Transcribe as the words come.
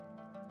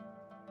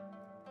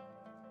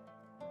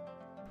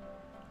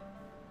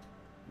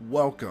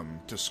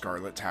Welcome to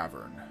Scarlet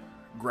Tavern.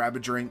 Grab a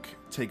drink,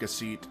 take a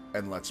seat,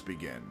 and let's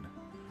begin.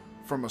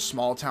 From a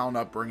small town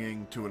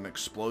upbringing to an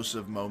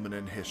explosive moment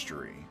in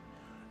history,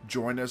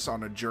 join us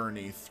on a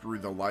journey through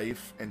the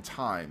life and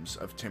times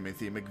of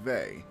Timothy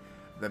McVeigh,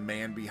 the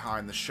man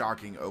behind the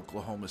shocking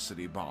Oklahoma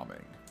City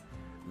bombing.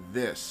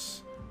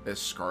 This is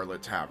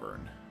Scarlet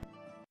Tavern.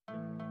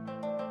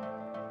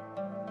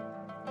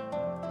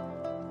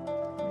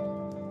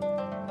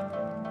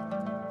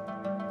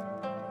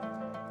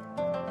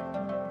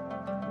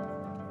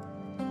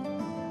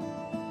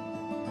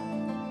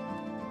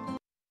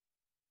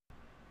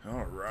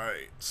 All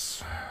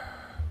right.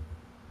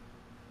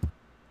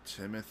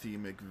 Timothy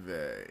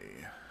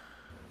McVeigh.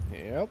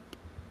 Yep.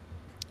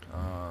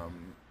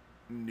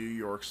 New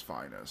York's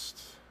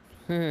finest.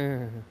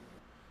 Yeah.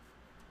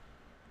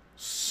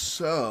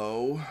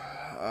 So,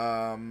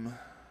 I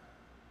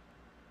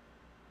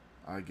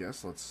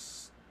guess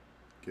let's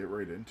get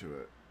right into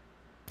it.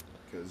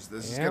 Because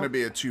this is going to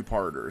be a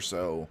two-parter.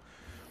 So,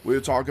 we'll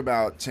talk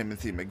about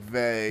Timothy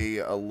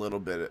McVeigh, a little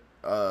bit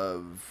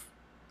of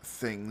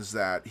things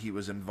that he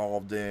was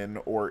involved in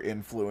or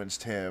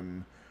influenced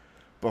him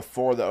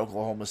before the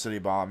Oklahoma City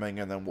bombing,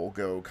 and then we'll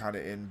go kind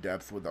of in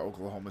depth with the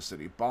Oklahoma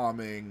City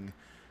bombing,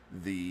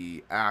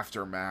 the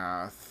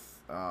aftermath,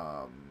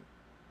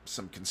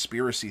 some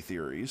conspiracy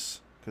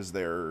theories, because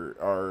there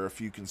are a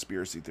few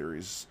conspiracy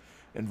theories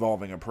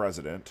involving a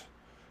president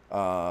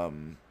for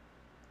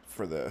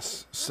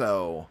this.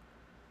 So,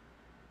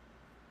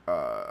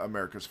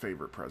 America's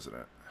favorite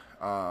president.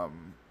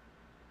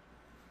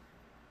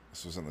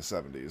 This was in the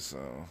 70s,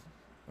 so,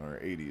 or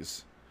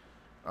 80s.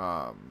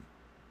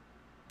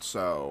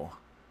 So,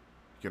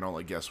 you can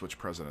only guess which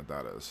president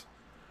that is.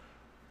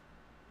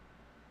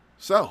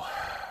 So,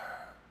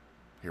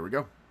 here we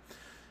go.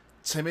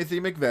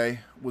 Timothy McVeigh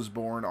was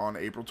born on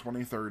April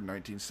 23rd,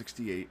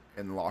 1968,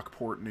 in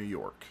Lockport, New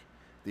York,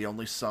 the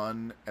only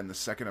son and the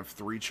second of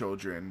three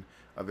children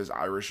of his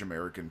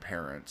Irish-American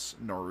parents,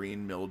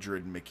 Noreen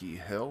Mildred Mickey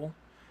Hill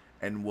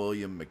and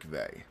William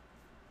McVeigh.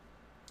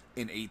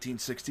 In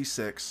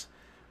 1866,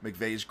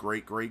 McVeigh's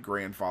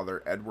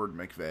great-great-grandfather, Edward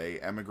McVeigh,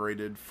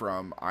 emigrated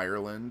from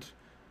Ireland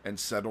and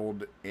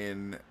settled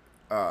in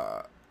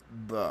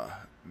the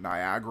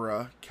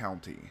Niagara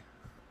County.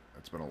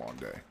 It's been a long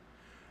day.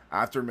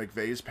 After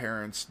McVeigh's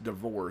parents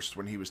divorced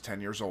when he was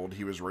 10 years old,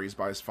 he was raised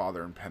by his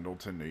father in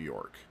Pendleton, New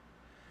York.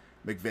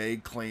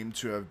 McVeigh claimed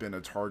to have been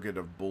a target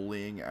of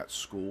bullying at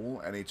school,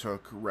 and he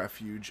took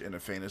refuge in a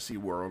fantasy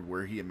world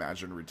where he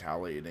imagined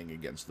retaliating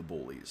against the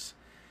bullies.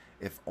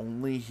 If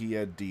only he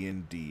had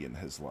D&D in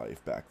his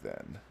life back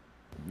then.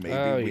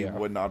 Maybe we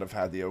would not have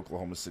had the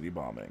Oklahoma City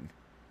bombing.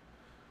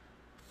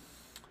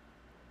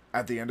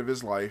 At the end of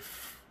his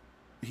life,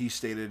 he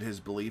stated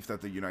his belief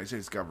that the United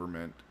States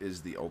government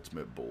is the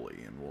ultimate bully,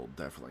 and we'll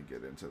definitely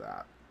get into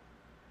that.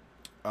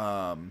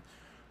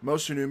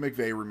 Most who knew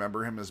McVeigh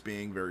remember him as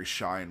being very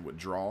shy and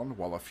withdrawn,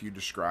 while a few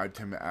described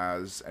him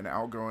as an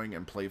outgoing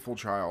and playful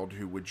child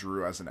who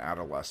withdrew as an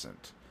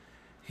adolescent.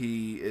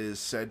 He is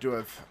said to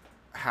have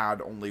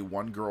had only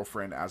one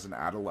girlfriend as an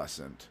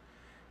adolescent.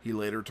 He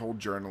later told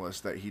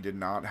journalists that he did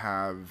not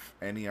have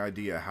any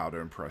idea how to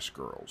impress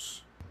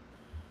girls.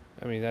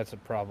 I mean, that's a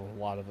problem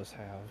a lot of us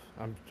have.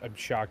 I'm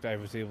shocked I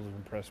was able to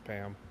impress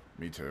Pam.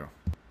 Me too.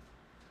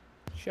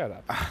 Shut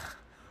up.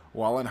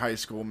 While in high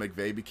school,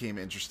 McVeigh became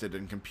interested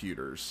in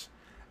computers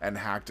and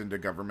hacked into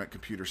government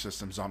computer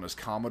systems on his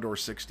Commodore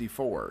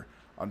 64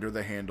 under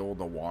the handle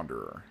The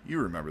Wanderer.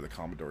 You remember the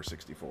Commodore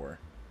 64.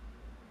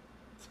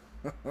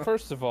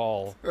 First of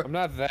all, I'm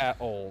not that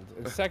old.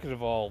 And second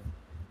of all,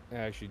 I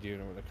actually do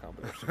know what a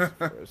Commodore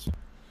 64 is.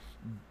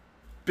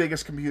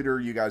 Biggest computer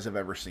you guys have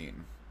ever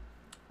seen.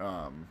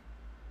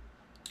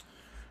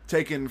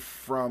 Taken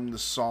from the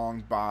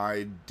song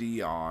by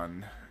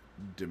Dion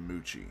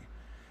DiMucci.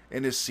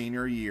 In his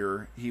senior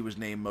year, he was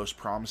named most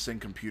promising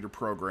computer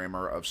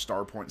programmer of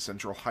Starpoint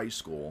Central High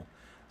School,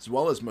 as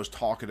well as most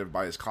talkative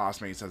by his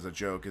classmates as a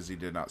joke, as he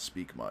did not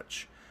speak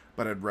much,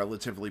 but had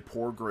relatively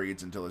poor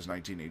grades until his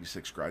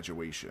 1986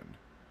 graduation.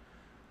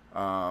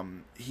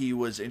 He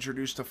was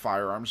introduced to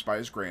firearms by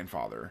his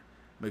grandfather.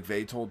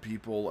 McVeigh told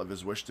people of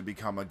his wish to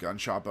become a gun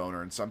shop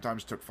owner and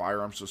sometimes took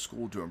firearms to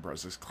school to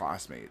impress his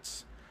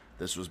classmates.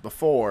 This was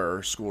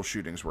before school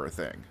shootings were a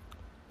thing.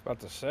 About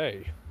to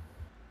say.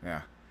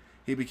 Yeah.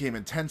 He became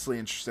intensely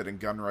interested in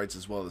gun rights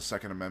as well as the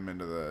Second Amendment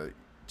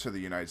to the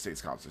United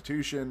States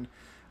Constitution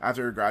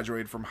after he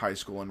graduated from high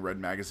school and read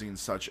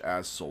magazines such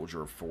as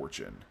Soldier of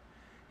Fortune.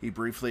 He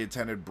briefly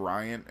attended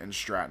Bryant and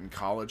Stratton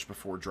College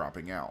before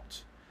dropping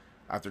out.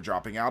 After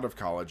dropping out of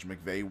college,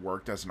 McVeigh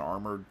worked as an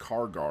armored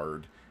car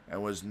guard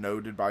and was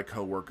noted by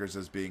coworkers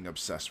as being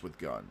obsessed with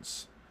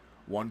guns.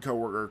 One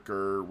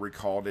coworker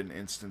recalled an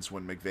instance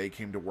when McVeigh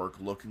came to work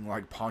looking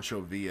like Pancho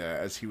Villa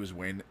as he was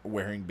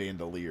wearing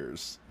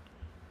bandoliers.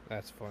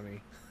 That's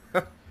funny.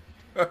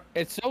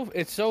 It's so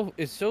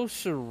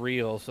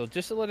surreal. So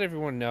just to let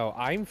everyone know,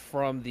 I'm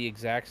from the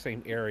exact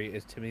same area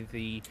as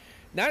Timothy.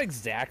 Not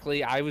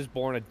exactly. I was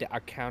born a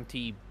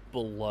county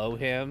below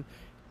him,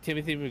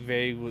 Timothy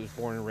McVeigh was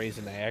born and raised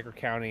in Niagara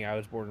County. I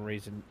was born and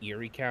raised in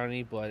Erie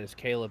County. But as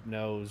Caleb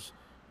knows,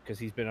 because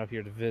he's been up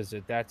here to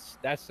visit, that's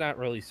not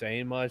really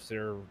saying much.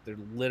 They're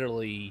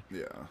literally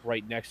Yeah.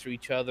 right next to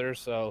each other.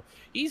 So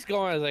he's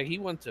going like he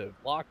went to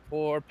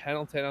Lockport,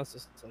 Pendleton. I was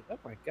just like, oh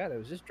my god, I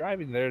was just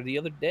driving there the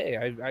other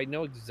day. I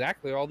know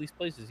exactly all these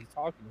places he's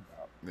talking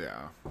about.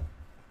 Yeah.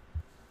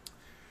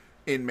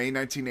 In May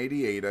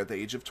 1988, at the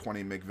age of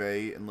 20,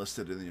 McVeigh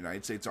enlisted in the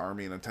United States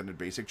Army and attended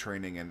basic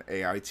training in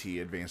AIT,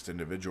 Advanced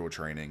Individual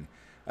Training,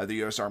 at the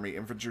U.S. Army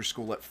Infantry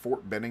School at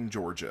Fort Benning,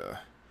 Georgia.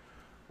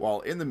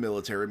 While in the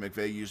military,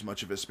 McVeigh used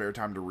much of his spare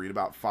time to read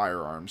about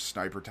firearms,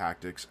 sniper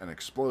tactics, and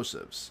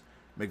explosives.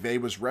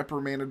 McVeigh was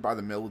reprimanded by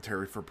the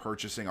military for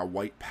purchasing a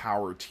White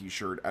Power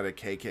t-shirt at a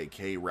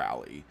KKK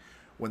rally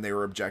when they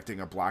were objecting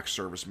a black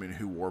serviceman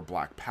who wore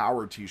Black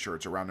Power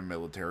t-shirts around a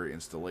military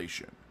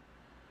installation.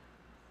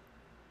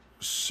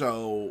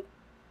 So,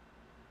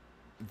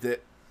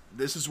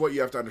 this is what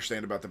you have to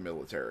understand about the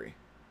military.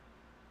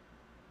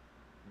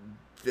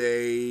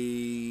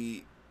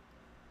 They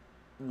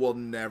will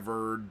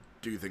never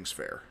do things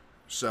fair.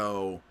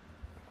 So,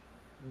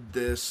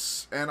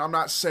 this, and I'm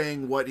not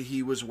saying what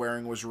he was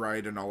wearing was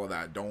right and all of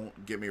that.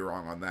 Don't get me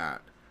wrong on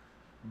that.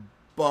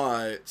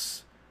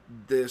 But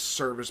this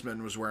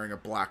serviceman was wearing a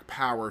Black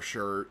Power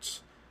shirt.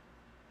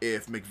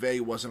 If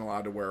McVeigh wasn't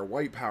allowed to wear a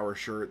White Power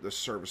shirt, the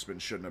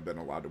serviceman shouldn't have been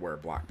allowed to wear a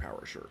Black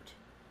Power shirt.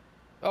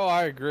 Oh,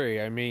 I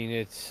agree. I mean,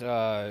 it's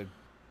you're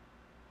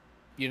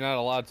not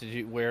allowed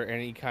to wear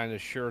any kind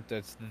of shirt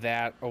that's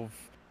that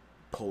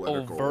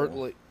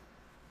Political.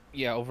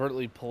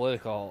 overtly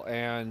political.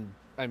 And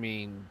I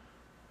mean,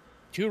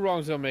 two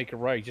wrongs don't make a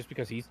right. Just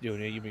because he's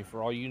doing it, I mean,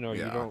 for all you know,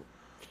 Yeah. you don't.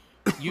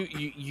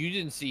 You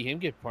didn't see him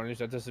get punished.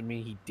 That doesn't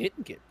mean he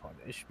didn't get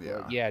punished.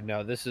 But Yeah.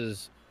 no, this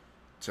is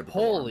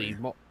Typical holy.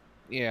 Army.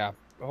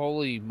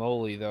 Holy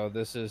moly! Though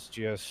this is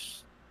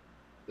This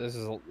I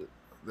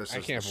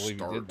is can't the believe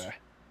start. he did that.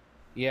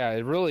 Yeah,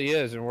 it really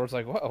is, and we're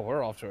like, whoa,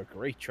 we're off to a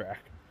great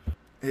track.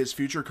 His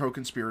future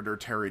co-conspirator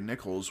Terry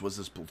Nichols was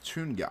his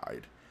platoon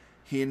guide.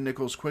 He and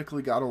Nichols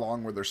quickly got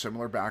along with their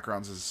similar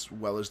backgrounds as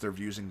well as their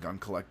views in gun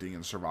collecting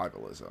and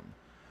survivalism.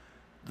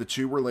 The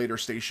two were later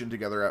stationed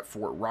together at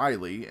Fort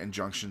Riley in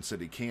Junction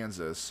City,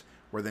 Kansas,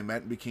 where they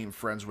met and became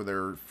friends with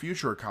their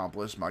future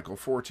accomplice, Michael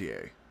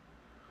Fortier.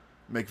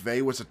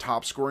 McVeigh was a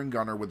top-scoring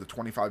gunner with a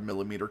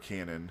 25mm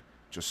cannon.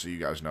 Just so you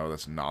guys know,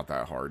 that's not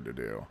that hard to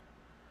do.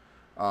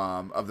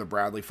 Of the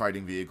Bradley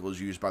fighting vehicles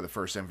used by the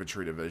 1st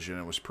Infantry Division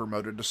and was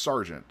promoted to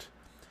sergeant.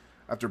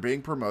 After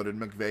being promoted,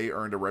 McVeigh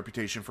earned a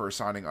reputation for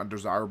assigning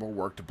undesirable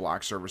work to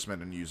black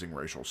servicemen and using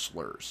racial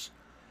slurs.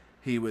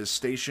 He was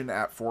stationed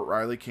at Fort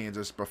Riley,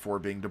 Kansas before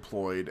being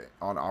deployed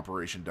on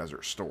Operation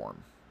Desert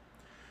Storm.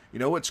 You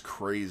know what's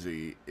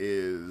crazy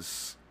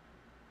is,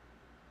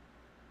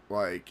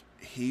 like,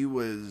 he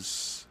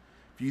was,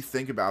 if you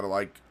think about it,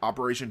 like,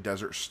 Operation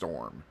Desert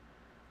Storm,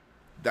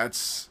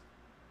 that's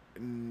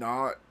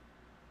not,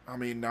 I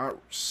mean, not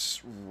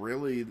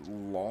really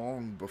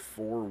long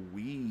before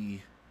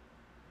we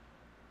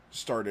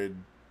started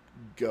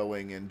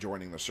going and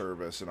joining the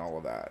service and all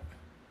of that.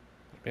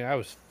 I mean, I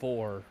was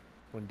 4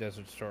 when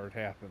Desert Storm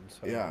happened.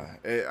 So. Yeah,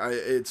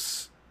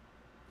 it's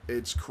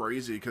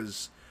crazy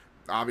because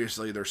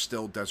obviously there's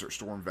still Desert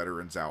Storm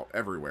veterans out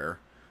everywhere,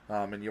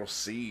 and you'll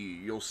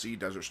see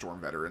Desert Storm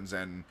veterans,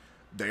 and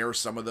they are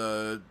some of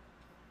the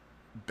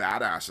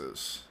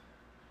badasses.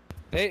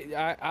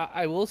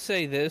 I will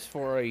say this,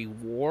 for a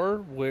war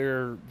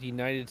where the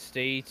United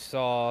States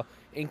saw,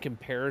 in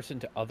comparison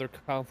to other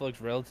conflicts,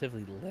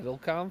 relatively little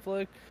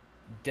conflict,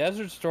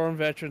 Desert Storm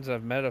veterans,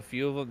 I've met a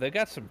few of them, they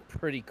got some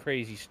pretty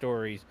crazy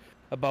stories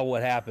about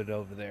what happened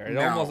over there.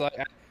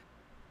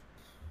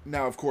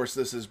 Now, of course,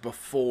 this is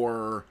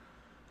before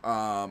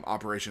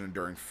Operation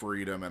Enduring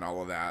Freedom and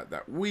all of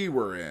that we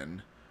were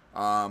in,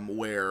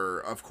 where,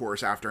 of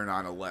course, after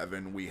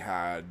 9/11, we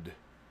had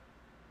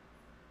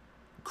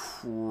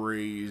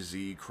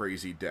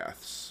crazy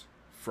deaths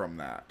from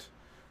that.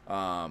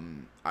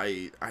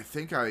 I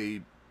think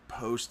I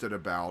posted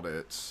about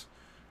it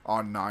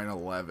on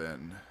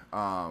 9/11,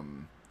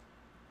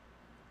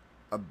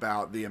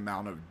 about the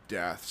amount of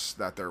deaths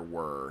that there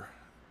were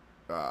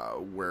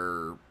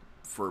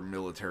for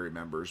military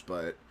members.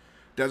 But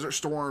Desert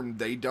Storm,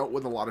 they dealt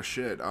with a lot of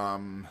shit. I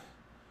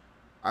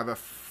have a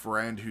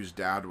friend whose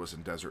dad was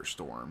in Desert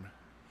Storm.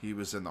 He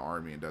was in the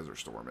Army in Desert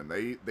Storm, and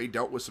they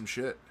dealt with some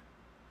shit.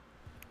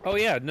 Oh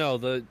yeah, no,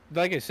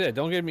 like I said,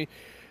 don't get me.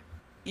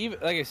 Even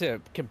like I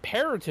said,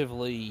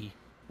 comparatively,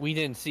 we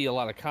didn't see a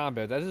lot of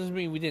combat. That doesn't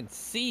mean we didn't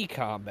see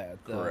combat,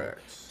 though.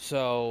 Correct.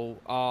 So,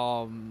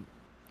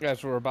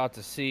 as we're about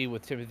to see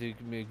with Timothy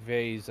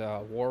McVeigh's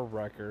war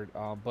record.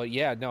 But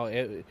yeah,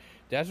 no,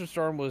 Desert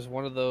Storm was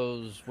one of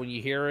those. When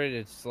you hear it,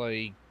 it's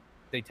like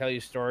they tell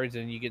you stories,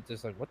 and you get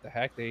this like, what the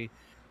heck?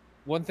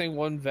 One thing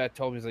one vet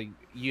told me is like,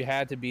 you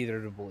had to be there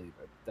to believe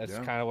it. That's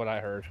kind of what I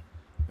heard.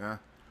 Yeah.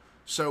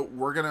 So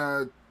we're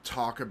gonna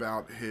talk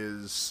about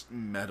his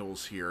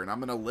medals here, and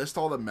I'm gonna list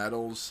all the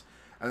medals,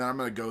 and then I'm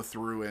gonna go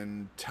through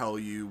and tell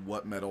you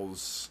what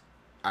medals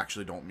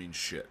actually don't mean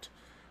shit.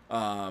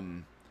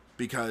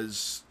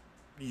 because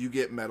you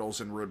get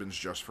medals and ribbons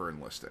just for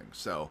enlisting.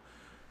 So,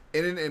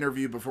 in an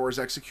interview before his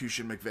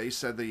execution, McVeigh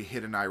said that he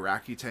hit an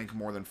Iraqi tank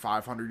more than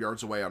 500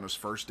 yards away on his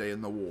first day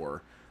in the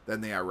war.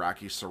 Then the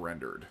Iraqis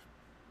surrendered.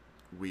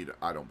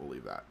 I don't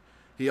believe that.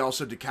 He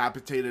also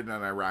decapitated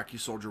an Iraqi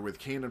soldier with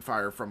cannon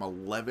fire from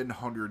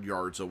 1,100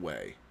 yards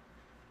away.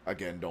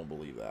 Again, don't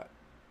believe that.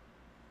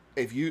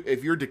 If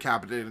you're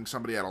decapitating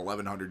somebody at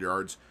 1,100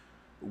 yards,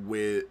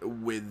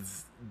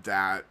 with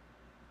that,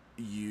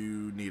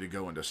 you need to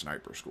go into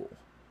sniper school.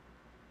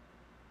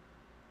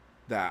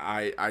 That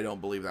I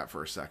don't believe that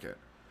for a second.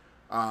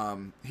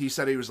 He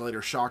said he was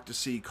later shocked to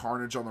see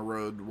carnage on the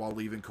road while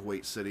leaving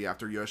Kuwait City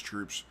after U.S.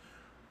 troops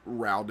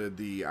routed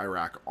the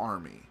Iraq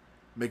army.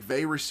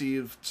 McVeigh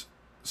received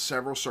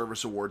several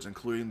service awards,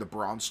 including the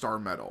Bronze Star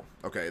Medal.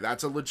 Okay,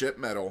 that's a legit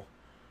medal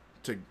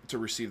to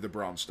receive the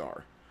Bronze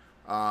Star.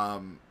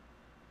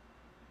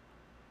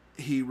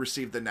 He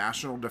received the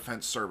National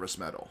Defense Service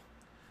Medal.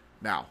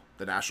 Now,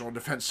 the National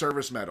Defense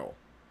Service Medal,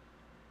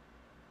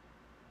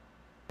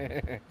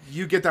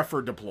 you get that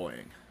for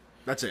deploying.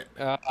 That's it.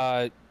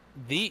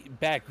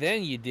 Back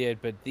then you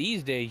did, but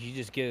these days you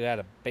just get it out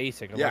of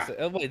basic. Yeah.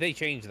 They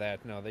changed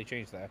that. No, they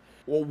changed that.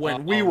 Well,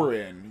 when we were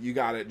in, you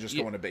got it just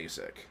going to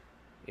basic.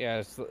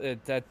 Yeah,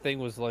 that thing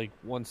was like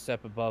one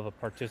step above a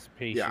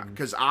participation. Yeah,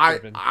 because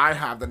I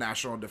have the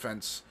National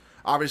Defense.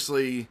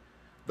 Obviously,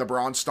 the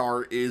Bronze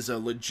Star is a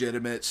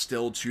legitimate,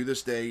 still to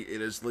this day,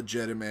 it is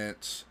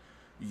legitimate.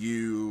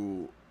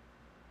 You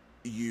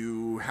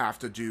have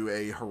to do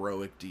a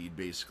heroic deed,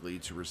 basically,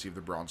 to receive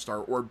the Bronze Star,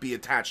 or be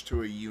attached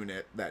to a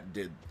unit that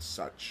did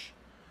such.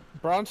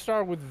 Bronze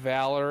Star with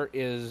Valor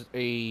is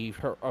a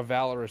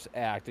valorous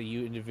act,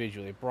 you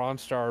individually.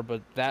 Bronze Star,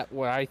 but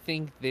what I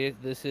think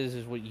this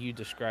is what you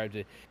described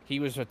it.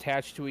 He was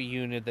attached to a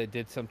unit that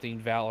did something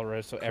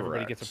valorous, so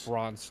everybody gets a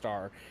Bronze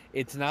Star.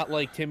 It's not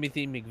like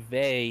Timothy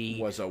McVeigh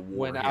was a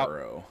war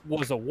hero.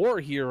 Was a war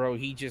hero.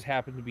 He just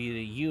happened to be in a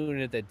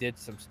unit that did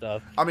some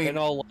stuff. I mean,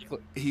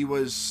 he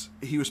was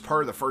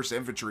part of the 1st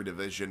Infantry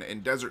Division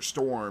in Desert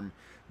Storm.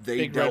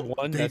 They did a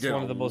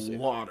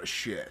lot of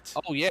shit.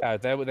 Oh yeah,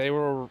 they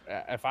were.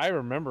 If I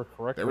remember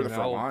correctly, they were the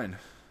front line.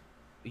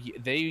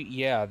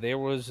 There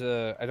was.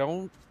 I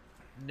don't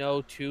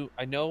know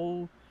I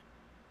know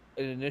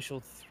an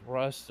initial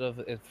thrust of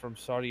it from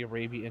Saudi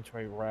Arabia into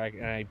Iraq,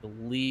 and I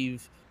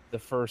believe the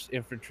 1st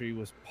Infantry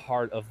was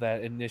part of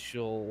that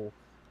initial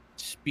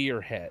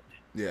spearhead.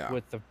 Yeah.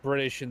 With the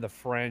British and the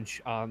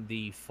French on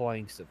the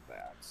flanks of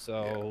that.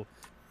 So. Yeah.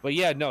 But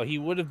yeah, no, he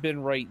would have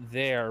been right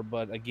there.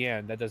 But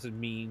again, that doesn't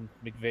mean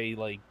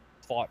McVeigh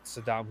fought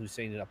Saddam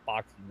Hussein in a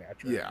boxing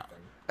match. Or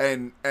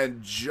anything.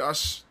 And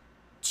just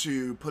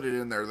to put it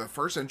in there, the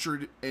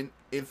 1st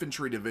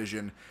Infantry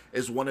Division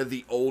is one of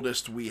the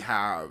oldest we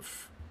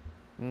have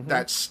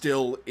that's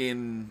still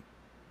in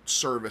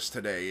service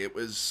today. It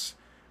was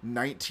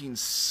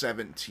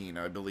 1917,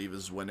 I believe,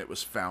 is when it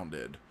was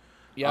founded.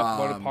 Yeah,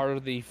 one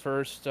of the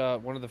first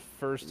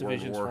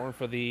divisions formed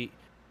for the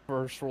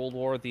First World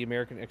War, the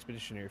American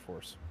Expeditionary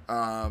Force.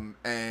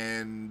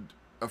 And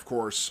of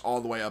course,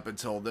 all the way up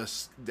until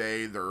this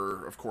day,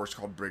 they're of course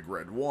called Big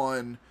Red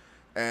 1,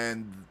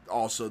 and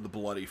also the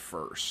Bloody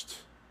First.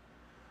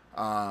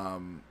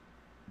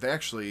 They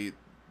actually,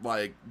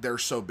 they're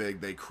so big,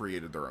 they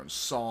created their own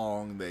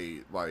song.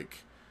 They, the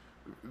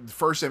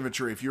 1st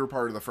Infantry, if you were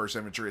part of the 1st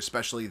Infantry,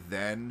 especially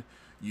then,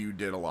 you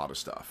did a lot of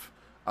stuff.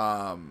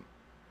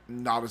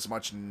 Not as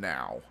much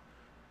now,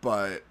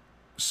 but...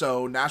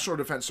 So, National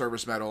Defense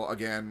Service Medal,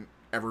 again,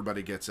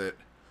 everybody gets it.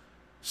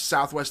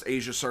 Southwest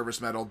Asia Service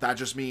Medal, that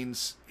just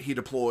means he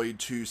deployed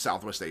to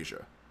Southwest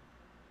Asia.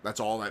 That's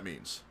all that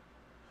means.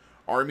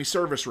 Army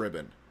Service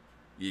Ribbon,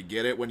 you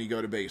get it when you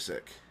go to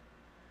basic.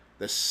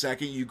 The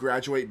second you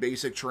graduate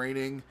basic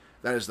training,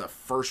 that is the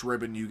first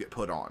ribbon you get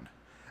put on.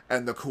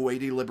 And the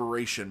Kuwaiti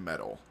Liberation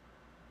Medal,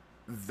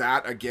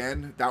 that,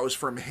 again, that was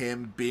from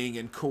him being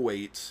in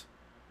Kuwait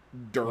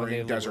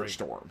during Desert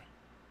Storm.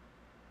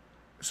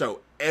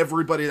 So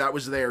everybody that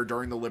was there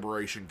during the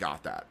liberation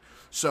got that.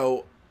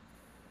 So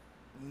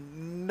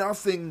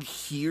nothing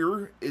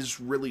here is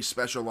really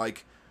special.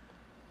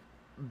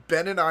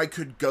 Ben and I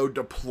could go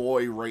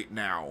deploy right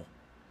now,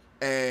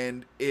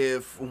 and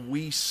if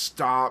we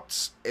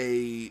stopped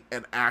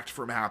an act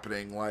from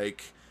happening,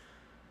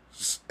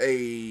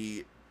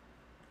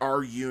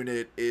 our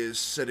unit is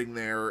sitting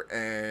there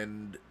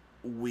and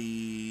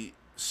we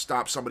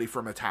stop somebody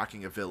from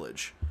attacking a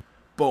village,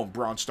 boom,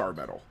 Bronze Star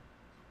Medal.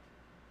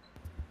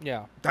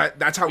 Yeah,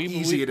 that's how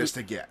easy it is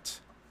to get.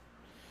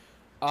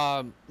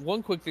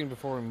 One quick thing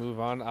before we move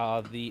on.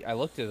 I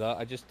looked it up.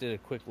 I just did a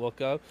quick look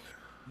up.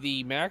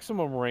 The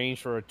maximum range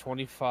for a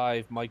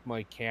 25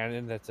 Mike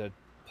cannon that's a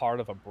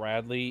part of a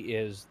Bradley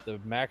is the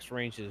max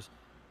range is.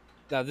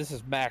 Now this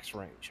is max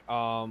range.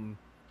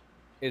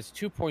 Is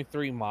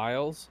 2.3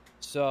 miles.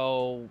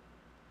 So,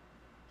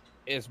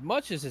 as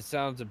much as it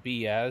sounds a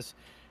BS,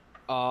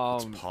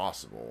 it's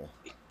possible.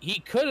 He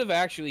could have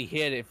actually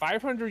hit it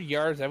 500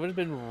 yards. That would have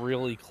been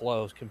really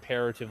close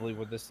comparatively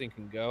where this thing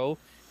can go.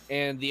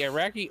 And the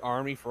Iraqi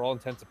army, for all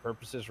intents and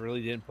purposes,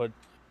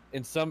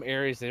 in some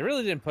areas, they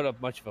really didn't put up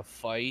much of a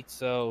fight.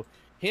 So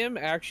him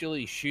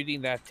actually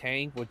shooting that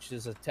tank, which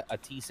is a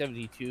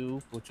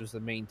T-72, which was the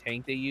main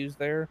tank they used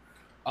there,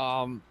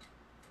 um,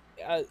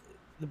 uh,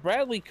 the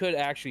Bradley could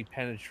actually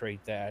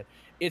penetrate that.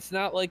 It's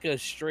not like a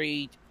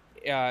straight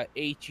Well,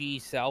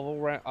 salvo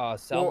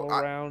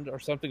round or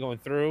something going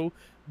through.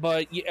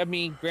 But I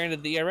mean,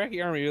 granted, the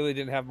Iraqi army really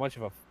didn't have much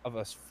of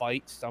a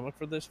fight stomach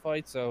for this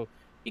fight, so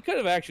he could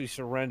have actually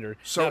surrendered.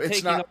 so Now it's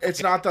taking not up,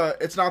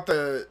 it's not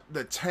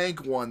the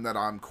tank one that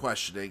I'm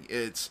questioning.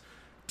 It's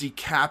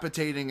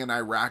decapitating an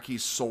Iraqi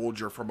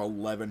soldier from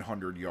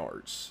 1,100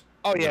 yards.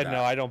 oh With yeah, no,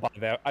 that, I don't buy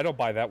that. I don't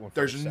buy that one for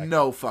a there's second.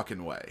 no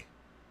fucking way.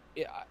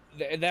 Yeah,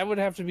 that would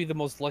have to be the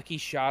most lucky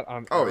shot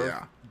on Oh earth.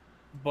 yeah,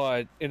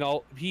 But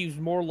he's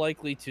more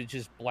likely to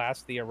just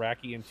blast the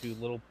Iraqi into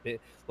little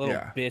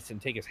yeah. bits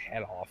and take his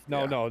head off.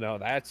 Yeah. No,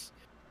 that's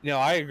no,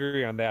 I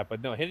agree on that.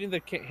 But no, hitting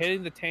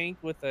the tank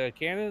with a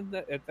cannon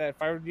at that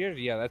 500 years,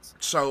 yeah,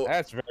 So,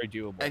 that's very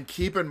doable. and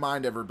keep in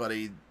mind,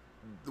 everybody,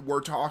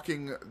 we're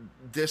talking.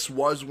 This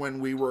was when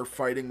we were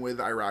fighting with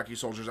Iraqi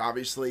soldiers.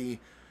 Obviously,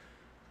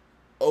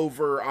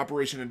 over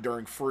Operation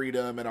Enduring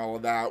Freedom and all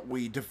of that,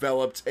 we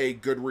developed a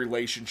good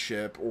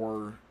relationship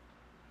or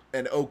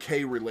an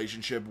okay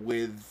relationship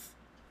with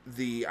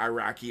the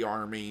Iraqi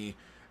army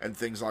and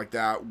things like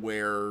that,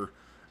 where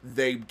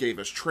they gave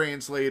us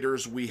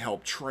translators, we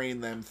helped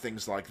train them,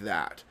 things like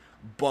that.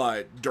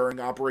 But during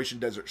Operation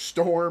Desert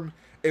Storm,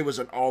 it was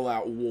an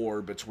all-out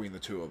war between the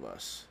two of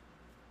us.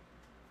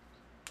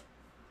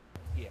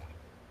 Yeah.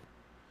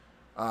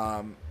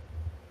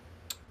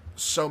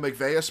 So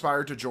McVeigh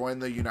aspired to join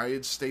the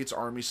United States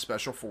Army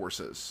Special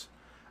Forces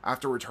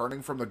after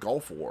returning from the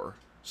Gulf War.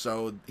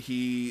 So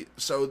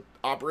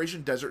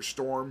Operation Desert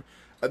Storm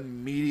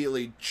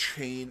immediately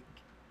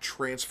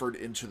transferred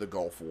into the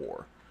Gulf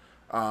War.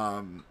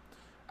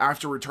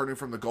 After returning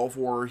from the Gulf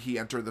War, he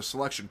entered the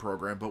selection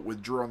program, but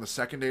withdrew on the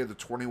second day of the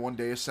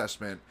 21-day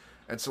assessment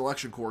and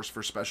selection course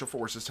for Special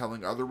Forces,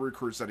 telling other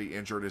recruits that he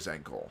injured his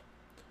ankle.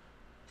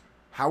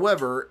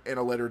 However, in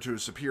a letter to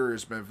his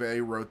superiors,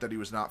 McVeigh wrote that he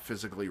was not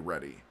physically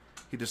ready.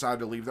 He decided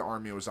to leave the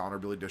Army and was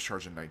honorably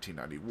discharged in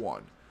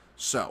 1991.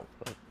 So,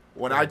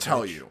 when I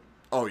tell you...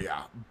 Oh,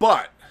 yeah.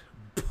 But,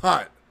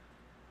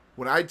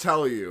 when I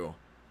tell you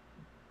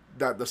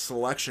that the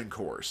selection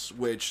course,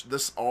 which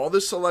all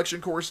this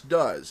selection course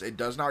does, it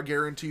does not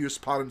guarantee you a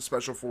spot in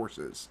Special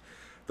Forces.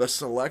 The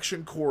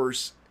selection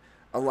course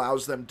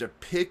allows them to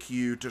pick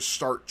you to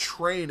start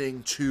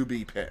training to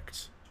be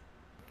picked.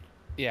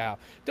 Yeah,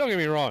 don't get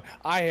me wrong.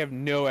 I've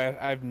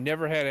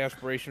never had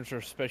aspirations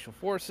for Special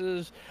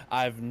Forces.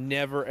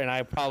 And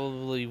I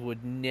probably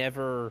would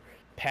never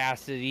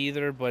pass it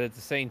either. But at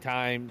the same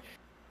time,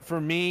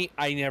 for me,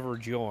 I never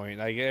joined.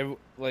 How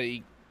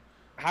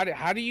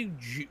do you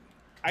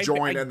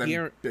join and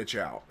then bitch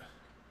out?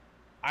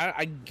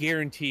 I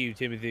guarantee you,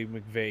 Timothy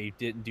McVeigh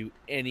didn't do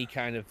any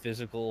kind of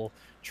physical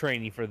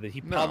training for this.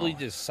 He probably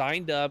just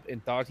signed up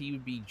and thought he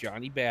would be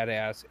Johnny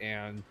Badass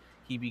and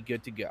he'd be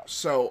good to go.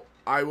 So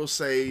I will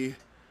say,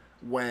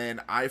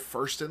 when I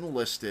first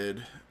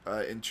enlisted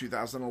in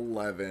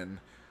 2011,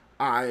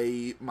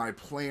 my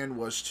plan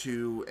was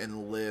to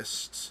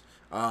enlist.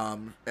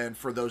 And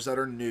for those that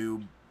are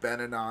new, Ben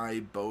and I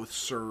both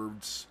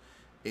served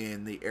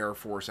in the Air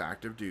Force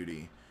active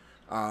duty.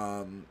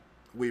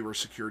 We were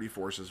security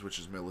forces, which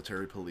is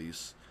military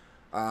police.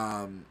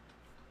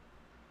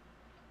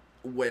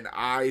 When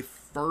I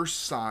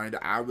first signed,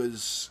 I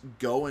was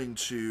going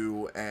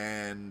to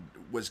and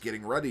was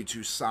getting ready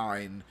to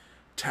sign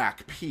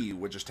TAC-P,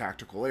 which is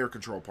Tactical Air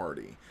Control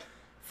Party.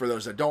 For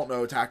those that don't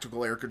know,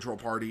 Tactical Air Control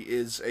Party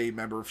is a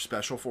member of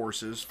Special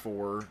Forces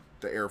for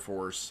the Air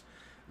Force.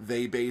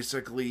 They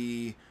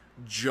basically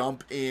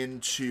jump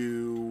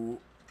into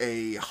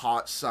a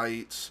hot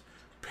site,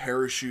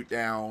 parachute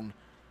down.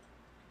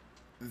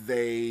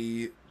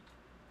 They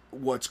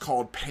what's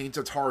called paint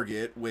a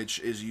target, which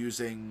is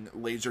using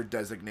laser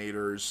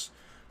designators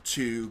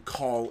to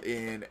call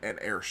in an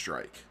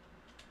airstrike.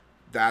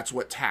 That's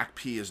what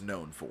TAC-P is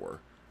known for.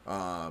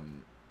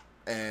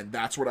 And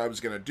that's what I was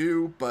going to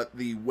do, but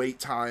the wait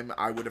time,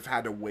 I would have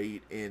had to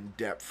wait in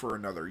depth for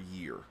another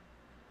year.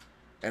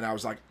 And I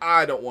was like,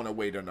 I don't want to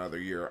wait another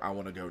year. I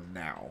want to go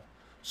now.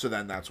 So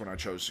then that's when I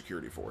chose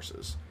security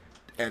forces.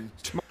 And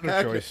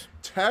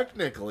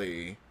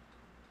technically,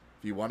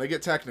 if you want to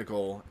get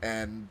technical,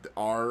 and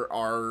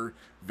our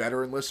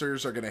veteran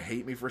listeners are going to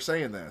hate me for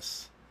saying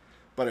this,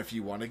 but if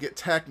you want to get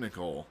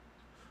technical,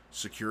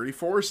 security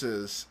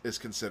forces is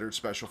considered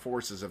Special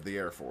Forces of the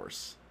Air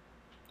Force.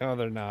 No,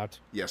 they're not.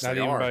 Yes, not they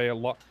even are. By a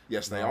lot.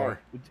 Yes, they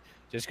are.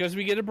 Just because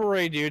we get a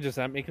beret, dude, does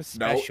not make us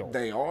special. No,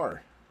 they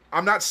are.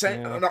 I'm not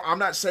saying I'm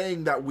not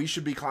saying that we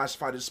should be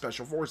classified as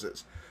Special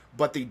Forces,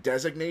 but the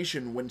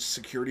designation when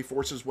security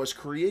forces was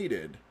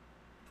created,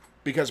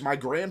 because my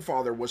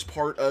grandfather was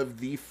part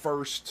of the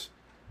first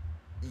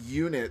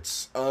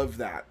units of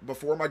that.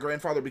 Before my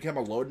grandfather became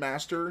a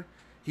loadmaster,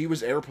 he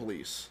was air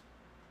police.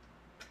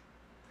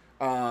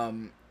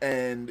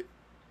 And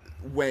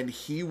when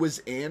he was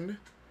in,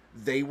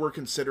 they were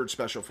considered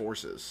special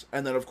forces.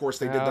 And then of course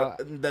they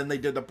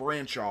did the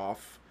branch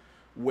off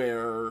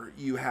where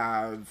you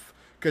have,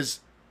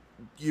 because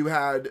you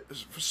had,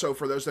 so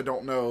for those that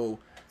don't know,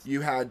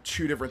 you had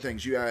two different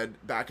things. You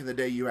had, back in the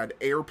day, you had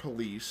air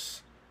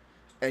police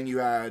and you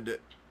had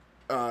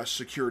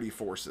security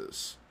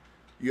forces.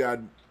 You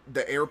had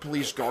the air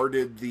police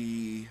guarded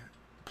the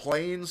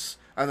planes,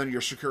 and then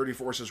your security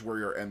forces were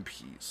your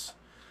MPs.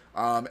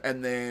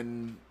 And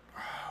then,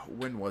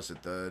 when was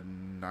it? The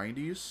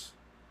 90s?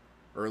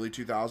 Early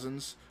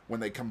 2000s? When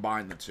they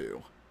combined the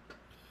two.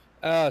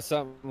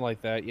 Something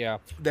like that, yeah.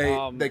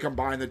 They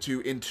combined the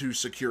two into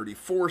security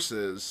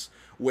forces,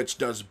 which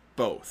does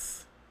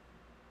both.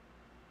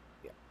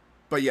 Yeah.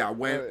 But yeah,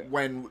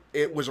 when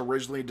it was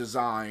originally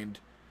designed,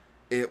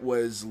 it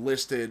was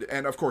listed,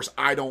 and of course,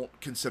 I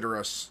don't consider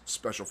us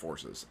special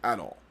forces at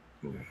all.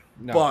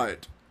 No.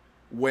 But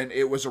when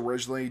it was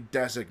originally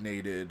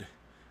designated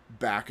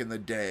back in the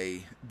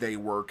day, they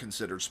were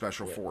considered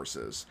special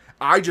forces.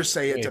 I just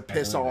say it to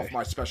piss off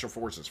my special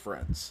forces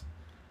friends.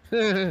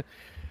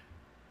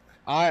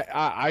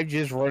 I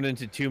just run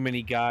into too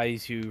many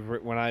guys who,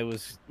 when I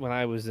was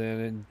in,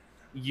 and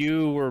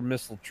you were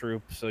missile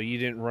troop, so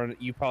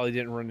you probably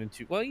didn't run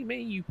into, well,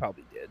 you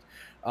probably did.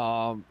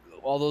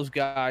 All those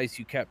guys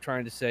who kept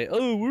trying to say,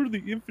 "Oh, we're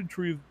the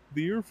infantry of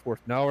the Air Force."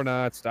 No, we're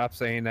not. Stop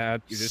saying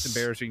that. You're just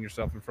embarrassing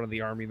yourself in front of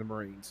the Army and the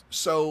Marines.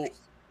 So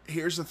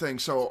here's the thing.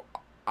 So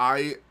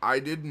I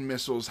did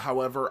missiles.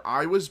 However,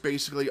 I was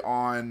basically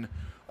on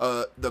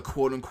the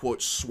quote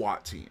unquote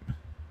SWAT team.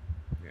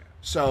 Yeah.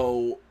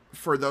 So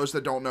for those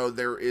that don't know,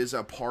 there is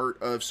a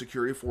part of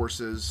security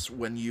forces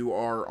when you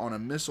are on a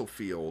missile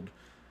field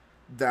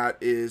that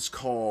is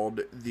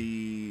called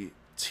the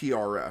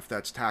TRF.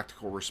 That's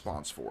Tactical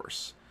Response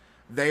Force.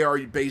 They are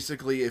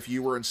basically, if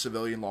you were in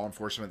civilian law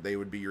enforcement, they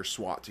would be your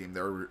SWAT team.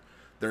 They're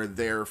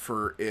there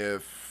for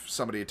if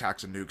somebody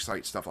attacks a nuke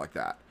site, stuff like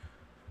that.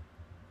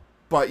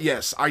 But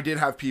yes, I did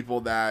have people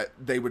that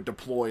they would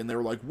deploy and they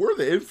were like, "We're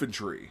the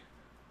infantry."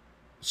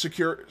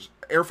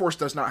 Air Force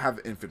does not have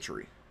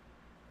infantry.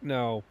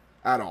 No.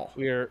 At all.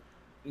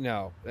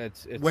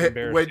 It's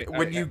embarrassing.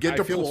 When you get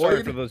deployed, feel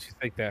sorry for those who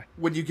think that.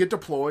 When you get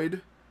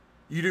deployed,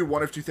 you do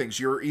one of two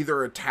things. You're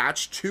either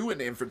attached to an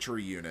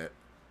infantry unit.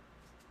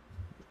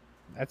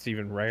 That's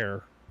even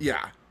rare.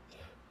 Yeah.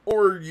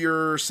 Or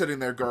you're sitting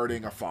there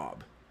guarding a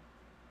fob.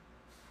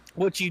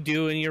 What you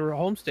do in your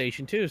home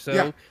station, too,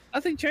 so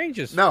nothing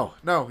changes. No.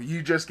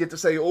 You just get to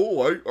say,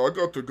 "Oh, I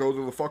got to go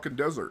to the fucking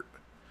desert."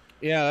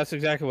 Yeah, that's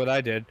exactly what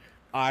I did.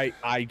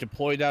 I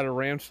deployed out of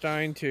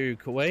Ramstein to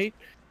Kuwait,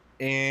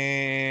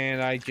 and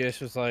I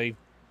just was like,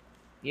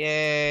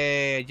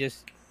 "Yay,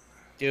 just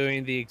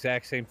doing the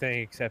exact same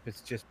thing, except it's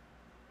just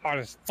hot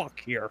as fuck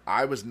here."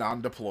 I was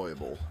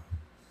non-deployable.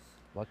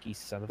 Lucky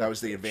son of that was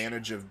the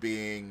advantage of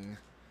being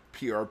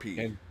PRP.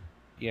 And,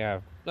 yeah,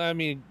 I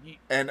mean,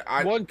 and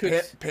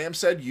Pam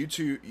said you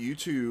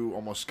two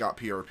almost got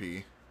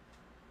PRP.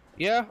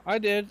 Yeah, I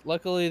did.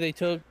 Luckily, the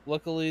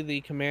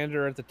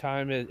commander at the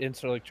time in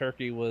Sterling,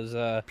 Turkey was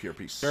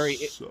PRP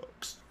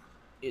sucks.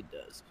 It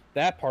does.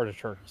 That part of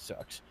Turkey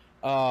sucks.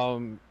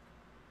 But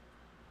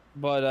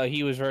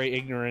he was very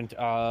ignorant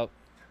of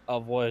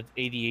what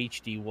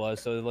ADHD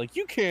was. So like,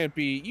 you can't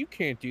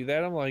do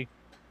that. I'm like,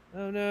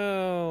 oh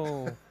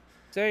no,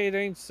 say it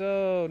ain't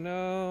so.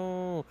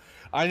 No,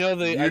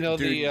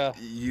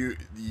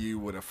 You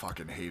would have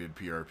fucking hated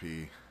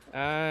PRP.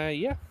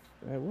 Yeah,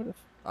 I would have.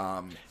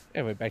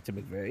 Anyway, back to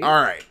McVeigh.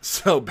 All right,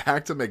 so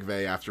back to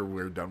McVeigh after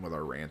we're done with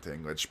our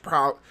ranting, which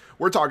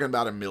we're talking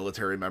about a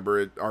military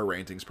member. Our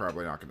ranting's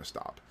probably not going to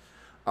stop.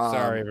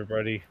 Sorry,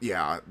 everybody.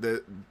 Yeah,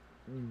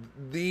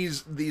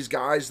 these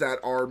guys that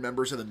are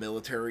members of the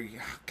military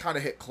kind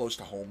of hit close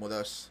to home with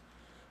us.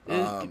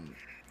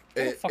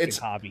 It's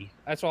hobby.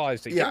 That's all I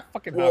say. Yeah,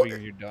 fucking hobby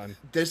when you're done.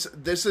 This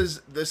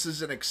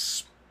is an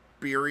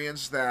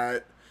experience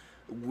that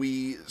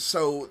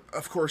so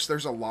of course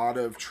there's a lot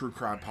of true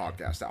crime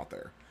podcasts out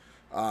there.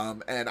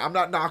 And I'm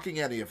not knocking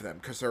any of them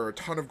because there are a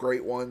ton of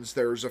great ones.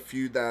 There's a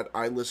few that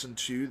I listened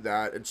to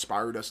that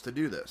inspired us to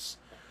do this.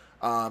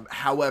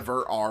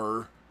 However,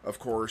 our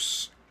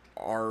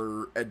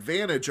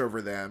advantage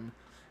over them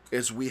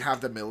is we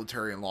have the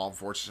military and law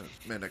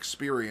enforcement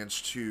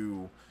experience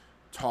to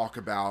talk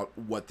about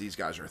what these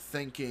guys are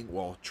thinking.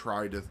 Well,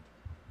 try to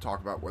talk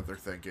about what they're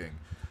thinking.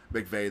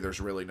 McVeigh, there's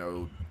really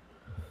no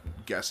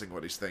guessing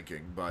what he's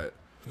thinking, but...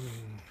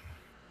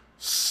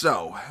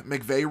 So,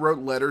 McVeigh wrote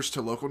letters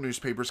to local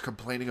newspapers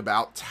complaining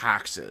about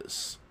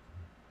taxes.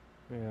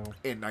 Yeah.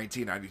 In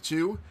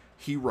 1992,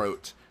 he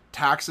wrote,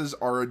 "Taxes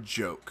are a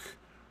joke."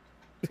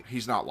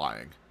 He's not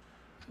lying.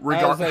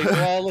 I was like,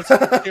 well, let's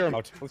hear him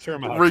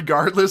out.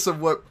 Regardless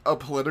of what a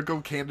political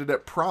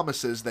candidate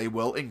promises, they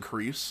will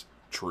increase.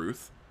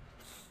 Truth.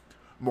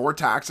 More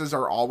taxes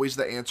are always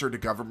the answer to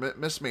government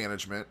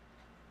mismanagement.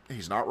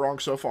 He's not wrong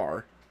so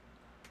far.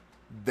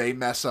 They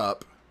mess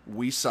up.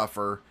 We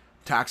suffer.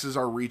 Taxes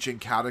are reaching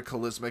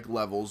cataclysmic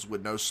levels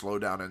with no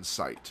slowdown in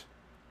sight.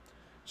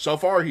 So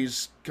far,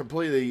 he's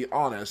completely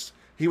honest.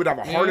 He would have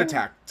a heart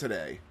attack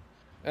today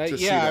to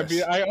see Yeah, I mean,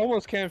 this. I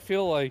almost can't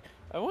feel like.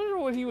 I wonder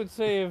what he would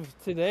say if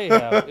he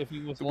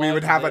was We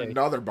would alive have today.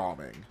 another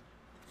bombing.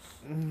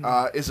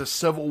 Is a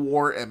civil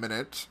war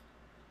imminent?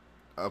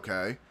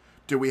 Okay.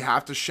 Do we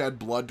have to shed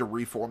blood to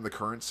reform the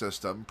current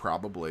system?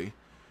 Probably.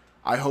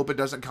 I hope it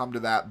doesn't come to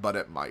that, but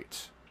it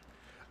might.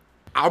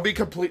 I'll be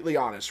completely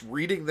honest.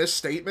 Reading this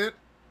statement,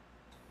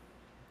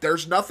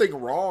 there's nothing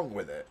wrong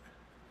with it.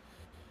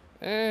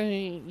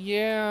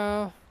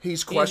 Yeah. He's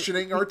He's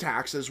questioning our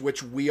taxes,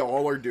 which we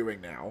all are doing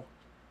now.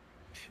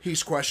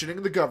 He's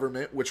questioning the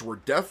government, which we're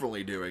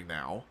definitely doing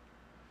now.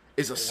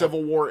 Is a Yep.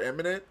 civil war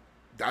imminent?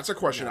 That's a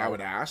question I No,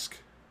 would ask.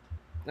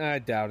 I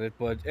doubt it.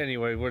 But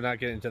anyway, we're not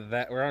getting into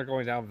that. We're not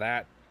going down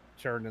that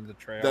turn in the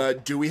trail.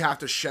 Do we have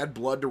to shed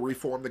blood to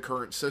reform the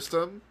current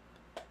system?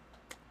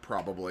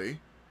 Probably.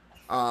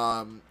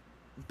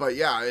 But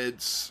yeah,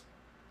 it's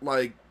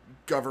like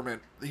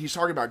government. He's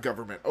talking about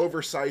government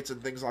oversights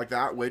and things like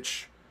that,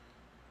 which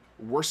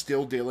we're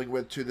still dealing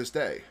with to this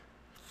day.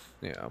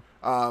 Yeah.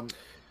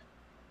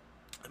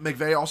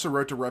 McVeigh also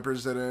wrote to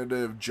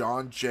Representative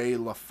John J.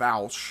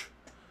 LaFauche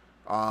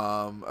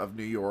of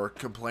New York,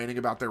 complaining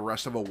about the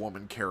arrest of a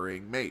woman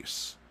carrying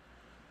mace.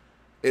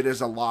 It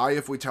is a lie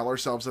if we tell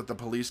ourselves that the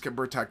police can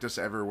protect us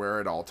everywhere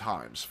at all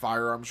times.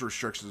 Firearms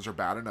restrictions are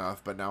bad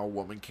enough, but now a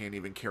woman can't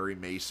even carry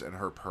mace in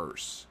her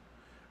purse.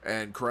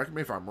 And correct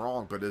me if I'm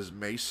wrong, but isn't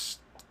mace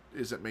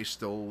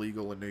still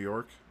illegal in New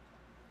York?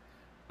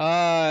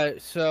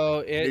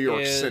 So it New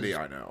York is City,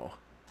 I know.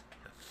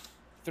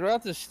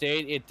 throughout the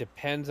state. It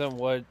depends on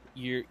what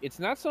you're. It's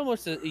not so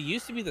much that it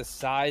used to be the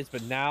size,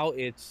 but now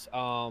it's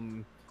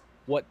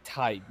what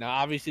type. Now,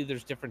 obviously,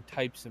 there's different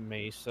types of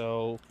mace.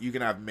 So You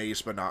can have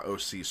mace, but not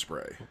OC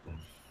spray.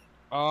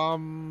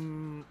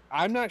 I'm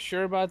not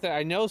sure about that.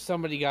 I know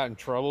somebody got in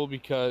trouble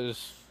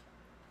because,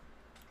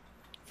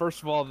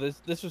 first of all,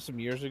 this was some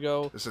years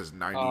ago. This is Um,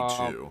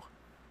 92.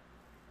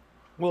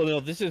 well, no,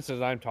 this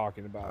instance I'm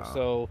talking about.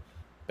 So,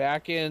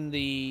 back in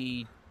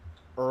the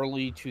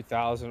early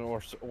 2000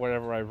 or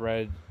whatever I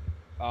read,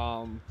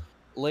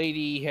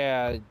 lady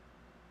had.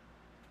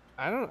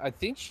 I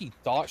think she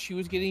thought she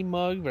was getting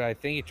mugged, but I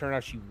think it turned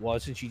out she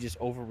wasn't. She just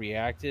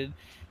overreacted.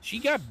 She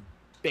got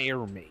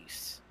bear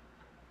mace.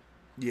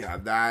 Yeah,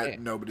 that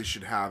nobody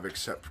should have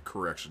except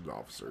corrections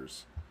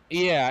officers.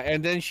 Yeah,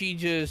 and then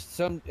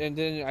and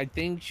then I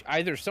think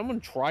either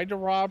someone tried to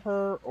rob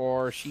her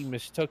or she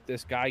mistook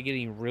this guy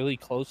getting really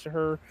close to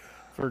her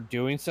for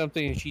doing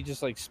something, and she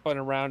just like spun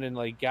around and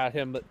like got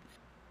him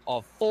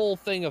a full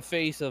thing of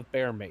face of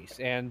bear mace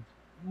and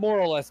more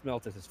or less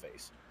melted his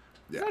face.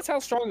 Yeah, That's how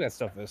strong that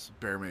stuff is.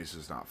 bear mace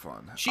is not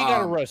fun. She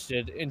got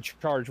arrested and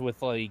charged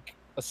with like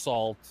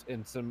assault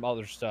and some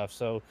other stuff.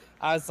 So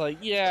I was like,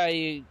 yeah,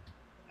 I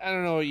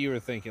don't know what you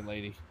were thinking,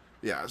 lady.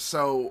 Yeah,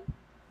 so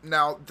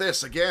now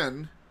this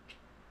again,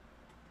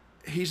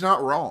 he's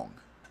not wrong.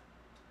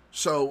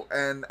 So,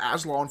 and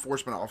as law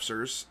enforcement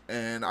officers,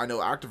 and I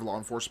know active law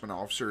enforcement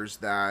officers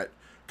that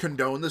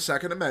condone the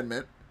Second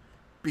Amendment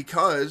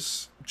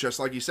because, just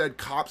like you said,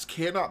 cops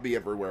cannot be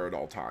everywhere at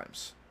all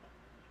times.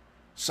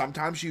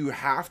 Sometimes you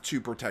have to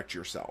protect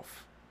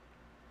yourself.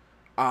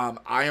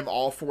 I am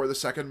all for the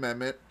Second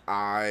Amendment.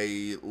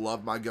 I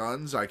love my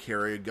guns. I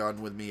carry a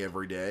gun with me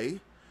every day.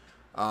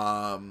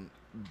 Ben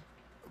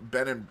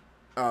and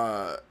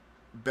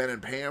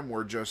Pam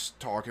were just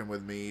talking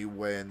with me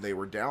when they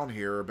were down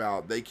here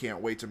about they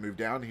can't wait to move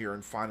down here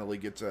and finally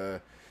get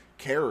to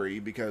carry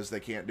because they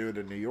can't do it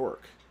in New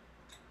York.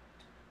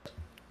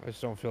 I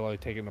just don't feel like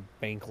taking a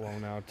bank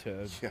loan out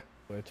to Yeah.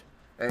 do it.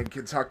 And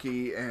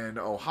Kentucky and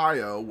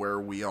Ohio, where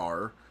we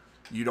are,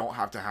 you don't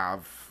have to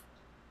have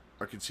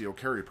a concealed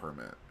carry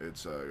permit.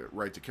 It's a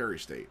right to carry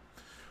state.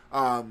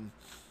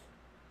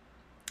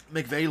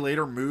 McVeigh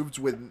later moved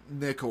with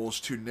Nichols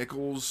to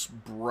Nichols'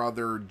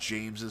 brother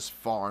James's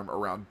farm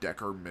around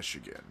Decker,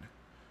 Michigan.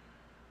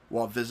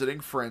 While visiting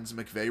friends,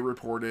 McVeigh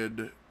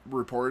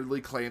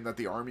reportedly claimed that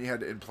the Army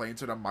had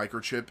implanted a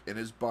microchip in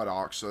his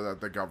buttocks so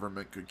that the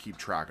government could keep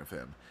track of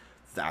him.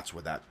 That's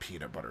what that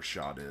peanut butter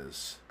shot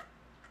is.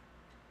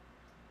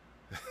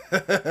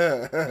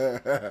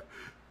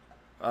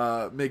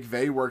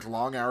 McVeigh worked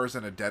long hours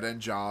in a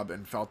dead-end job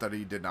and felt that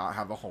he did not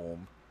have a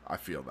home. I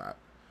feel that.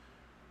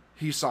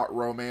 He sought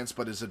romance,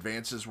 but his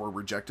advances were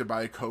rejected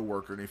by a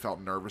co-worker and he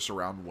felt nervous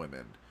around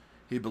women.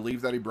 He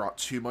believed that he brought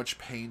too much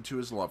pain to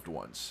his loved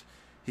ones.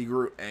 He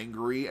grew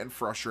angry and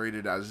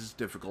frustrated at his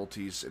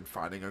difficulties in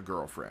finding a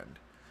girlfriend.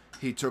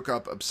 He took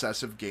up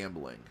obsessive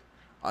gambling.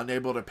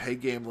 Unable to pay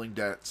gambling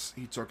debts,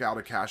 he took out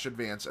a cash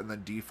advance and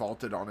then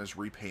defaulted on his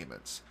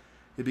repayments.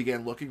 He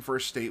began looking for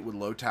a state with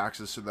low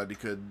taxes so that he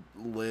could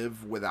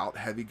live without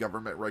heavy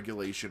government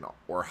regulation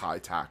or high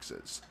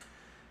taxes.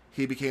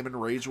 He became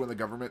enraged when the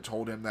government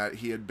told him that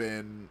he had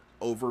been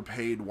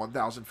overpaid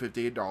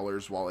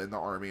 $1,058 while in the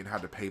Army and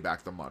had to pay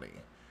back the money.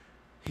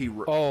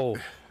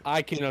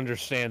 I can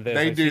understand this.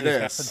 They do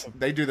this.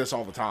 They do this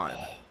all the time.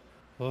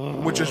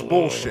 Which is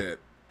bullshit.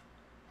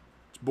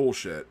 It's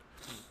bullshit.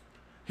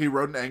 He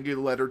wrote an angry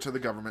letter to the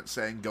government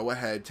saying, "Go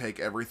ahead, take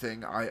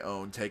everything I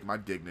own, take my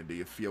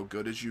dignity, feel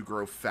good as you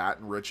grow fat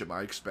and rich at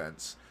my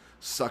expense,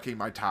 sucking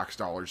my tax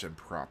dollars and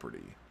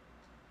property."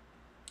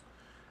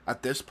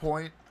 At this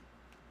point,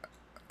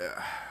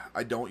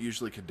 I don't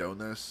usually condone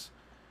this,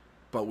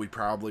 but we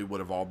probably would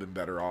have all been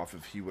better off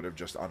if he would have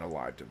just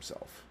unalived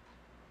himself.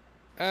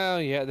 Oh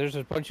yeah, there's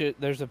a bunch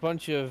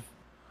of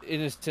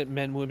innocent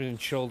men, women, and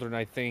children.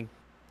 I think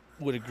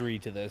would agree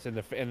to this, and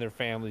their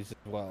families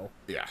as well.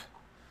 Yeah,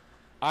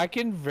 I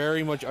can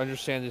very much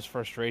understand this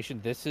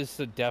frustration. This is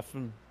the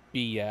definite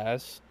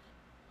BS,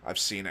 I've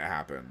seen it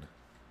happen.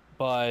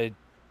 but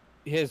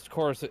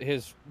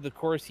the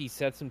course he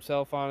sets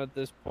himself on at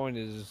this point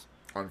is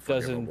doesn't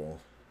Unforgivable.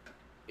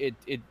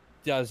 it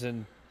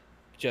doesn't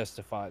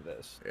justify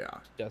this. Yeah.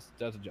 Just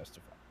doesn't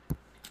justify.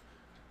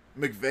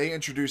 McVeigh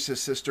introduced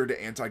his sister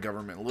to anti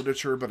government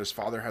literature, but his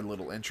father had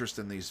little interest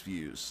in these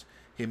views.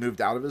 He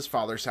moved out of his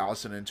father's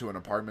house and into an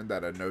apartment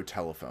that had no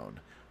telephone.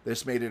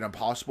 This made it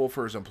impossible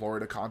for his employer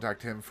to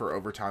contact him for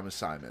overtime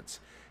assignments.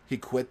 He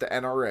quit the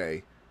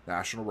NRA,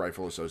 National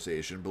Rifle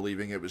Association,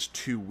 believing it was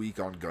too weak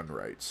on gun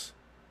rights.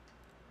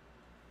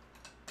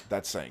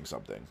 That's saying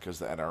something, because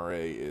the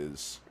NRA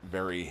is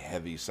very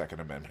heavy Second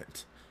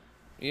Amendment.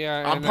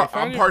 Yeah, and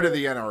I'm part of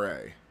the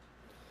NRA.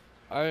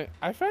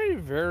 I find it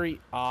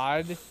very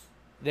odd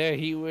that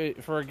he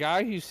would, for a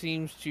guy who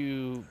seems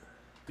to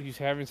who's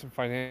having some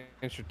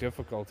financial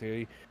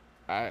difficulty.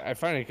 I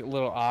find it a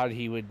little odd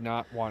he would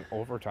not want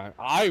overtime.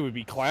 I would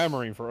be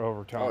clamoring for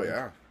overtime. Oh,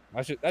 yeah.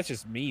 That's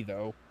just me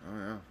though. Oh,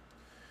 yeah.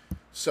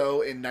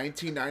 So in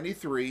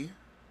 1993,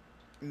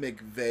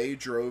 McVeigh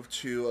drove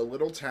to a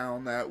little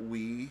town that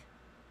we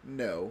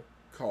know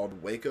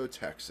called Waco,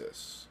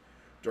 Texas,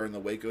 during the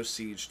Waco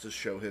siege to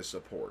show his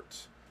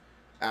support.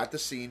 At the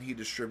scene, he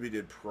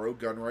distributed pro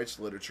gun rights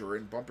literature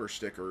and bumper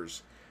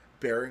stickers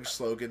bearing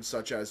slogans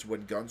such as,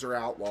 "When guns are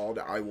outlawed,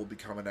 I will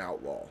become an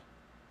outlaw."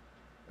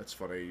 That's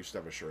funny. I used to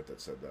have a shirt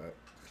that said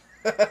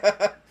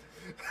that.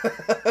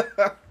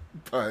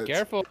 But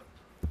Careful.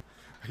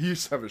 I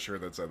used to have a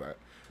shirt that said that.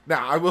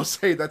 Now, I will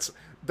say that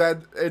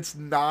it's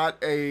not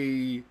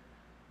a,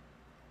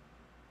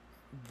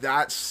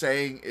 that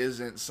saying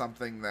isn't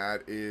something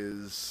that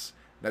is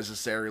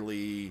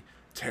necessarily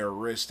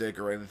terroristic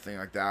or anything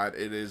like that.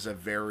 It is a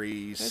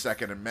very It's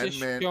Second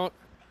Amendment.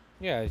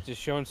 yeah, it's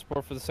just showing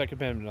support for the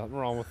Second Amendment. Nothing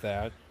wrong with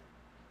that.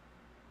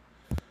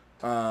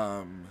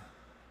 Um,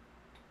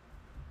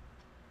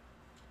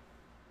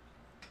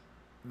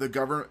 the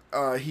government.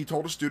 He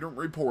told a student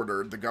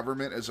reporter, "The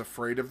government is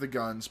afraid of the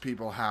guns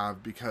people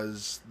have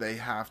because they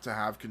have to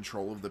have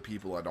control of the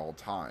people at all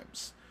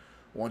times.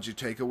 Once you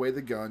take away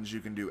the guns,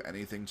 you can do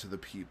anything to the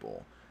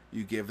people.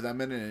 You give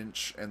them an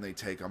inch and they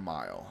take a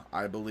mile.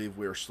 I believe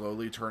we are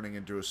slowly turning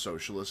into a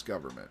socialist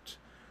government.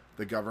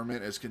 The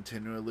government is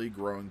continually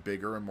growing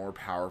bigger and more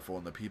powerful,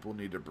 and the people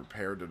need to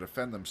prepare to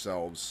defend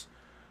themselves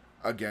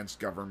against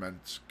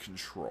government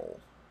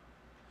control."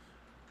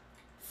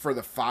 For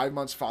the 5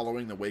 months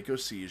following the Waco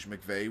siege,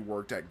 McVeigh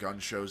worked at gun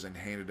shows and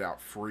handed out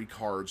free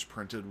cards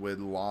printed with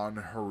Lon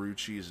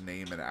Haruchi's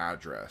name and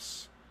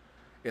address,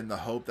 in the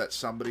hope that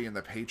somebody in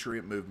the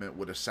Patriot movement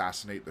would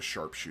assassinate the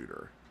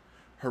sharpshooter.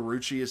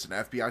 Haruchi is an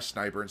FBI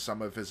sniper, and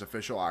some of his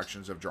official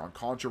actions have drawn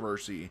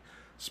controversy,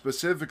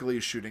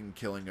 specifically shooting and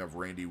killing of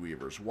Randy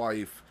Weaver's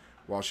wife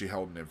while she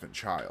held an infant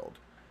child.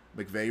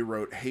 McVeigh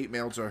wrote hate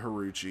mail to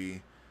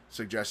Haruchi,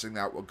 suggesting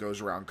that what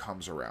goes around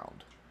comes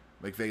around.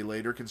 McVeigh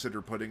later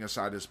considered putting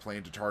aside his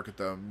plan to target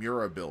the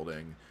Mura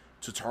building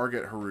to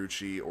target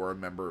Haruchi or a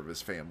member of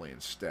his family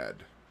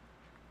instead.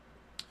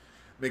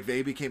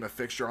 McVeigh became a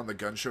fixture on the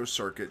gun show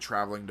circuit,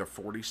 traveling to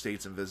 40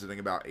 states and visiting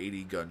about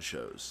 80 gun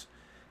shows.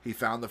 He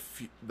found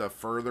the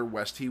further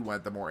west he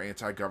went, the more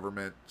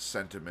anti-government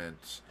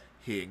sentiment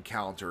he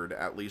encountered,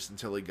 at least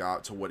until he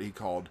got to what he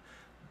called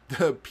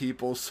the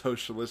People's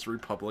Socialist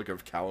Republic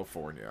of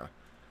California.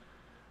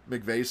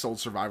 McVeigh sold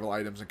survival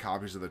items and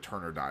copies of the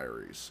Turner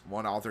Diaries.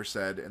 One author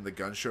said, "In the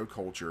gun show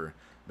culture,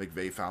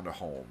 McVeigh found a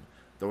home.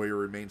 Though he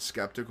remained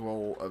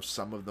skeptical of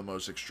some of the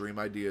most extreme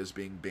ideas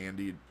being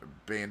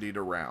bandied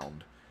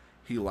around,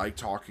 he liked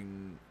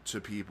talking to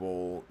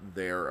people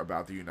there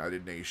about the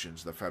United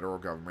Nations, the federal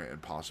government,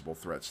 and possible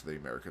threats to the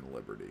American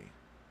liberty."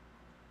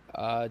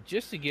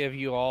 Just to give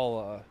you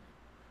all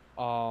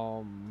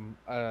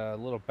a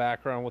little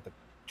background, what the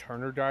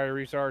Turner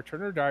Diaries are.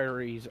 Turner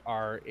Diaries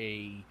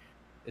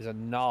is a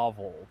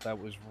novel that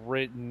was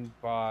written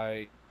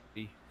by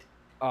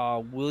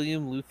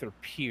William Luther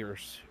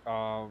Pierce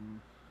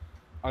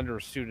under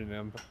a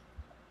pseudonym,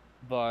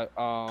 but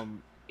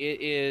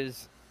it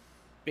is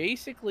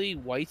basically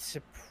white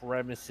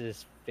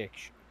supremacist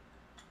fiction.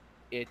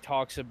 It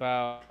talks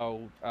about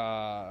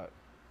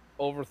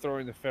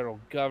overthrowing the federal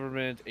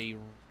government, a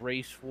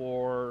race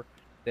war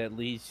that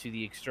leads to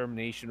the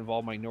extermination of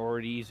all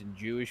minorities and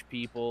Jewish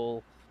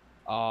people,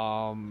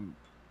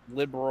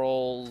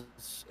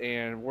 liberals,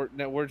 and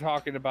we're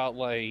talking about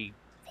like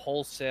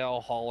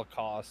wholesale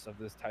holocaust of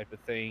this type of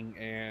thing.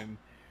 And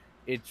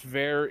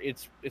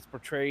it's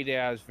portrayed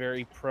as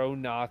very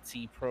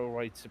pro-Nazi,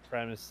 pro-white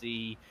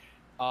supremacy.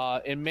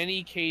 In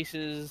many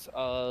cases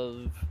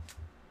of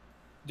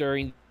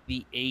during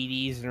the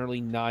 80s and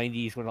early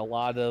 90s, when a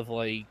lot of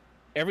like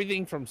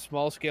everything from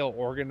small scale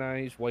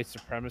organized white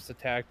supremacist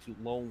attacks to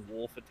lone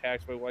wolf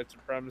attacks by white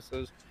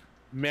supremacists,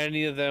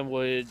 many of them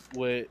would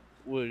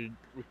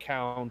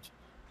recount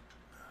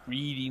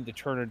reading the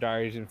Turner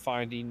Diaries and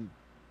finding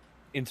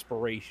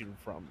inspiration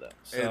from them.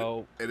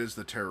 So it is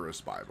the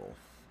terrorist Bible,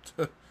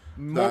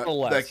 more or the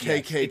less,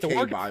 yes. It's a KKK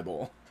work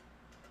Bible.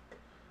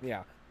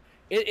 yeah.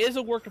 It is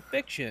a work of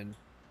fiction.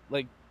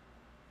 Like,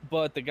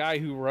 but the guy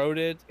who wrote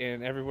it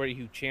and everybody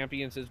who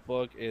champions his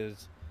book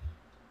is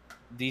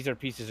these are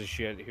pieces of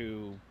shit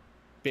who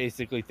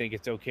basically think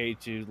it's okay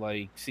to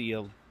like see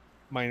a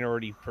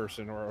minority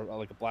person or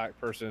like a black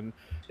person,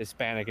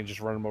 Hispanic, and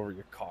just run them over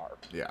your car.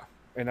 Yeah.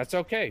 And that's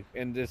okay.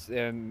 And it's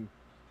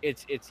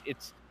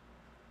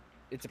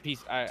it's a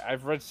piece.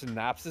 I've read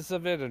synopsis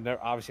of it, and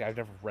obviously I've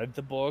never read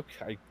the book.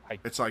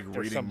 It's like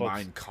reading books,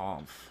 Mein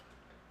Kampf.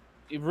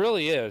 It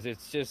really is.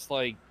 It's just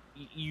like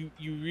you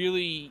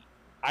really.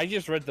 I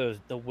just read the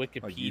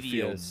Wikipedia. Like you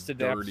feel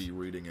dirty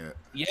reading it.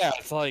 Yeah,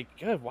 it's like,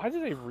 God, why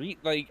did I read?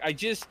 Like, I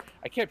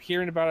kept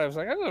hearing about it. I was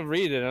like, I'm gonna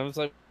read it. And I was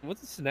like,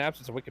 what's the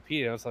synopsis of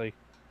Wikipedia? I was like,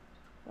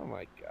 oh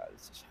my God,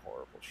 this is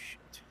horrible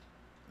shit.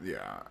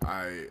 Yeah,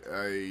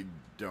 I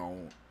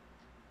don't.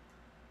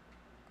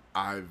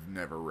 I've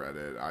never read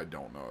it. I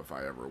don't know if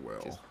I ever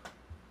will. Just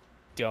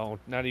don't.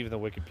 Not even the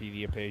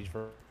Wikipedia page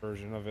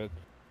version of it.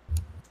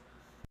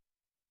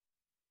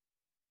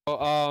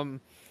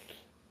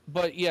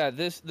 But yeah,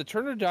 the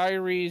Turner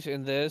Diaries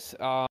and this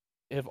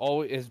have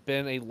always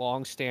been a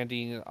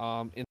long-standing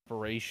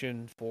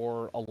inspiration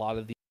for a lot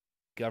of the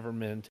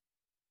government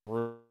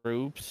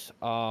groups.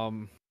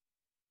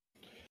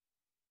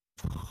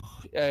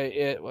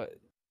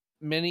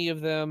 Many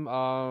of them,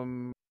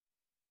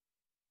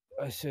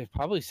 I say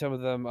probably some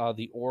of them,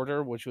 the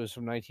Order, which was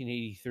from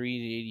 1983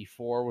 to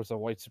 84, was a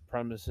white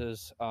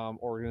supremacist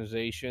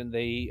organization.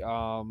 They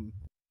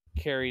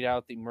carried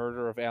out the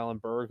murder of Alan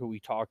Berg, who we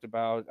talked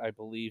about, I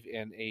believe,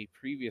 in a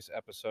previous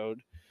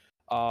episode,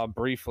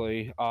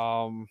 briefly.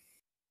 The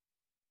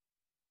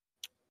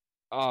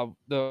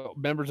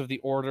members of the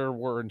Order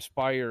were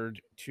inspired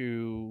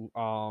to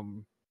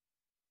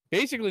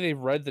basically they've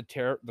read the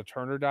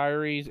Turner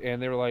Diaries,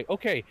 and they were like,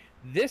 okay,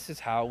 this is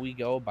how we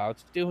go about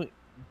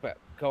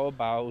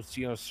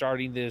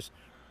starting this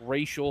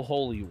racial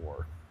holy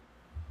war.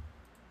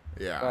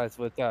 Yeah,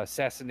 with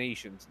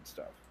assassinations and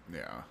stuff.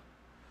 Yeah.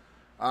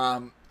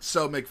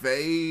 So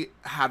McVeigh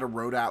had a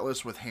road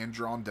atlas with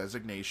hand-drawn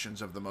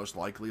designations of the most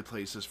likely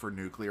places for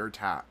nuclear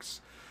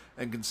attacks,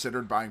 and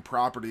considered buying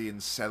property in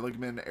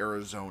Seligman,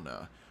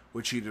 Arizona,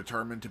 which he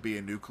determined to be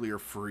a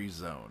nuclear-free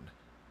zone.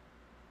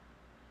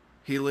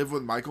 He lived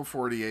with Michael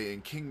Fortier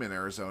in Kingman,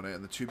 Arizona,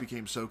 and the two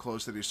became so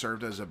close that he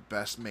served as a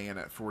best man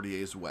at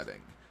Fortier's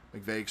wedding.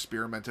 McVeigh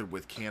experimented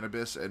with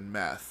cannabis and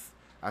meth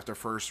after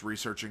first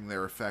researching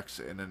their effects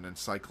in an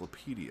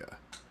encyclopedia.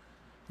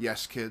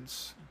 Yes,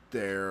 kids,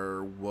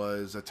 there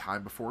was a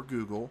time before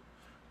Google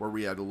where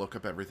we had to look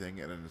up everything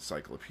in an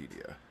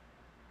encyclopedia.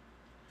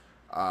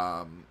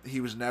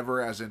 He was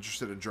never as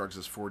interested in drugs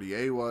as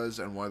Fortier was,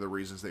 and one of the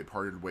reasons they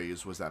parted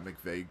ways was that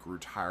McVeigh grew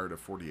tired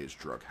of Fortier's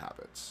drug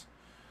habits.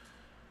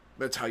 I'm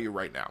going to tell you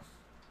right now,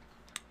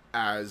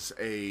 as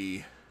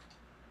a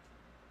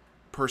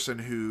person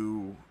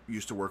who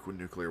used to work with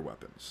nuclear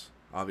weapons,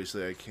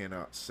 obviously I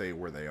cannot say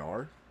where they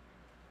are,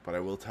 but I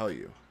will tell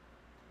you,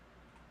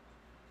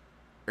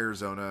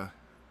 Arizona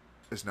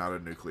is not a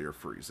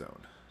nuclear-free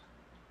zone.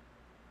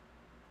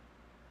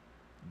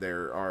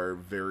 There are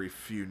very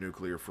few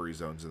nuclear-free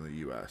zones in the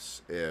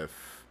U.S.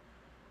 If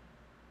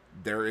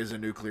there is a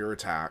nuclear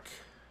attack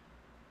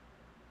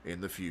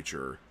in the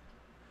future,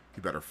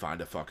 you better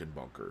find a fucking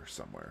bunker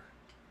somewhere.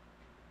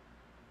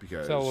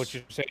 Because so what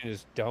you're saying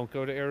is don't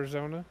go to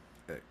Arizona?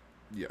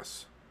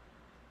 Yes.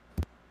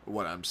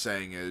 What I'm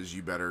saying is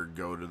you better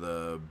go to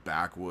the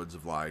backwoods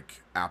of,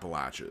 like,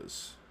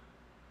 Appalachians.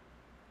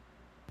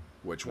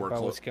 Which we're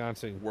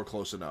Wisconsin. We're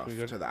close enough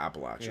to the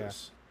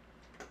Appalachians.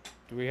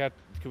 Yeah.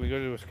 Can we go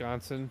to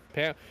Wisconsin?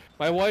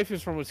 My wife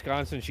is from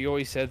Wisconsin. She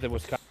always said that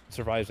Wisconsin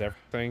survives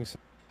everything. So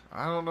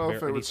I don't know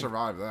if it would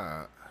survive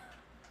that.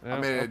 I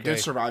mean, it did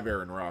survive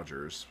Aaron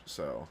Rodgers,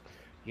 so.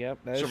 Yep,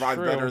 that survived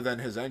is true. Better than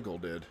his ankle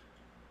did.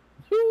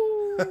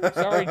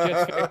 Sorry,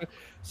 Jets fans.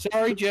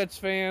 Sorry, Jets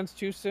fans.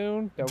 Too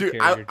soon. Don't Dude,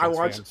 care, I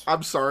watched. Fans.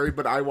 I'm sorry,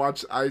 but I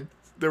watched.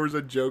 There was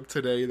a joke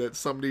today that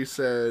somebody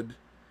said,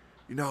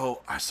 you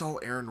know, I saw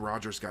Aaron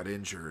Rodgers got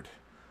injured.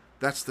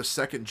 That's the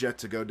second jet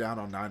to go down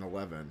on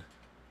 9/11.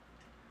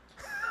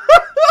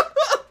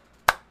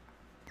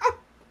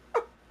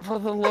 For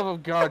the love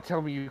of God,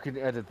 tell me you can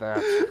edit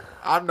that.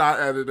 I'm not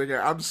editing it.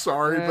 I'm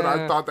sorry, but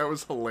I thought that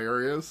was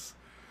hilarious.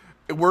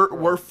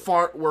 We're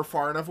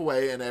far enough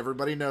away, and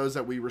everybody knows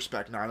that we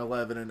respect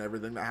 9/11 and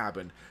everything that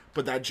happened.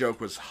 But that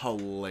joke was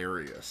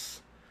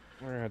hilarious.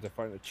 We're gonna have to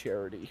find a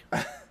charity.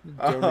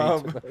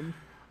 Donate to them.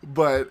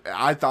 But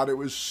I thought it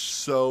was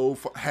so.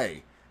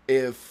 Hey,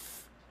 if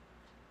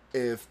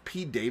if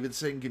Pete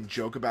Davidson can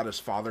joke about his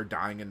father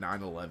dying in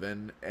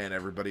 9/11 and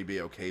everybody be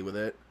okay with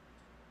it,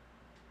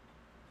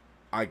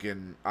 I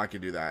can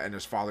do that. And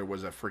his father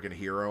was a freaking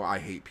hero. I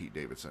hate Pete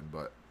Davidson,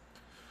 but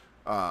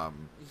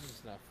This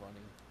is not funny.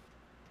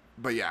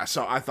 but yeah,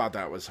 so I thought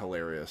that was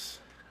hilarious.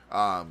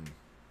 And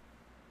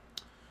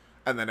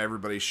then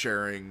everybody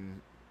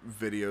sharing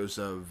videos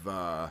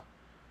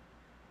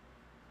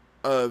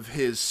of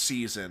his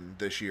season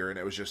this year, and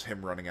it was just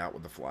him running out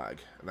with the flag,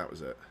 and that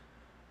was it.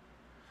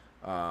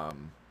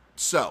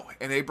 So,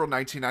 in April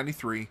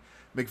 1993,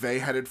 McVeigh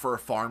headed for a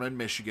farm in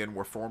Michigan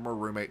where former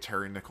roommate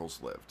Terry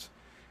Nichols lived.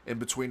 In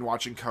between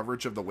watching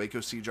coverage of the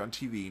Waco siege on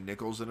TV,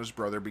 Nichols and his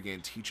brother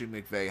began teaching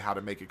McVeigh how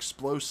to make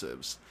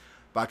explosives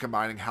by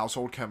combining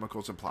household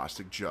chemicals and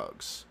plastic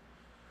jugs.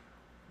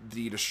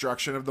 The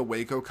destruction of the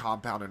Waco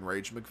compound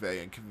enraged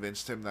McVeigh and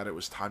convinced him that it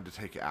was time to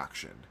take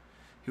action.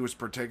 He was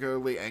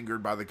particularly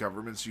angered by the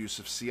government's use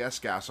of CS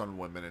gas on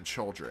women and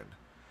children.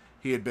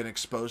 He had been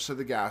exposed to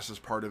the gas as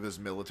part of his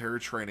military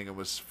training and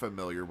was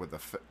familiar with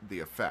the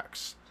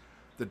effects.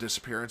 The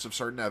disappearance of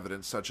certain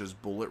evidence, such as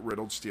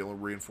bullet-riddled steel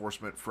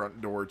reinforcement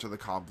front door to the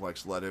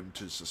complex, led him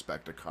to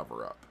suspect a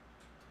cover-up.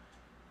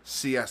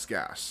 CS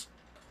gas.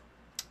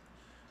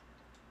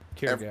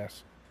 Tear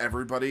gas.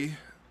 Everybody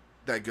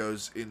that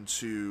goes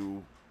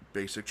into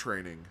basic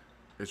training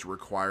is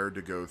required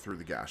to go through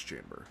the gas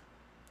chamber.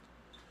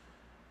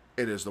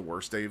 It is the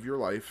worst day of your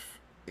life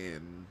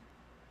in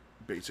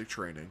basic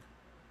training.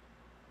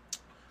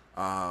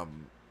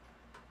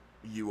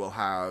 You will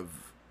have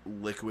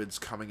liquids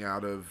coming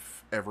out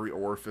of every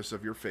orifice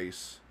of your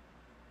face.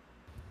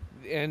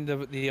 And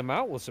the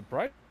amount will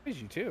surprise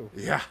you, too.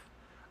 Yeah.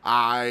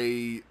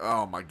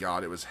 Oh my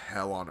god, it was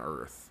hell on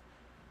earth.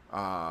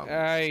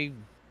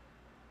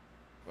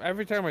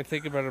 Every time I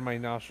think about it, my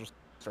nostrils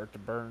start to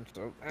burn,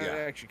 so Yeah.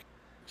 actually...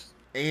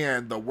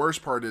 And the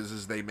worst part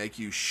is they make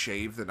you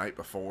shave the night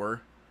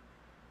before.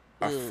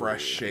 A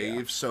fresh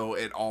shave, so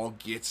it all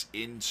gets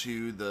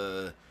into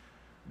the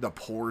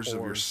pores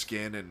of your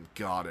skin, and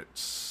god, it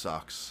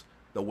sucks.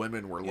 The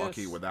women were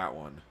lucky with that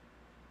one.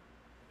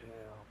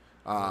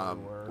 Yeah.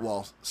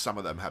 Well, some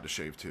of them had to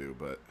shave too,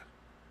 but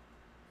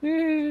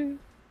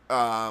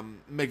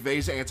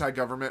McVeigh's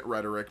anti-government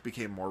rhetoric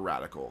became more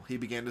radical. He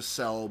began to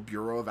sell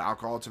Bureau of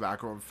Alcohol,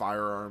 Tobacco, and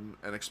Firearm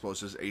and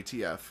Explosives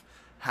 (ATF)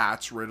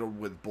 hats riddled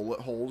with bullet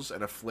holes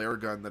and a flare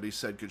gun that he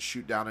said could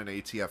shoot down an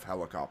ATF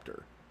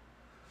helicopter.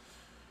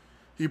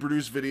 He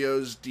produced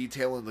videos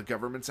detailing the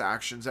government's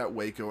actions at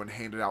Waco and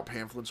handed out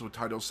pamphlets with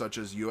titles such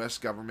as U.S.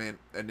 Government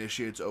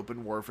Initiates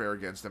Open Warfare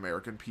Against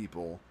American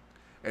People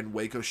and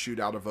Waco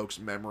Shootout Evokes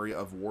Memory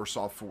of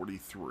Warsaw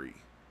 43.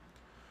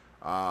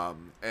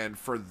 And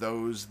for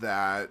those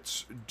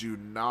that do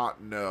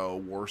not know,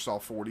 Warsaw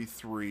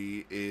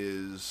 43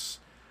 is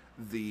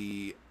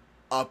the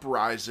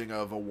uprising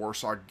of a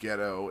Warsaw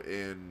ghetto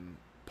in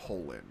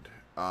Poland.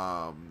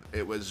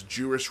 It was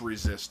Jewish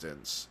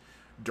resistance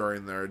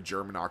during the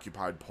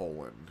German-occupied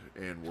Poland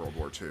in World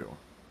War II.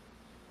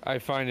 I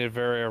find it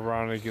very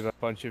ironic that a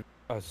bunch of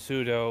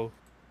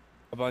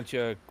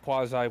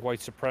quasi-white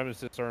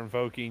supremacists are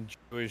invoking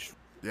Jewish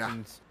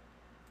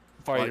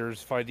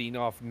fighters fighting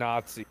off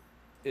Nazis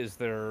is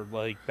their,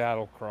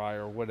 battle cry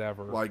or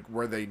whatever.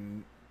 Were they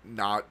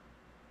not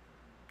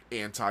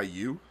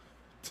anti-you?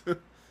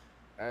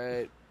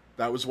 That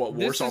was what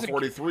Warsaw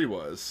 43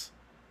 was.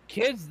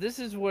 Kids, this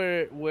is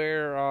where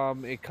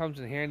it comes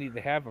in handy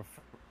to have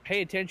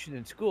pay attention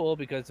in school,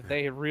 because if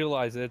they had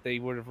realized it, they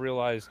would have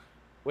realized,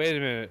 wait a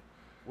minute,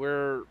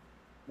 we're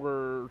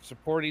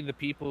supporting the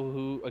people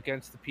who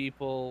against the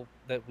people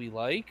that we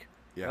like.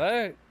 Yeah,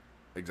 what?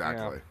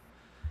 Exactly. Yeah.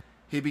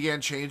 He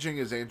began changing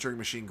his answering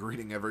machine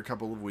greeting every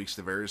couple of weeks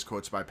to various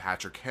quotes by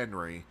Patrick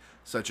Henry,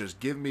 such as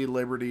 "Give me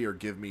liberty" or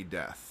 "Give me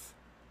death."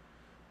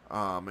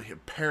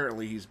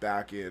 Apparently, he's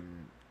back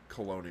in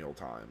colonial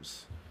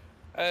times.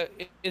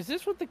 Is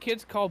this what the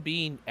kids call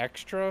being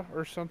extra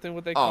or something?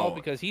 What they call?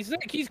 Because he's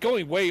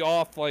going way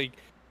off,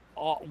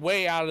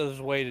 way out of his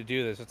way to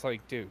do this. It's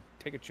like, dude,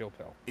 take a chill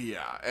pill.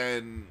 Yeah,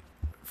 and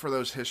for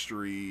those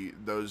history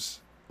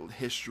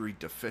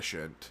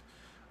deficient,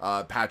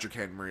 Patrick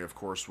Henry, of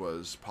course,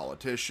 was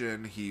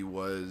politician. He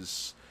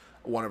was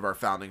one of our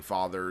founding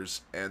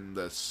fathers and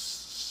the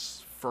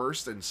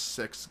first and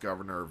sixth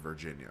governor of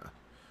Virginia.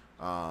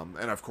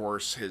 And of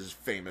course, his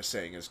famous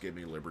saying is "Give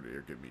me liberty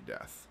or give me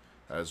death."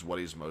 That is what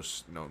he's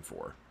most known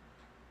for.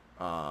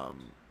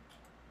 And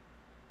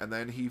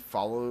then he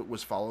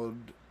was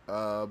followed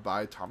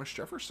by Thomas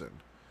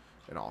Jefferson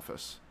in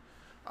office.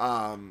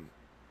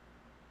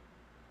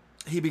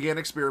 He began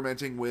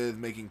experimenting with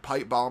making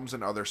pipe bombs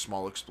and other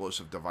small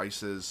explosive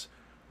devices.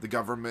 The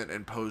government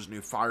imposed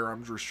new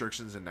firearms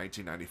restrictions in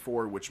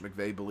 1994, which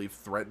McVeigh believed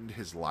threatened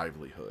his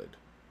livelihood.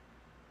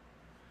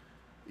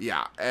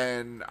 Yeah,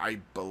 and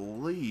I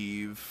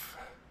believe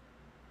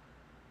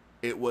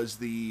it was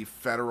the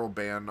federal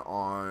ban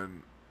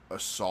on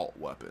assault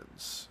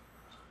weapons.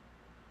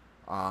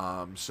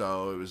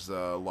 So it was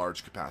the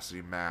large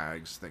capacity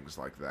mags, things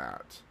like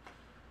that.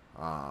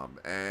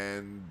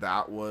 And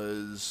that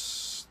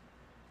was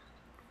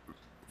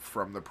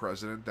from the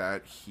president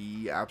that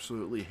he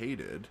absolutely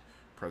hated,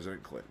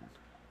 President Clinton.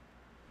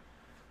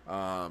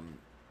 Um,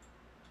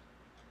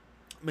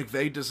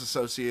 McVeigh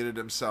disassociated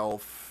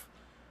himself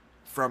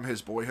from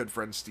his boyhood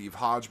friend Steve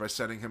Hodge by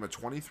sending him a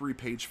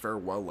 23-page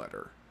farewell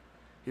letter.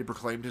 He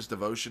proclaimed his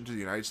devotion to the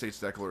United States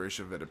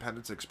Declaration of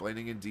Independence,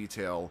 explaining in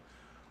detail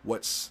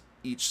what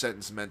each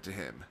sentence meant to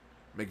him.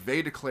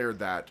 McVeigh declared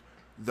that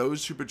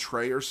those who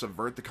betray or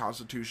subvert the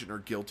Constitution are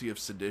guilty of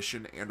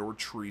sedition and or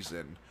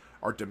treason,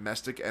 are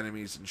domestic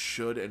enemies, and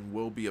should and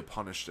will be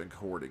punished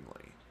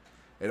accordingly.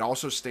 It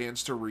also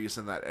stands to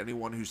reason that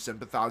anyone who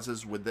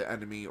sympathizes with the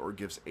enemy or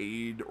gives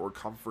aid or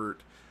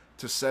comfort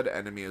to said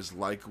enemy is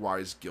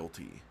likewise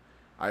guilty.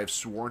 I have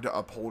sworn to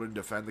uphold and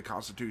defend the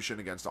Constitution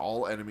against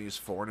all enemies,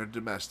 foreign and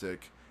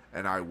domestic,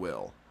 and I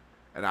will.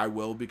 And I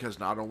will because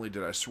not only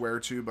did I swear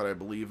to, but I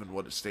believe in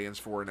what it stands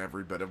for in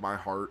every bit of my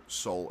heart,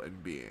 soul,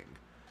 and being.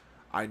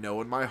 I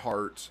know in my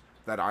heart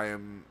that I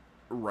am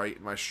right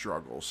in my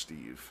struggle,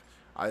 Steve.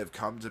 I have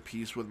come to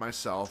peace with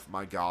myself,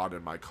 my God,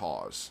 and my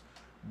cause.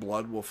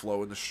 Blood will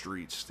flow in the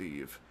streets,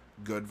 Steve.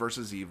 Good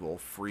versus evil,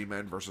 free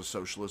men versus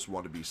socialist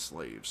wannabe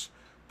slaves.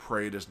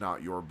 Pray it is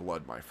not your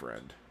blood, my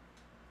friend.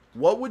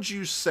 What would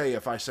you say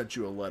if I sent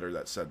you a letter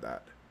that said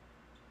that?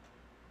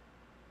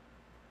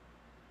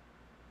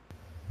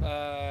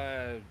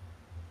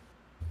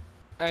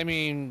 I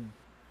mean,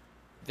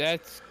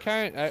 that's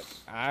kind of,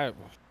 I'm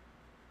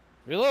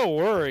a little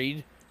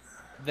worried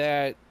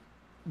that,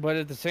 but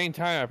at the same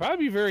time, I'd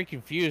probably be very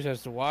confused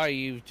as to why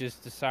you've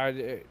just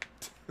decided.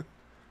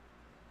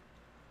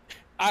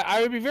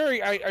 I would be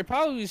very, I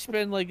probably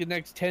spend like the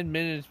next 10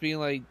 minutes being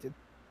like,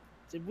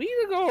 did we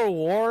go to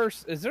war?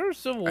 Is there a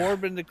civil war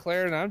been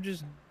declared and I'm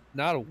just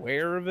not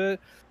aware of it?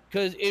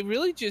 Because it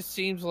really just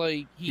seems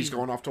like He's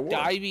going off to war.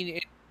 Diving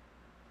in.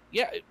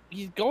 Yeah,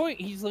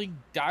 he's like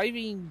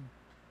diving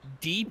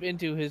deep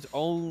into his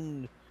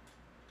own.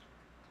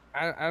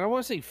 I don't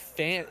want to say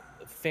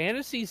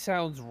fantasy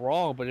sounds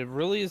wrong, but it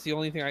really is the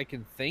only thing I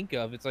can think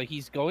of. It's like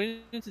he's going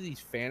into these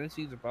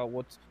fantasies about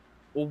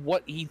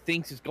what he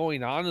thinks is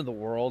going on in the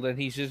world, and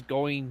he's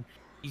nosediving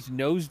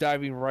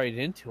right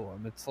into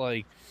them. It's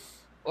like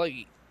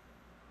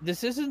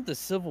this isn't the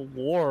Civil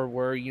War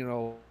where, you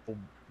know,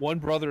 one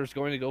brother is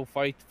going to go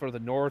fight for the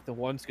North and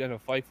one's going to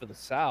fight for the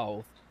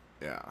South.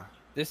 Yeah.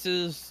 This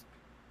is,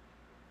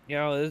 you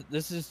know,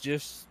 this is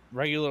just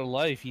regular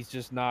life. He's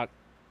just not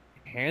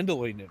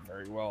handling it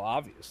very well,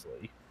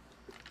 obviously.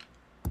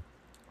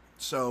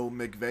 So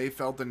McVeigh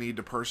felt the need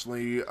to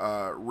personally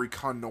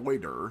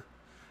reconnoiter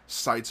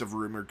sites of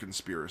rumored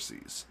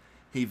conspiracies.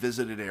 He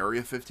visited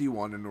Area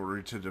 51 in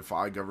order to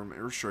defy government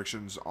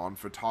restrictions on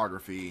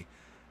photography,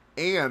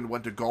 and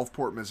went to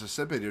Gulfport,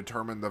 Mississippi to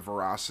determine the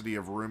veracity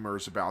of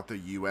rumors about the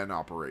UN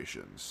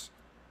operations.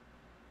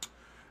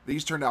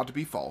 These turned out to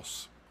be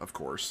false, of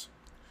course.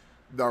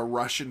 The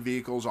Russian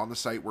vehicles on the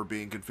site were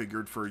being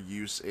configured for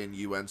use in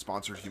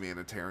UN-sponsored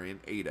humanitarian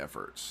aid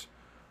efforts.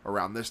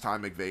 Around this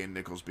time, McVeigh and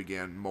Nichols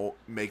began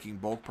making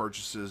bulk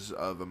purchases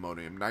of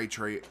ammonium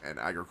nitrate and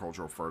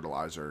agricultural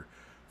fertilizer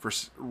for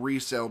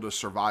resale to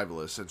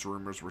survivalists, since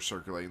rumors were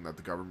circulating that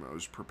the government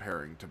was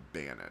preparing to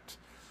ban it.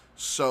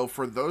 So,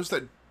 for those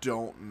that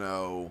don't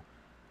know,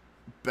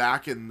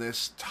 back in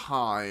this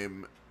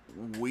time,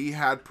 we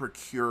had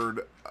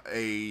procured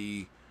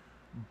a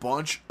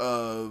bunch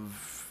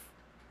of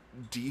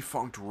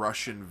defunct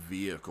Russian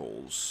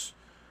vehicles.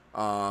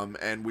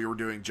 And we were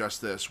doing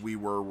just this. We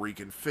were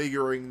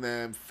reconfiguring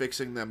them,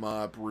 fixing them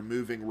up,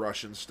 removing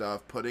Russian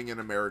stuff, putting in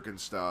American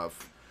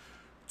stuff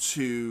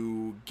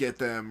to get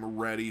them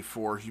ready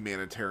for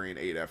humanitarian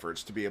aid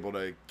efforts, to be able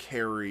to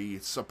carry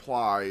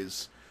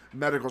supplies,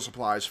 medical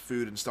supplies,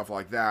 food, and stuff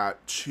like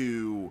that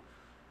to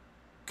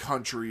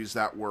countries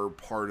that were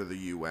part of the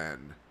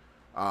UN.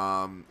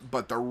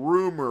 But the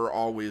rumor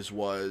always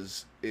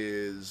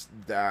is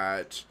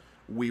that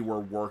we were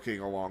working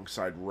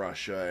alongside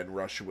Russia, and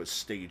Russia was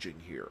staging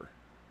here.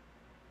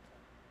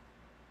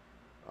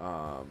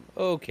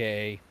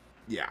 Okay.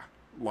 Yeah,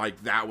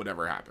 like that would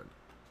ever happen.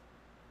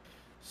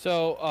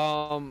 So,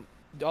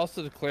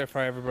 also to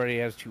clarify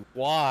everybody as to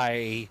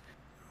why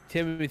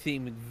Timothy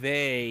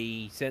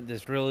McVeigh sent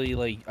this really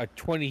like a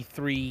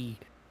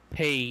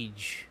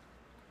 23-page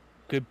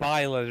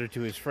goodbye letter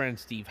to his friend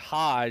Steve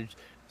Hodge.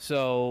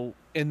 So,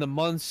 in the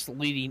months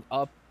leading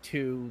up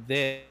to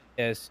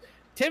this,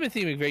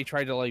 Timothy McVeigh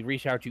tried to like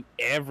reach out to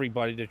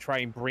everybody to try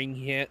and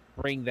bring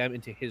them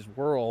into his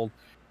world,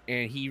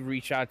 and he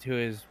reached out to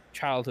his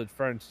childhood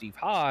friend Steve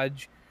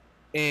Hodge,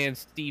 and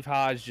Steve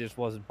Hodge just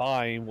wasn't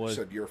buying.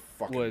 Said you're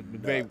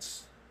fucking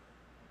nuts.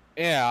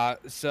 Yeah,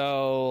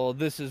 so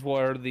this is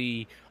where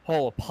the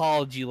whole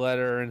apology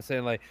letter and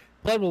saying like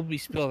blood will be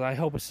spilled. I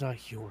hope it's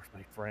not yours,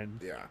 my friend.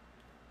 Yeah,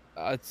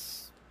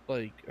 it's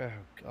like, oh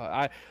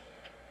God,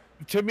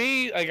 to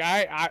me, like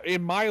I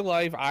in my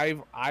life,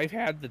 I've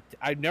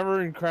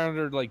never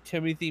encountered like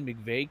Timothy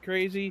McVeigh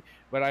crazy,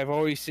 but I've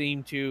always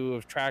seemed to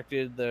have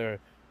attracted the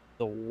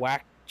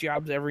whack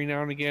jobs every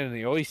now and again, and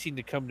they always seem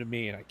to come to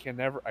me, and I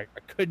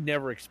could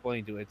never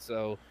explain to it.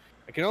 So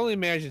I can only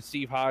imagine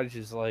Steve Hodge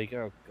is like,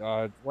 oh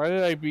God,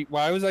 why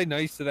was I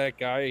nice to that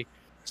guy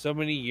so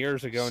many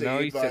years ago? Now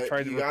See, he's but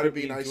trying to you got to recruit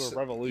be me into a nice. You got to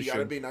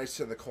revolution. be nice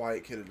to the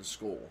quiet kid in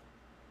school.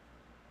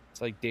 It's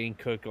like Dane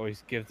Cook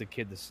always gives the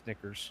kid the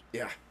Snickers.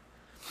 Yeah.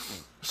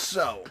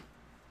 So,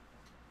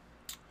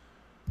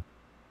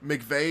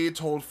 McVeigh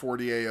told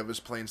Fortier of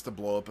his plans to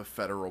blow up a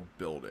federal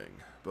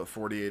building, but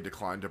Fortier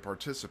declined to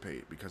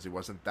participate because he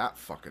wasn't that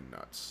fucking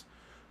nuts.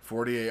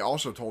 Fortier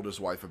also told his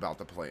wife about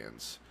the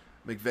plans.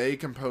 McVeigh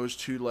composed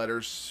 2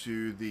 letters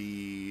to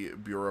the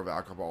Bureau of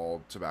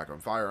Alcohol, Tobacco,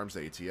 and Firearms,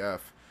 the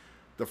ATF,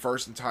 the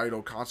first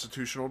entitled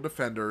Constitutional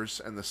Defenders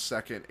and the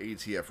second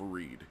ATF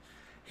Read.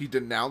 He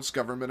denounced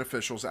government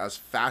officials as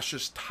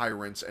fascist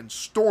tyrants and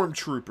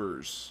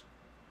stormtroopers.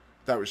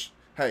 That was,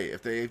 hey,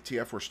 if the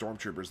ATF were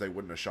stormtroopers, they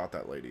wouldn't have shot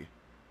that lady.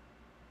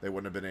 They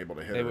wouldn't have been able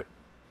to hit her.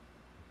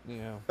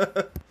 Yeah.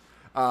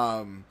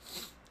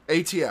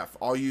 ATF,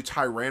 all you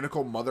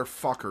tyrannical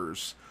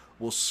motherfuckers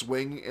will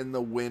swing in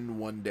the wind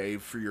one day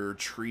for your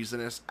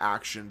treasonous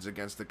actions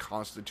against the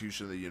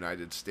Constitution of the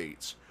United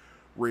States.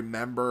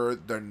 Remember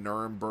the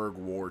Nuremberg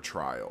war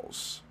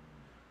trials.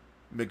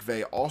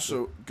 McVeigh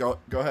also... Go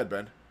ahead,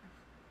 Ben.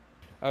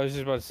 I was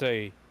just about to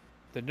say,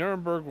 the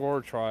Nuremberg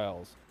war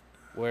trials,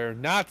 where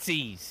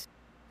Nazis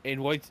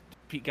and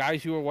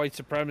guys who were white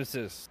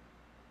supremacists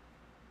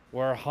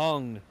were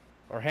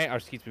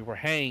were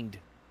hanged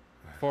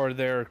for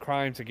their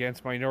crimes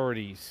against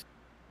minorities.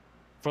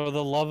 For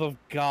the love of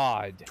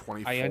God,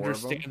 24 I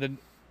understand of them?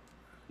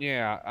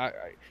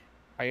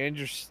 I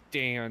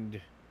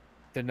understand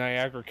the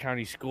Niagara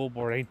County School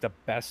Board ain't the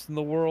best in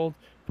the world,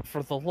 but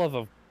for the love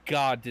of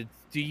God,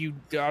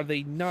 are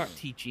they not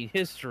teaching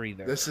history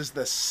there? This is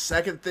the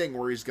second thing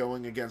where he's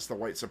going against the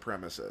white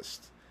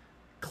supremacist,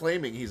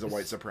 claiming he's a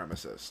white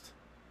supremacist.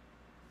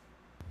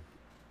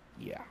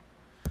 Yeah.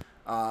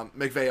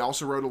 McVeigh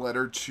also wrote a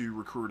letter to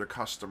recruit a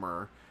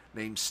customer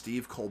named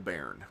Steve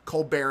Colbert.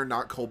 Colbert,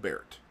 not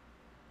Colbert,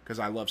 because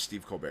I love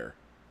Steve Colbert.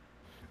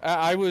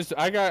 I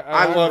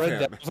love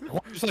him.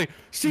 I was like,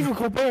 Stephen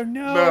Colbert,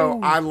 no. No,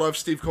 I love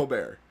Steve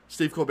Colbert.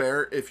 Steve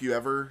Colbert, if you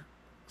ever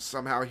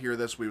somehow hear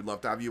this, we would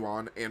love to have you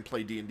on and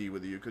play D&D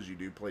with you, because you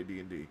do play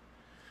D&D.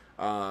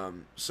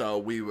 So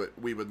we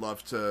would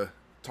love to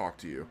talk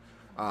to you.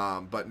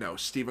 But no,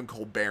 Stephen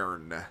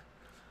Colbert.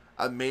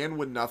 A man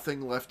with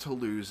nothing left to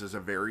lose is a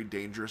very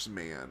dangerous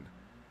man,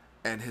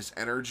 and his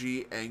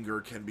energy,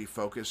 anger can be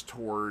focused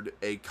toward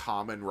a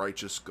common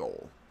righteous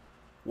goal.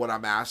 What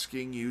I'm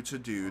asking you to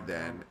do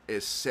then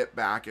is sit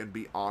back and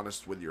be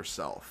honest with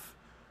yourself.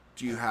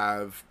 Do you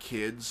have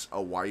kids,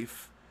 a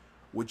wife?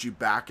 Would you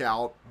back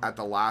out at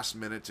the last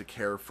minute to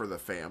care for the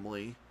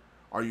family?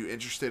 Are you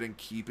interested in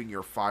keeping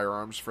your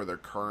firearms for their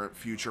current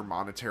future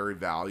monetary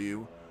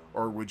value?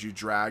 Or would you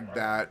drag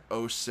that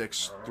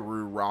 06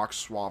 through rock,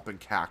 swamp, and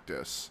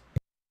cactus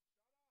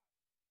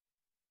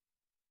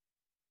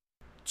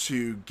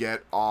to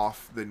get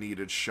off the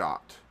needed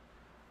shot?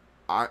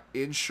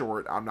 In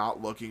short, I'm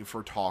not looking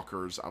for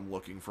talkers, I'm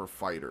looking for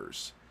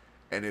fighters.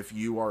 And if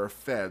you are a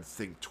Fed,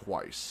 think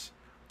twice.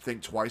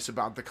 Think twice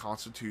about the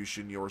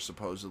Constitution you're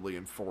supposedly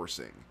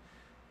enforcing.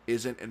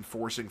 Isn't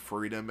enforcing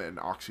freedom an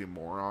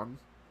oxymoron?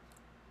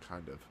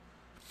 Kind of.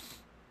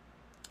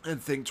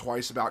 And think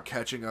twice about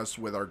catching us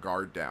with our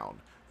guard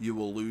down. You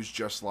will lose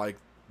just like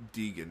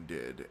Deegan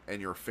did,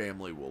 and your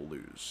family will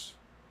lose.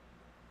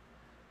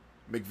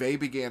 McVeigh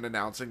began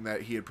announcing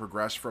that he had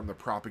progressed from the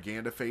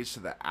propaganda phase to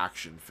the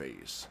action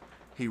phase.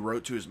 He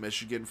wrote to his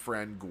Michigan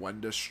friend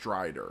Gwenda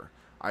Strider,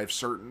 I have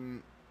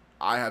certain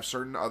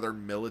other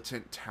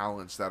militant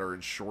talents that are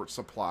in short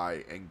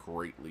supply and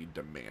greatly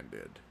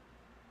demanded.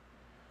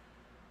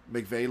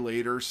 McVeigh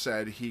later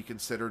said he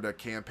considered a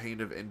campaign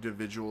of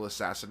individual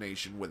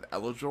assassination with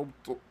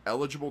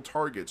eligible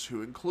targets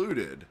who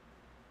included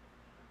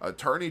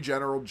Attorney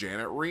General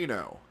Janet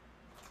Reno,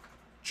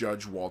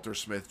 Judge Walter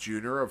Smith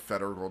Jr. of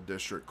Federal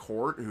District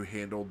Court, who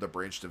handled the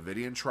Branch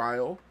Davidian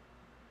trial,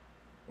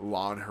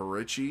 Lon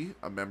Harichi,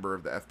 a member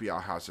of the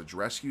FBI hostage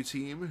rescue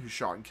team who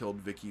shot and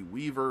killed Vicki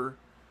Weaver.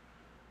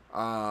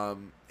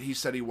 He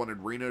said he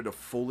wanted Reno to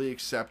fully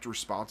accept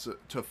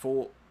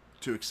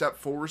accept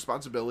full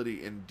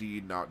responsibility in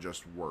deed, not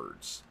just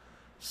words.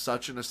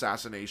 Such an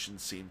assassination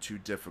seemed too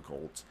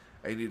difficult,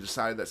 and he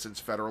decided that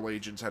since federal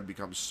agents had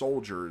become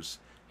soldiers,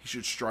 he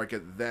should strike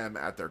at them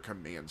at their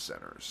command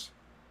centers.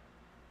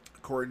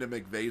 According to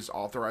McVeigh's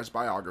authorized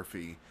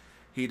biography,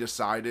 he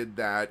decided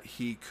that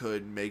he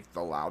could make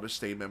the loudest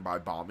statement by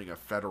bombing a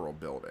federal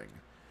building.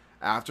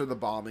 After the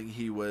bombing,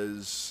 he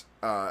was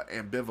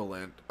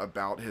ambivalent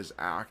about his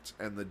act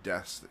and the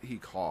deaths that he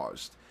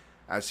caused.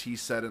 As he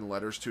said in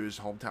letters to his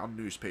hometown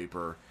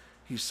newspaper,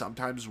 he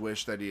sometimes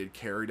wished that he had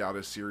carried out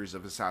a series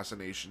of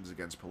assassinations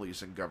against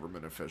police and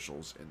government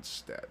officials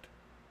instead.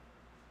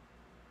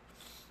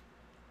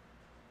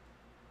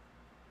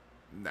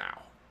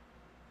 Now,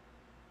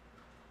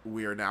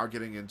 we are now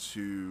getting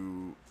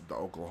into the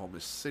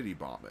Oklahoma City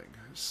bombing.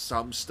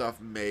 Some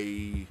stuff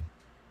may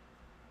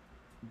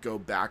go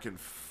back and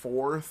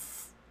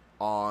forth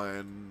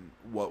on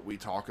what we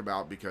talk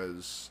about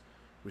because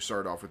We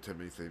started off with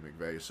Timothy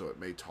McVeigh, so it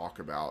may talk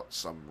about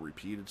some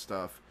repeated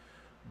stuff,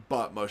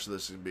 but most of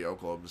this is going to be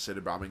Oklahoma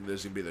City bombing. This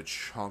is going to be the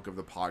chunk of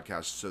the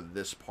podcast, so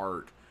this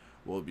part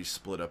will be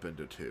split up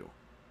into two.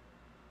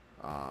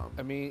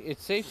 I mean,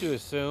 it's safe to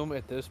assume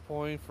at this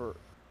point for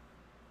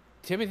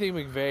Timothy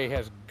McVeigh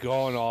has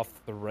gone off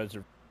the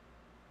reservation.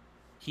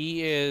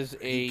 He is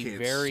He a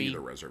can't see the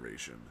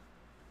reservation.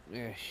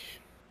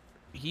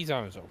 He's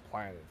on his own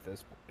planet at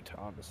this point,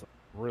 honestly.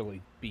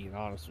 Really being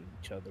honest with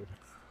each other.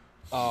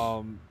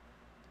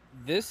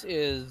 This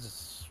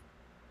is,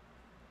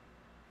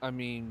 I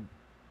mean,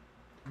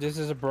 this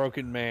is a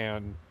broken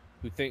man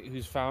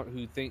who's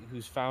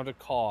found a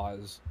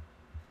cause,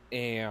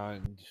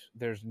 and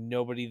there's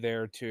nobody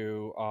there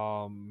to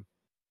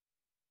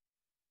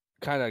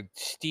kind of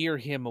steer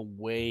him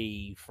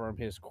away from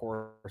his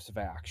course of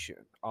action.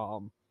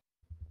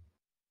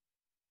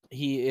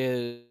 He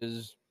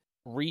is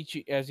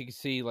reaching, as you can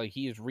see, like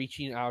he is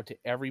reaching out to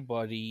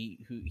everybody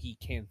who he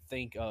can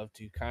think of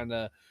to kind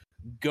of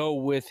go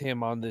with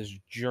him on this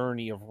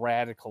journey of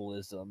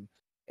radicalism.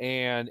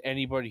 And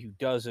anybody who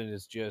doesn't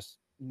is just,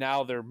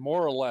 now they're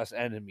more or less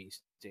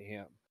enemies to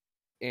him.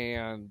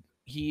 And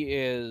he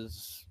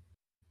is,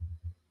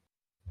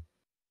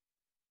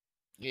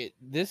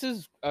 this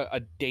is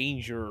a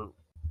danger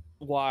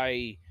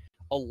why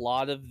a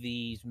lot of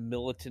these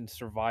militant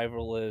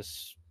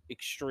survivalists,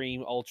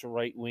 extreme ultra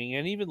right wing,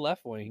 and even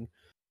left wing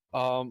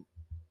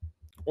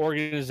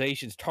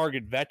organizations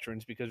target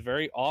veterans, because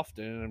very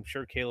often, and I'm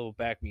sure Caleb will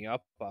back me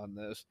up on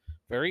this,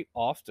 very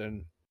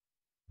often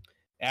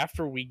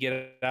after we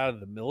get out of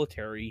the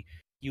military,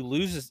 you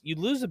lose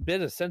a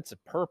bit of sense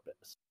of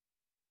purpose.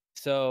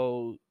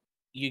 So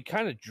you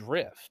kind of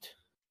drift.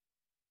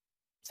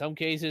 Some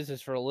cases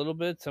it's for a little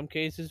bit. Some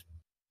cases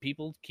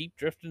people keep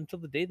drifting until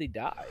the day they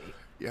die.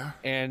 Yeah.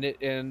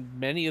 And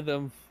many of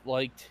them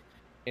liked,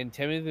 and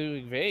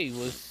Timothy McVeigh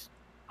was,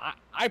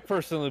 I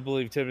personally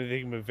believe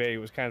Timothy McVeigh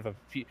was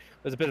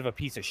was a bit of a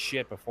piece of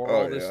shit before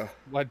all this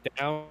went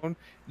down.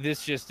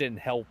 This just didn't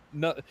help.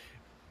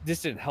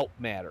 This didn't help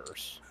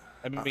matters.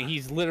 I mean,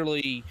 he's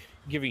literally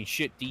giving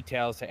shit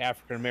details to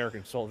African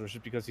American soldiers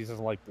just because he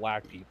doesn't like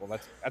black people.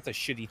 That's a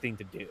shitty thing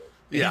to do.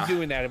 And he's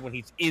doing that when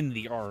he's in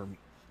the army,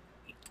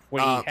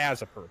 when he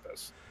has a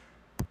purpose.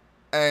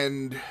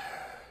 And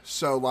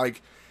so,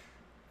 like,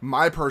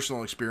 my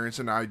personal experience,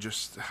 and I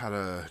just had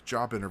a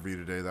job interview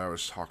today that I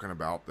was talking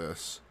about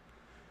this,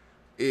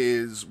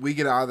 is we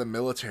get out of the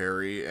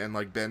military, and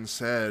like Ben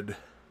said,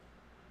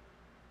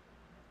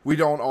 we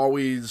don't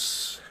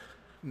always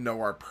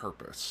know our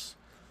purpose.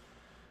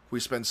 We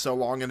spend so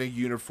long in a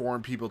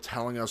uniform, people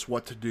telling us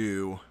what to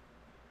do,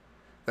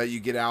 that you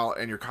get out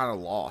and you're kind of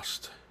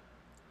lost.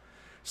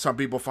 Some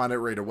people find it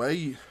right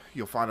away.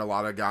 You'll find a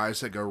lot of guys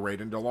that go right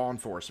into law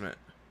enforcement,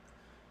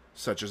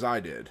 such as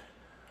I did.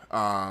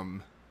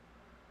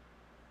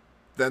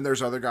 Then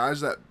there's other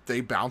guys that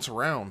they bounce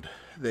around.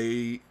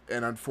 And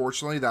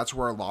unfortunately, that's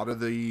where a lot of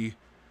the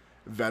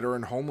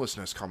veteran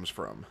homelessness comes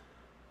from.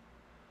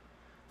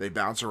 They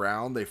bounce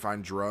around, they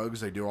find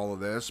drugs, they do all of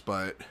this,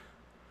 but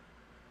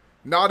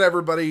not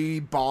everybody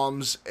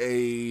bombs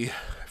a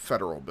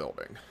federal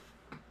building.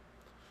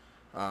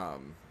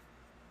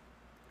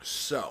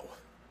 So,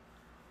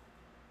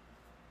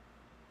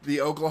 the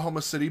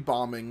Oklahoma City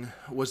bombing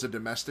was a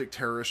domestic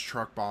terrorist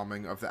truck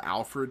bombing of the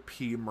Alfred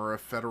P. Murrah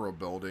Federal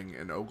Building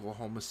in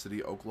Oklahoma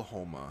City,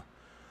 Oklahoma,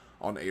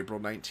 on April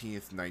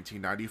 19th,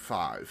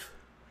 1995,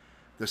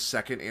 the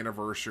second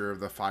anniversary of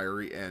the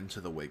fiery end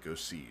to the Waco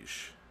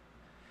siege.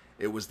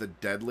 It was the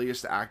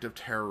deadliest act of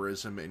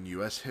terrorism in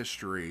U.S.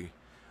 history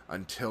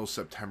until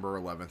September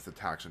 11th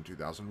attacks in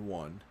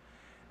 2001,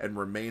 and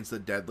remains the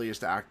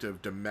deadliest act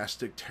of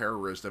domestic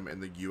terrorism in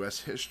the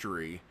U.S.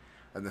 history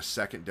and the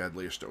second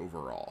deadliest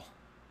overall.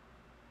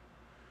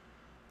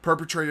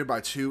 Perpetrated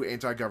by two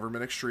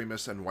anti-government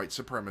extremists and white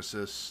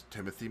supremacists,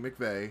 Timothy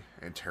McVeigh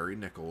and Terry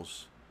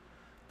Nichols,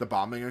 the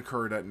bombing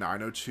occurred at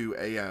 9:02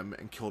 a.m.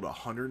 and killed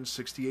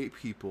 168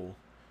 people,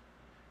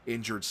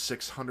 injured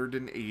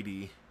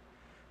 680,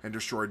 and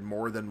destroyed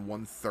more than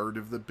one-third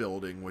of the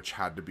building, which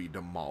had to be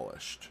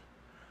demolished.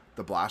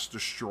 The blast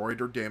destroyed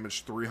or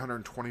damaged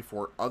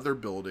 324 other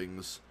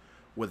buildings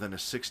within a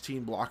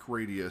 16-block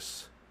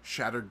radius,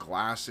 shattered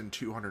glass in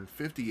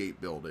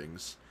 258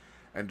 buildings,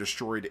 and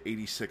destroyed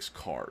 86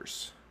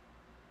 cars,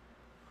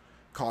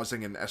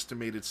 causing an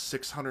estimated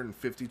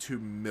 $652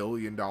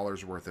 million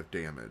worth of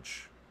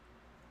damage.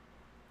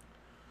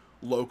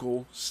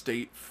 Local,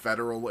 state,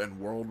 federal, and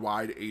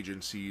worldwide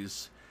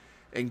agencies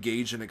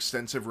engaged in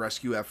extensive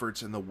rescue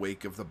efforts in the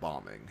wake of the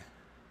bombing.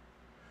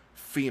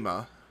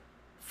 FEMA,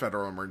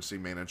 Federal Emergency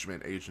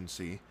Management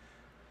Agency,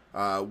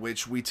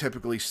 which we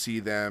typically see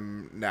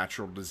them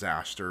natural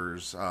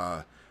disasters.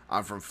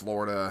 I'm from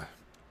Florida.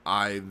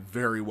 I'm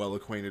very well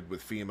acquainted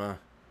with FEMA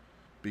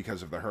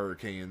because of the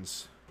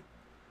hurricanes.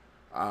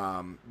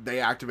 They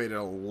activated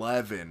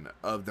 11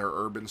 of their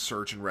urban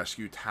search and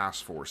rescue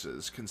task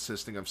forces,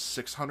 consisting of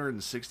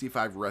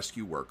 665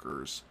 rescue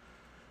workers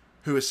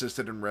who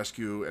assisted in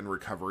rescue and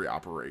recovery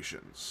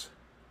operations.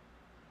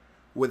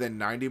 Within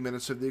 90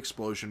 minutes of the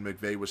explosion,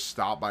 McVeigh was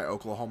stopped by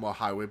Oklahoma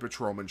Highway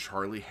Patrolman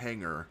Charlie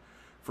Hanger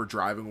for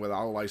driving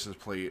without a license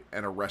plate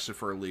and arrested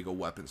for illegal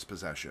weapons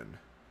possession.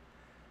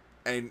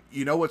 And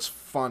you know what's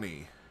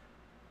funny?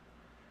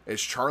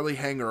 Is Charlie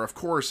Hanger, of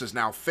course, is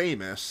now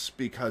famous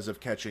because of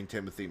catching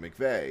Timothy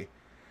McVeigh.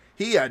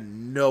 He had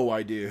no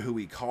idea who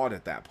he caught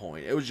at that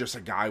point. It was just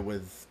a guy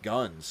with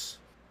guns.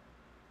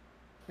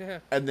 Yeah.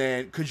 And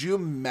then, could you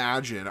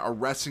imagine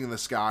arresting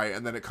this guy,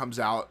 and then it comes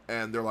out,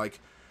 and they're like,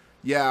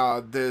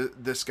 yeah,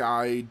 this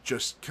guy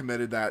just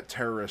committed that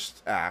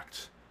terrorist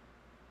act.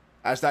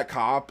 As that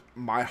cop,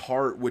 my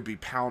heart would be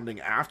pounding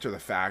after the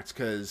fact,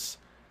 because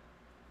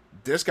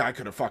this guy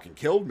could have fucking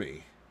killed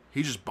me.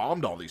 He just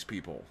bombed all these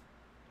people.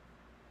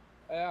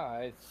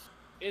 Yeah,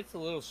 it's a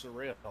little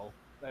surreal.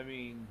 I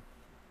mean,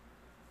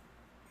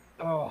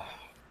 oh,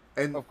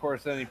 And of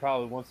course, then he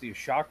probably, once the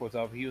shock was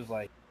up, he was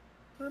like,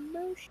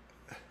 promotion.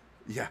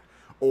 yeah,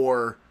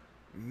 or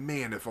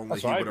man, if only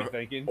That's he what would I'd have. be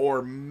thinking.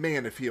 Or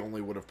man, if he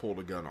only would have pulled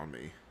a gun on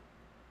me.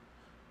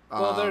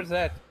 Well, there's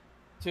that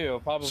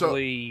too.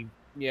 Probably,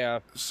 yeah.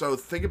 So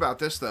think about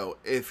this though: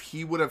 if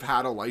he would have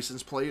had a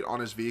license plate on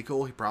his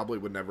vehicle, he probably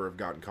would never have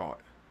gotten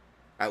caught,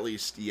 at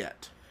least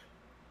yet.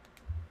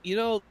 You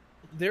know,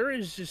 there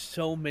is just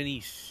so many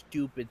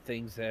stupid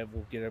things that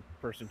will get a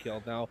person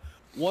killed. Now,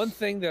 one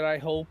thing that I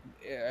hope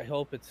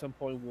at some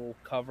point we'll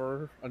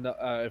cover,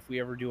 if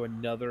we ever do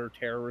another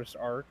terrorist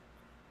arc,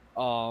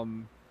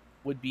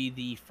 would be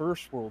the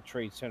first World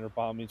Trade Center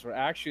bombings, where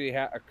actually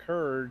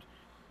occurred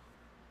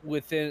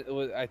within,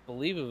 I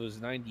believe it was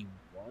 91.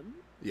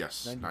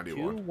 Yes, 92?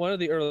 91. One of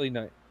the early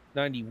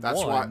 91.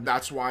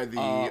 That's why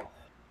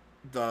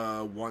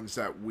the ones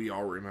that we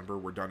all remember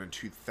were done in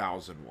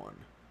 2001,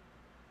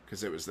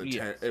 because it was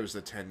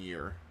the 10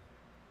 year.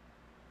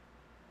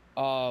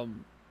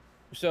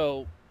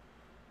 So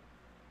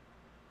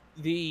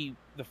the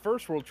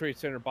first World Trade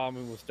Center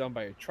bombing was done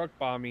by a truck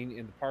bombing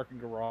in the parking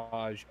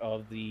garage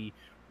of the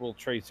World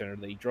Trade Center.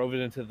 They drove it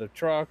into the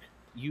truck,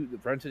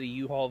 rented a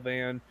U-Haul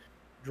van,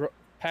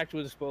 packed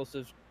with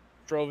explosives,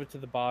 drove it to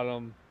the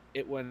bottom.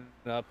 It went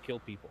up,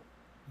 killed people.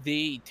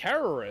 The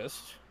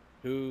terrorist,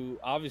 who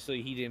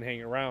obviously he didn't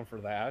hang around for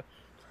that,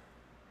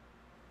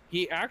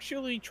 he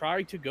actually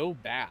tried to go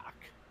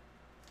back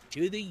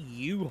to the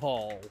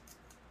U-Haul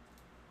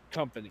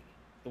company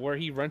where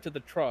he rented the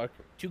truck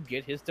to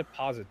get his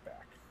deposit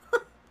back.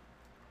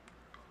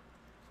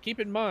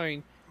 Keep in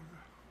mind,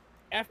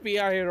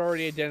 FBI had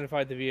already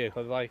identified the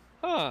vehicle. They're like,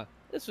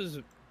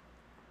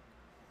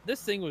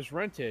 this thing was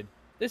rented.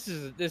 This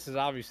is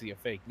obviously a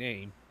fake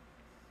name.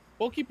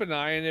 We'll keep an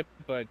eye on it,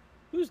 but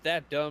who's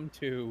that dumb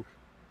to?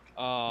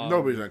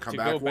 Nobody's gonna come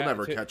back. We'll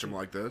never catch him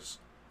like this.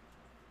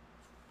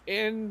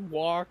 In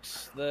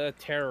walks the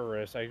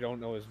terrorist. I don't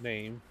know his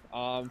name.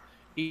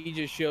 He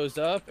just shows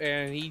up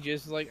and he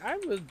just like, I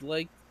would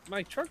like,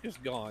 my truck is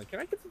gone. Can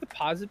I get the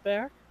deposit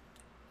back?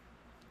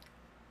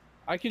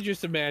 I can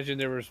just imagine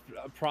there was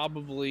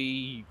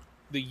probably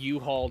the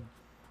U-Haul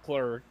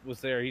clerk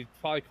was there. He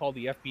probably called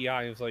the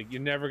FBI and was like,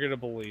 "You're never gonna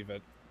believe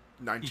it."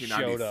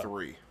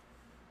 1993.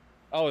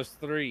 Oh, it's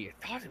 3.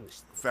 I thought it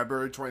was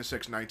February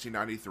 26,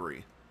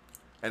 1993,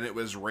 and it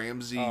was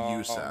Ramzi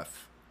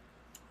Youssef.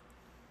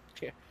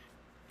 Yeah.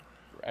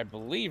 I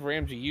believe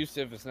Ramzi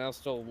Youssef is now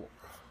still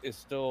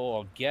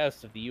a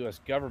guest of the U.S.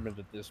 government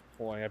at this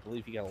point. I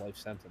believe he got a life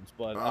sentence,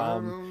 but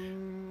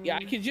yeah,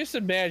 I can just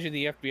imagine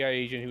the FBI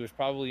agent who was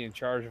probably in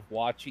charge of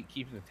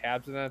keeping the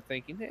tabs on that,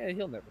 thinking, "Hey,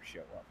 he'll never show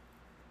up."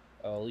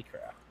 Holy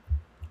crap!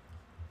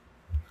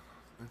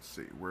 Let's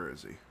see, where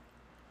is he?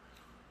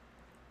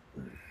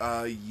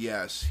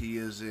 Yes, he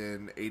is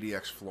in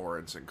ADX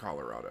Florence in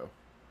Colorado.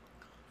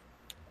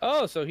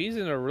 Oh, so he's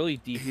in a really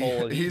deep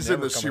hole. He's in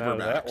the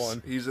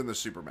Supermax. He's in the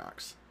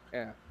Supermax.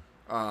 Yeah.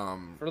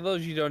 For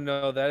those you don't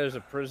know, that is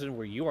a prison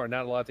where you are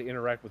not allowed to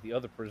interact with the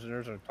other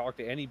prisoners or talk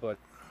to anybody.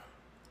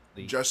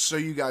 Just so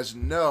you guys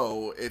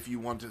know, if you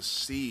want to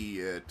see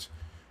it,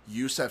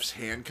 Youssef's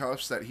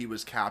handcuffs that he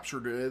was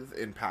captured with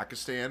in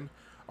Pakistan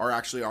are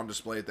actually on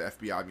display at the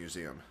FBI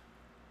museum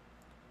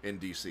in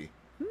DC.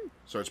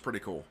 So it's pretty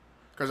cool.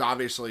 Because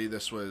obviously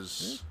this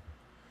was...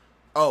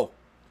 Oh,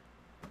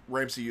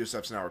 Ramzi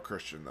Youssef's now a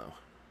Christian, though.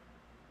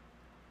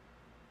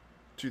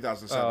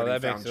 2007, that he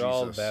found makes Jesus. it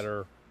all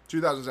better.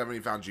 2007, he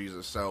found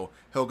Jesus, so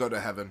he'll go to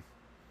heaven.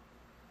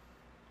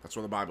 That's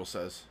what the Bible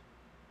says.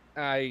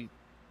 That's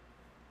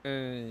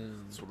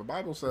what the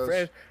Bible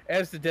says.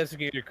 As the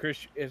designated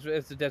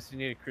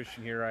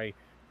Christian, here, I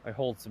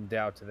hold some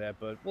doubt to that,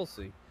 but we'll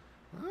see.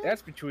 Huh?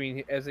 That's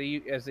between, as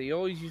they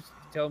always used to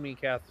tell me in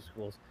Catholic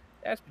schools,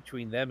 that's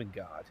between them and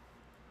God.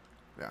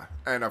 Yeah,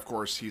 and of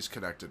course he's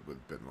connected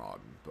with Bin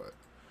Laden, but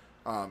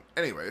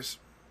anyways.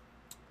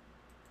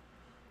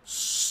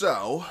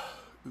 So,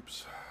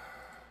 oops.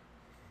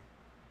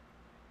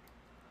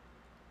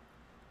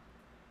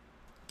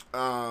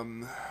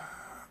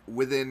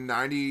 Within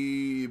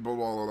 90...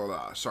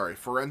 Sorry.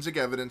 Forensic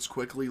evidence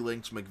quickly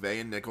linked McVeigh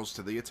and Nichols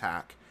to the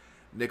attack.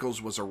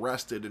 Nichols was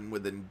arrested, and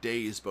within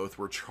days, both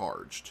were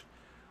charged.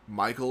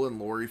 Michael and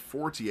Lori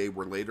Fortier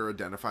were later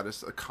identified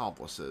as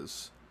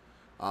accomplices.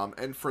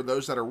 And for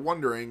those that are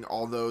wondering,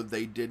 although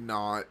they did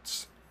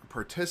not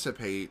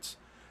participate,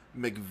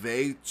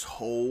 McVeigh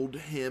told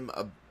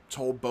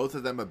both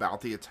of them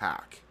about the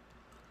attack.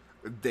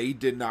 They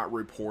did not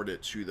report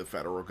it to the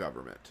federal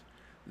government.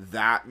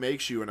 That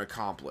makes you an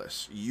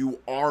accomplice. You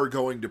are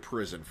going to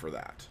prison for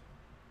that.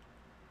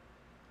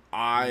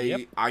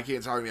 I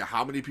can't tell you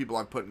how many people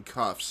I've put in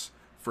cuffs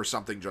for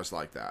something just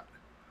like that.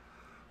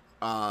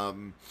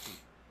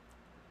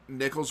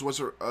 Nichols was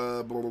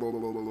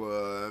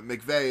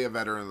McVeigh, a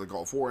veteran of the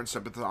Gulf War and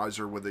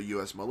sympathizer with the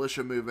U.S.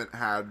 militia movement,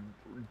 had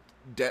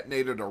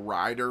detonated a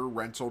Ryder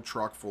rental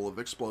truck full of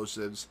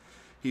explosives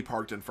he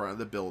parked in front of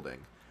the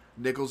building.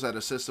 Nichols had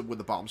assisted with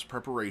the bomb's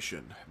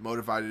preparation,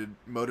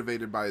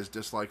 motivated by his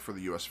dislike for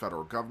the U.S.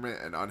 federal government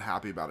and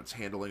unhappy about its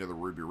handling of the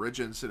Ruby Ridge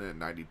incident in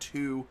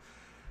 92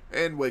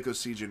 and Waco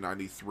siege in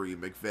 93.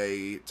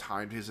 McVeigh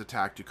timed his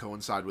attack to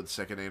coincide with the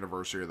second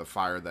anniversary of the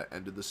fire that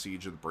ended the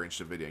siege of the Branch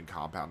Davidian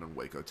compound in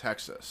Waco,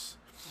 Texas.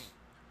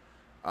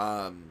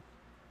 The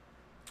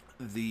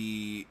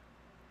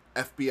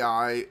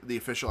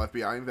official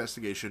FBI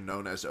investigation,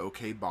 known as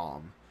OK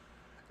Bomb,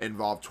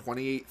 involved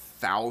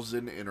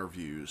 28,000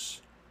 interviews,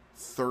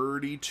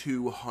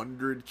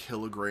 3,200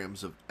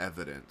 kilograms of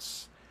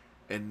evidence,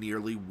 and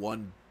nearly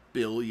 1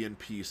 billion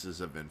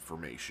pieces of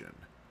information.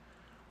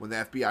 When the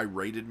FBI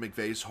raided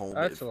McVeigh's home...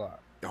 That's a lot.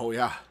 Oh,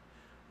 yeah.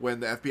 When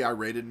the FBI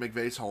raided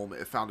McVeigh's home,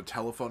 it found a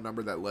telephone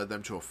number that led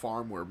them to a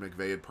farm where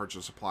McVeigh had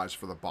purchased supplies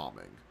for the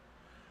bombing.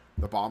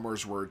 The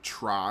bombers were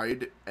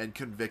tried and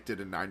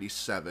convicted in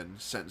 97,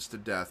 sentenced to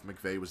death.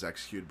 McVeigh was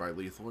executed by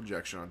lethal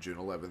injection on June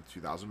 11,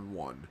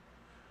 2001.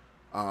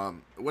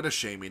 What a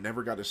shame. He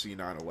never got to see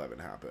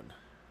 9/11 happen.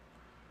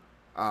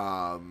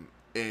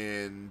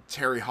 In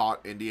Terre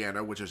Haute,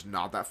 Indiana, which is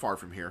not that far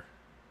from here.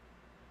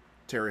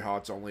 Terre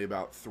Haute's only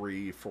about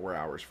 3-4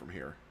 hours from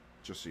here,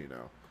 just so you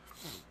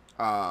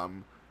know.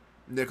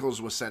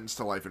 Nichols was sentenced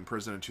to life in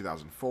prison in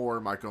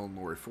 2004. Michael and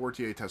Lori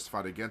Fortier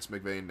testified against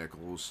McVeigh and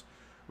Nichols.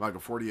 Michael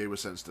Fortier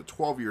was sentenced to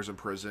 12 years in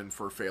prison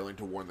for failing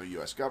to warn the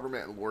U.S.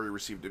 government, and Lori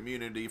received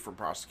immunity from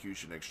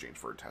prosecution in exchange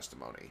for her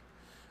testimony.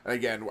 And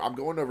again, I'm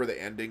going over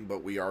the ending,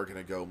 but we are going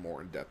to go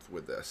more in depth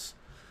with this.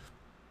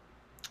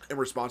 In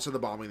response to the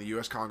bombing, the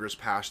U.S. Congress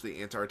passed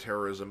the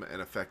Anti-Terrorism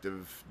and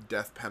Effective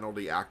Death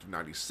Penalty Act of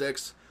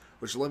 96,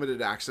 which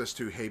limited access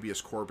to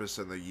habeas corpus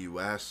in the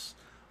U.S.,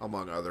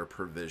 among other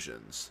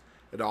provisions.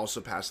 It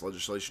also passed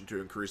legislation to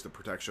increase the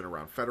protection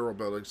around federal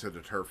buildings to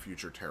deter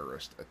future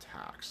terrorist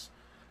attacks.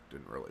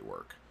 Didn't really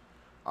work.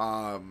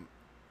 On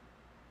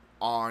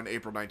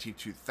April 19,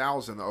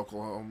 2000, the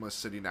Oklahoma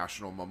City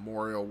National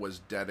Memorial was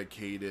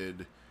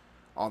dedicated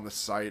on the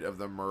site of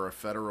the Murrah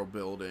Federal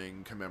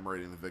Building,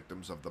 commemorating the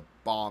victims of the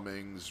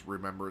bombings.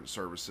 Remembrance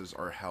services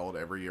are held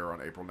every year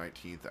on April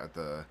 19th at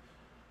the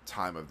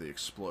time of the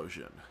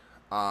explosion.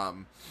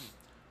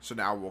 So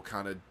now we'll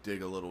kind of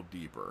dig a little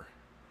deeper.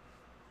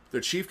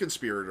 The chief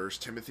conspirators,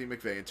 Timothy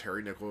McVeigh and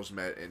Terry Nichols,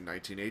 met in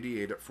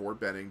 1988 at Fort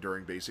Benning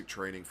during basic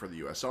training for the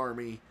U.S.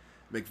 Army.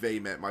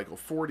 McVeigh met Michael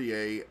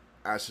Fortier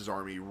as his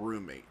Army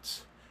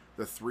roommates.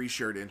 The three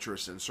shared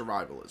interests in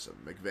survivalism.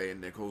 McVeigh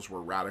and Nichols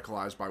were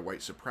radicalized by white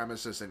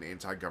supremacists and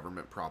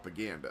anti-government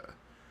propaganda.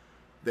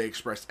 They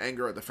expressed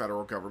anger at the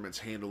federal government's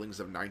handlings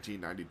of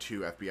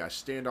 1992 FBI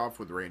standoff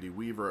with Randy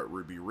Weaver at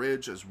Ruby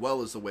Ridge, as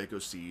well as the Waco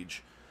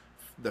siege,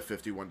 the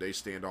 51-day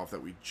standoff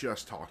that we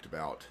just talked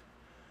about.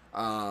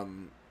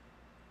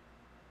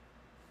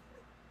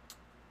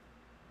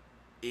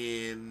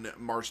 In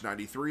March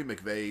 93,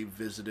 McVeigh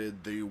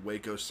visited the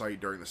Waco site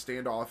during the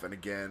standoff and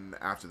again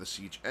after the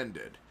siege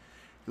ended.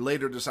 He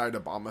later decided to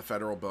bomb a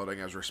federal building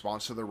as a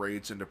response to the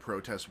raids and to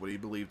protest what he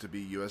believed to be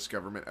U.S.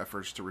 government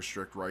efforts to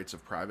restrict rights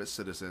of private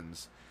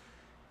citizens,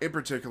 in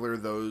particular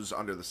those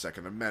under the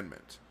Second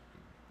Amendment.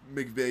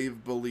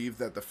 McVeigh believed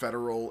that the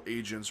federal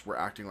agents were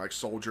acting like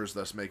soldiers,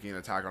 thus making an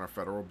attack on a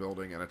federal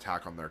building an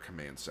attack on their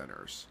command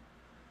centers.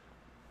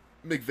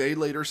 McVeigh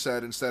later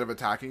said instead of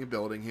attacking a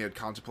building, he had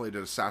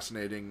contemplated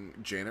assassinating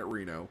Janet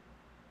Reno,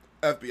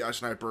 FBI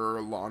sniper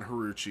Lon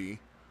Haruchi,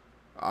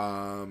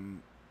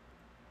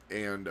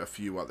 and a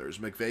few others.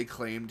 McVeigh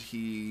claimed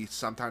he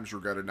sometimes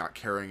regretted not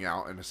carrying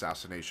out an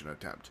assassination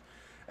attempt.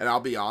 And I'll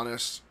be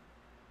honest,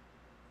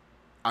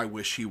 I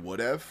wish he would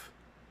have,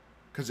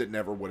 because it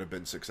never would have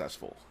been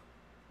successful.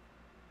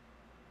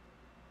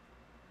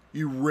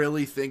 You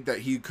really think that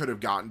he could have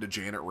gotten to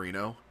Janet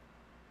Reno?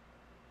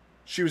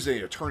 She was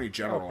the attorney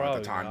general at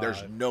the time. Not.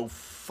 There's no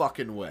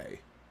fucking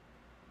way.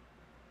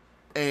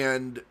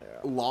 And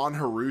Lon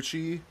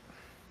Haruchi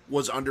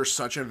was under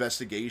such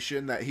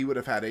investigation that he would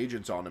have had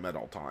agents on him at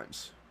all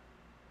times.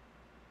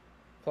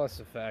 Plus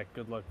the fact,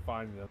 good luck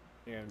finding them.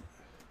 And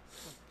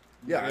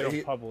yeah, they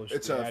don't publish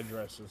the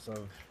addresses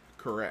of...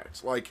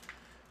 Correct. Like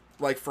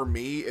for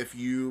me, if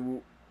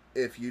you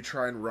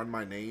try and run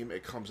my name,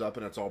 it comes up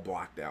and it's all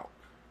blacked out.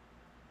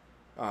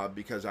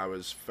 Because I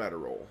was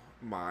federal,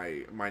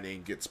 my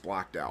name gets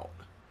blacked out,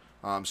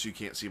 so you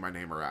can't see my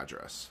name or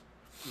address.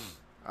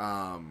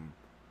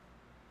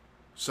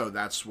 So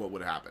that's what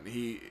would happen.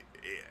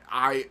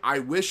 I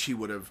wish he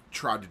would have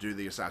tried to do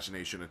the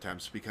assassination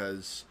attempts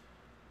because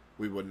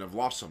we wouldn't have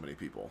lost so many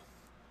people.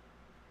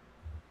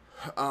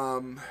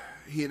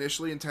 He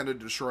initially intended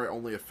to destroy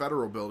only a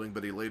federal building,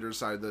 but he later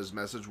decided that his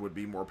message would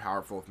be more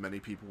powerful if many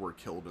people were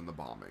killed in the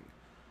bombing.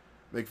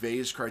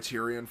 McVeigh's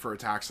criterion for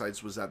attack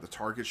sites was that the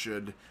target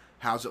should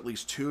house at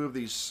least two of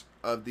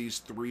these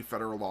three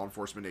federal law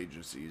enforcement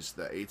agencies: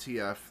 the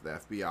ATF, the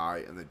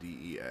FBI, and the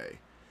DEA.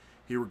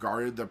 He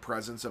regarded the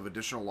presence of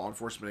additional law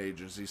enforcement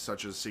agencies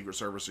such as Secret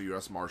Service or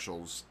U.S.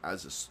 Marshals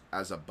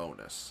as a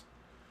bonus.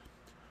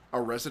 A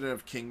resident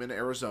of Kingman,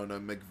 Arizona,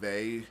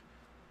 McVeigh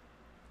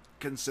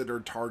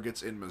considered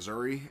targets in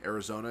Missouri,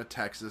 Arizona,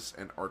 Texas,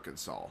 and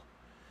Arkansas.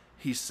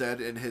 He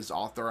said in his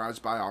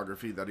authorized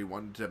biography that he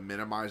wanted to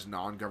minimize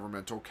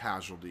non-governmental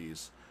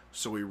casualties,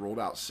 so he ruled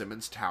out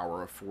Simmons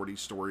Tower, a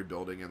 40-story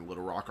building in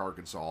Little Rock,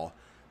 Arkansas,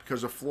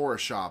 because a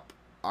florist shop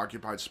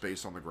occupied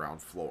space on the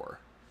ground floor.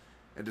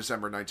 In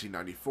December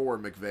 1994,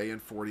 McVeigh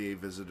and 48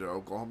 visited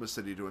Oklahoma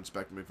City to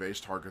inspect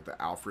McVeigh's target,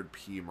 the Alfred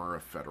P.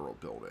 Murrah Federal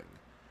Building.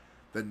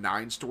 The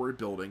 9-story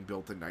building,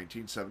 built in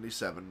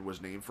 1977,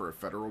 was named for a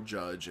federal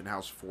judge and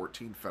housed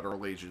 14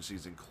 federal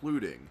agencies,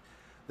 including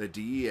the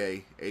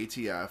DEA,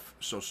 ATF,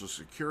 Social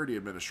Security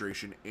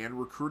Administration, and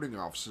recruiting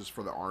offices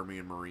for the Army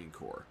and Marine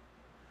Corps.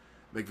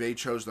 McVeigh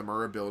chose the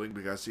Murrah building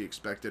because he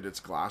expected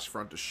its glass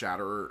front to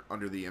shatter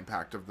under the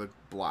impact of the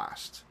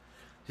blast.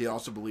 He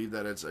also believed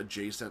that its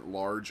adjacent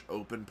large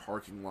open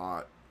parking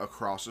lot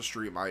across the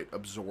street might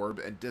absorb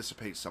and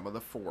dissipate some of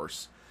the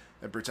force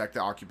and protect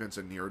the occupants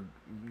in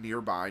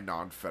nearby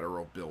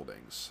non-federal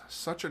buildings.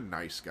 Such a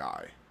nice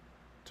guy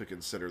to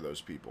consider those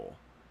people.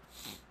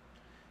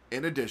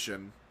 In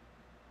addition,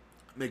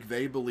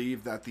 McVeigh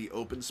believed that the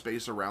open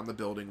space around the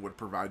building would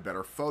provide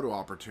better photo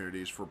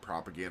opportunities for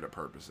propaganda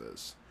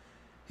purposes.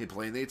 He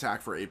planned the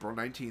attack for April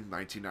 19,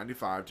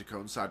 1995 to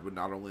coincide with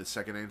not only the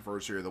second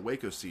anniversary of the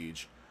Waco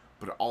siege,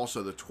 but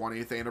also the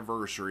 20th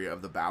anniversary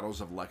of the battles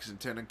of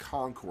Lexington and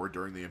Concord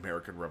during the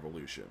American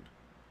Revolution.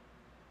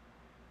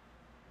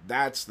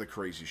 That's the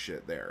crazy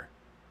shit there.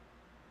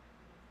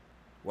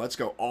 Let's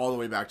go all the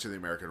way back to the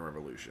American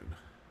Revolution.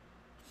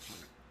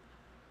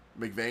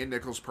 McVeigh and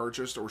Nichols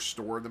purchased or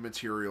stored the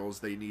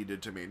materials they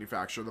needed to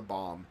manufacture the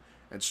bomb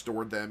and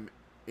stored them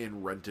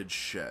in rented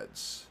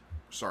sheds.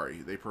 Sorry,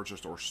 they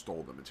purchased or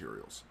stole the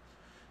materials.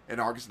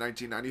 In August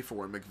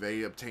 1994,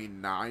 McVeigh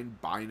obtained 9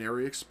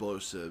 binary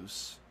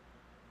explosives,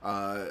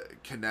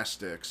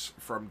 kinestics,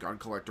 from gun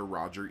collector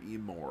Roger E.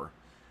 Moore,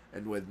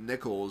 and with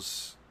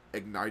Nichols,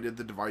 ignited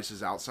the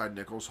devices outside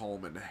Nichols'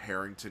 home in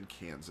Harrington,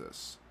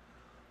 Kansas.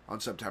 On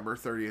September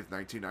 30th,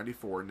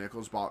 1994,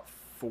 Nichols bought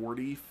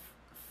 40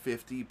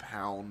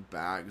 50-pound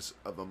bags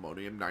of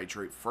ammonium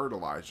nitrate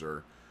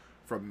fertilizer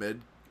from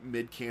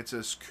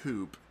Mid-Kansas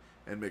Coop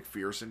in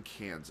McPherson,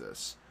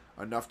 Kansas,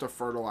 enough to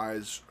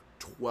fertilize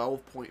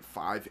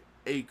 12.5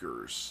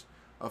 acres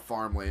of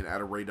farmland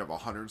at a rate of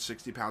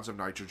 160 pounds of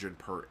nitrogen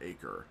per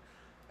acre,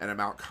 an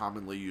amount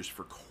commonly used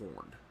for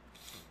corn.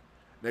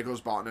 Nichols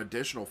bought an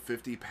additional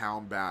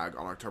 50-pound bag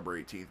on October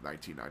 18,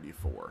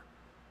 1994.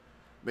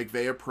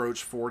 McVeigh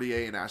approached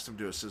Fortier and asked him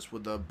to assist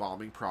with the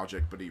bombing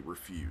project, but he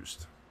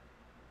refused.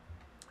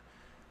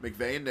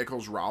 McVeigh and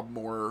Nichols robbed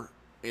Moore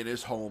in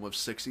his home of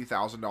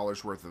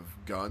 $60,000 worth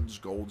of guns,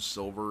 gold,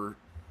 silver,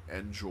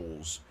 and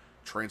jewels,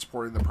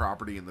 transporting the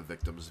property in the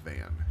victim's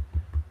van.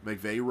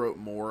 McVeigh wrote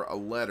Moore a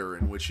letter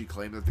in which he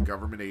claimed that the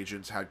government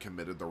agents had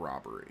committed the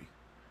robbery.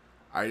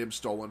 Items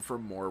stolen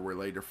from Moore were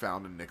later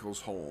found in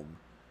Nichols' home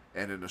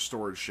and in a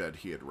storage shed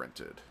he had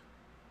rented.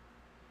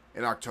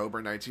 In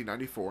October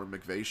 1994,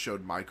 McVeigh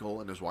showed Michael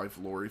and his wife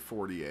Lori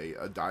Fortier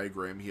a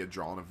diagram he had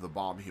drawn of the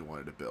bomb he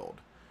wanted to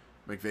build.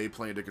 McVeigh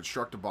planned to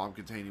construct a bomb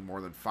containing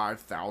more than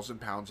 5,000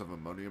 pounds of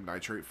ammonium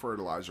nitrate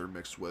fertilizer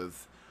mixed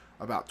with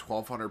about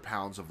 1,200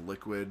 pounds of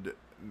liquid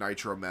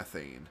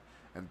nitromethane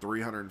and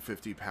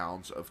 350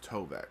 pounds of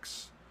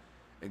Tovex.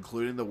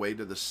 Including the weight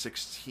of the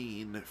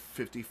 16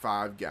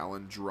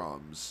 55-gallon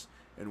drums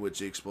in which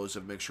the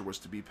explosive mixture was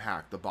to be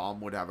packed, the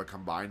bomb would have a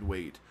combined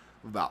weight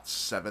of about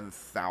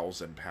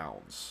 7,000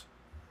 pounds.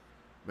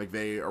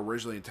 McVeigh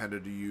originally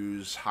intended to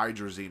use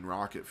hydrazine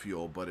rocket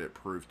fuel, but it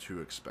proved too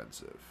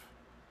expensive.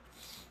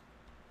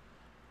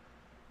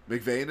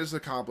 McVeigh and his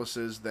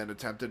accomplices then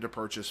attempted to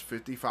purchase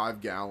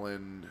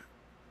 55-gallon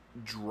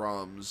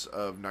drums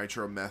of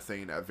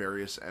nitromethane at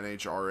various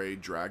NHRA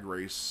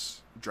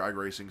drag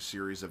racing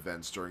series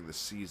events during the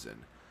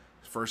season.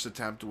 His first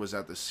attempt was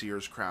at the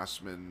Sears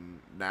Craftsman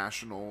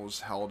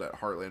Nationals held at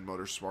Heartland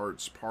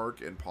Motorsports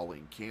Park in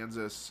Pauline,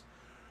 Kansas.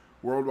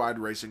 Worldwide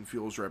Racing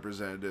Fuels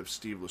representative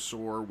Steve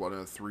Lesor, one of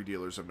the 3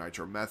 dealers of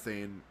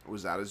nitromethane,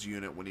 was at his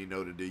unit when he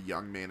noted a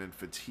young man in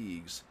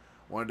fatigues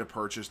wanted to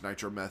purchase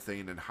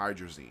nitromethane and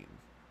hydrazine.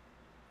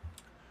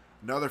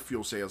 Another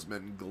fuel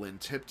salesman, Glenn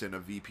Tipton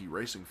of VP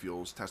Racing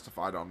Fuels,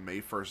 testified on May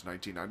 1st,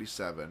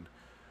 1997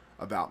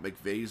 about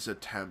McVeigh's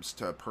attempts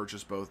to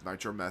purchase both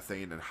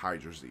nitromethane and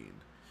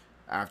hydrazine.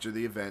 After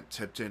the event,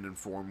 Tipton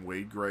informed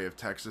Wade Gray of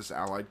Texas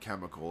Allied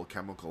Chemical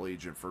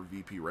agent for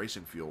VP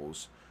Racing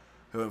Fuels,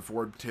 who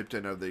informed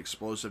Tipton of the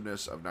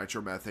explosiveness of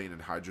nitromethane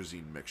and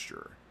hydrazine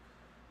mixture.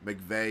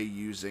 McVeigh,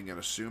 using an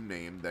assumed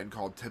name, then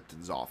called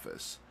Tipton's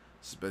office.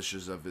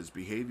 Suspicious of his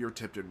behavior,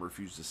 Tipton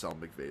refused to sell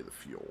McVeigh the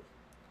fuel.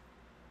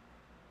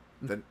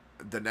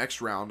 The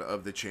next round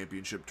of the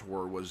championship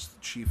tour was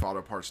Chief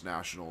Auto Parts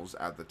Nationals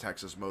at the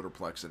Texas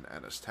Motorplex in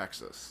Ennis,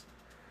 Texas,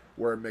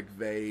 where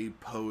McVeigh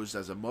posed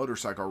as a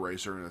motorcycle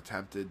racer and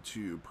attempted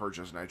to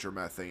purchase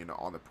nitromethane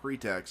on the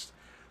pretext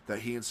that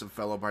he and some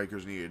fellow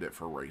bikers needed it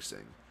for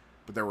racing.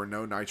 But there were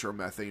no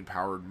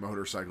nitromethane-powered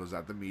motorcycles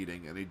at the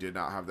meeting, and he did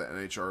not have the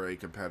NHRA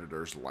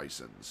competitor's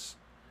license.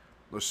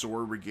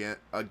 Lesueur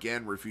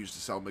again refused to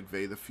sell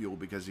McVeigh the fuel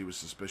because he was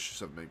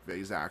suspicious of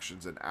McVeigh's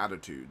actions and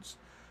attitudes,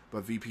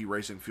 but VP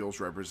Racing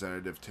Fuels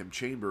representative Tim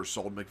Chambers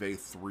sold McVeigh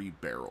 3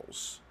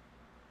 barrels.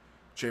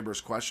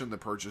 Chambers questioned the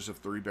purchase of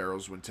 3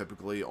 barrels when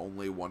typically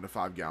only 1 to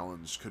 5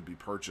 gallons could be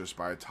purchased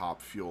by a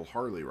top fuel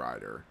Harley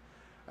rider,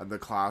 and the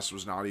class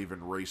was not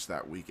even raced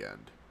that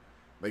weekend.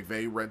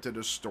 McVeigh rented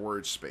a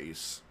storage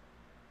space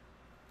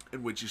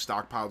in which he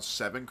stockpiled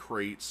 7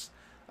 crates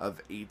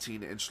of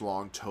 18-inch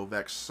long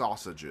Tovex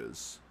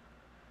sausages,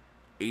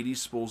 80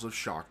 spools of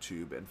shock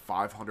tube, and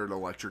 500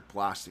 electric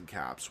blasting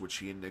caps, which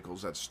he and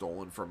Nichols had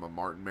stolen from a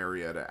Martin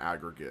Marietta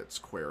Aggregates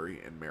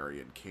quarry in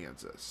Marion,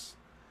 Kansas.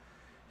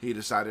 He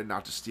decided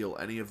not to steal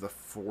any of the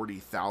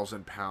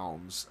 40,000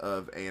 pounds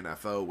of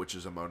ANFO, which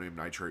is ammonium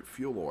nitrate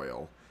fuel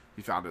oil,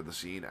 he found at the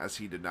scene, as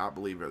he did not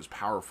believe it was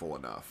powerful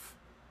enough.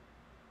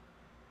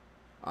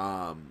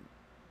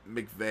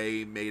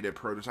 McVeigh made a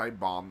prototype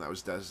bomb that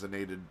was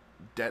detonated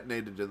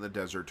in the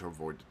desert to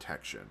avoid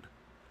detection.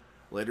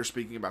 Later,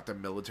 speaking about the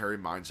military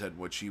mindset in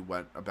which he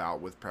went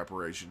about with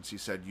preparations, he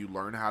said, "You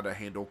learn how to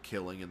handle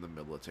killing in the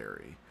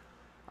military.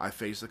 I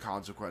face the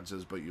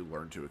consequences, but you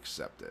learn to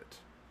accept it."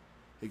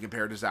 He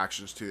compared his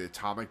actions to the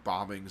atomic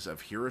bombings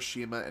of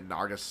Hiroshima and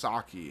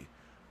Nagasaki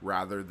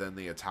rather than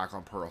the attack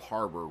on Pearl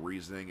Harbor,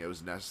 reasoning it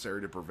was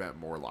necessary to prevent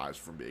more lives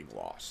from being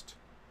lost.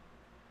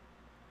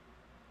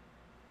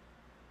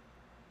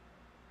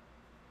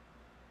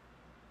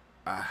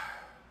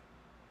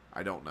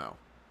 I don't know.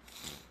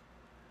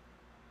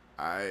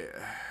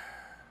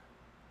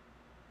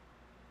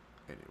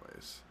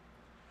 Anyways,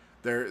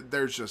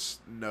 there's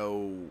just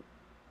no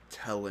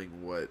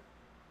telling what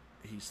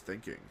he's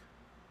thinking.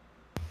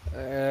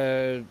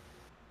 This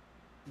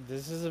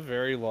is a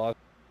very lost.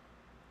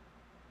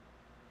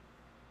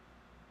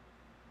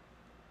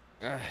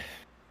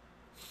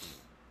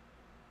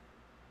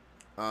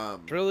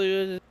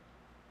 Really,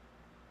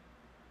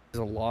 he's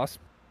a lost.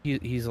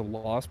 He's a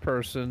lost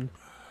person,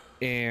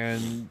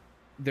 and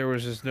there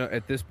was just no.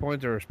 At this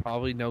point, there was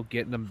probably no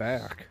getting him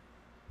back.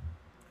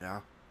 Yeah.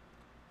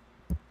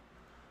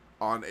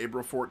 On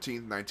April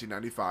 14th,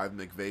 1995,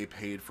 McVeigh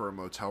paid for a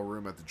motel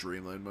room at the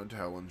Dreamland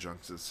Motel in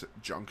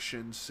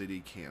Junction City,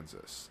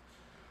 Kansas.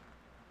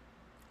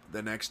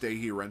 The next day,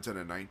 he rented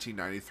a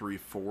 1993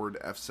 Ford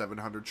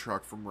F700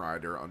 truck from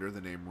Ryder under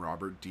the name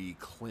Robert D.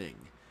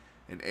 Kling,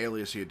 an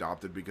alias he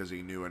adopted because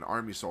he knew an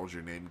Army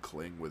soldier named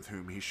Kling with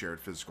whom he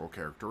shared physical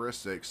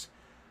characteristics,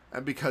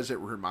 and because it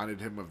reminded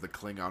him of the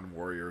Klingon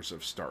warriors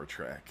of Star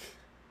Trek.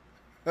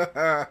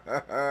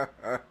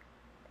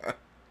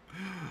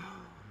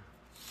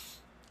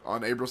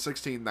 On April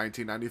 16,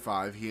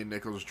 1995, he and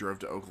Nichols drove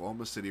to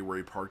Oklahoma City where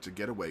he parked a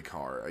getaway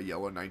car, a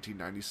yellow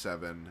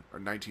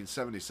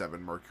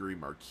 1977 Mercury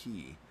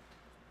Marquis,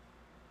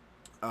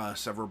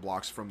 several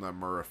blocks from the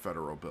Murrah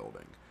Federal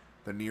Building.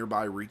 The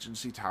nearby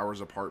Regency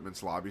Towers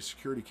Apartments lobby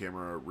security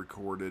camera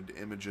recorded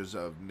images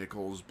of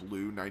Nichols'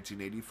 blue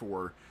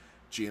 1984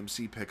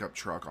 GMC pickup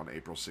truck on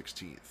April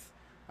 16th.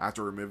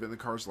 After removing the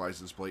car's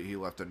license plate, he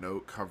left a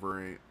note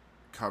covering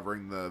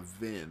the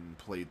VIN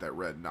plate that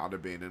read, "Not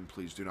abandoned,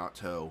 please do not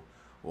tow.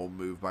 Will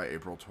move by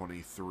April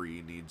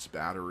 23. Needs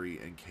battery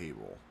and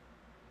cable."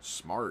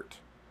 Smart.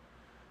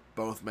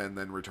 Both men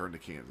then returned to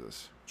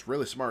Kansas. It's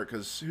really smart,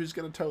 because who's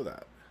going to tow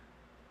that?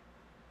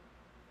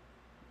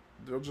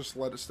 They'll just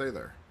let it stay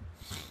there.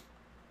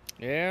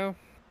 Yeah,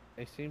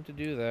 they seem to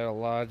do that a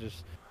lot.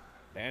 Just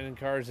abandoned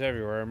cars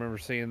everywhere. I remember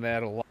seeing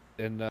that a lot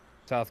in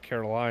South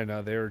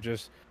Carolina. They were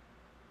just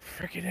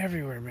freaking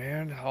everywhere,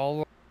 man.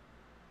 All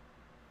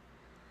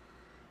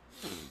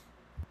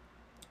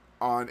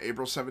On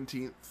April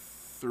 17th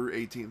through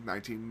 18th,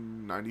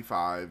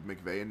 1995,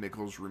 McVeigh and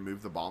Nichols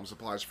removed the bomb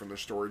supplies from their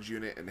storage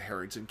unit in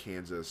Harrington,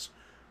 Kansas,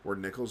 where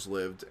Nichols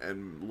lived,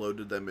 and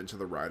loaded them into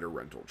the Ryder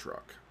rental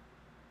truck.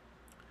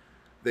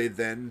 They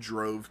then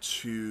drove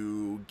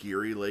to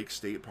Geary Lake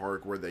State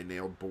Park, where they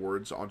nailed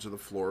boards onto the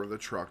floor of the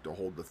truck to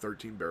hold the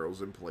 13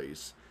 barrels in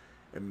place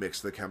and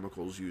mixed the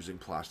chemicals using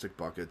plastic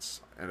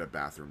buckets and a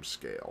bathroom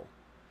scale.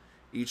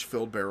 Each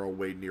filled barrel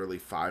weighed nearly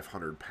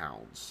 500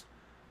 pounds.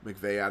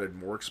 McVeigh added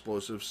more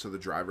explosives to the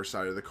driver's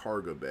side of the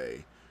cargo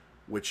bay,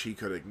 which he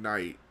could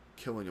ignite,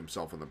 killing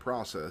himself in the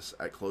process,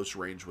 at close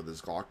range with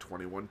his Glock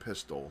 21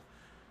 pistol,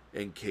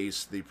 in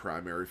case the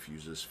primary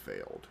fuses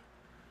failed.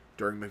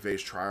 During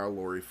McVeigh's trial,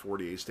 Lori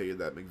 48 stated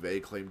that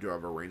McVeigh claimed to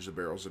have arranged the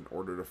barrels in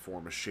order to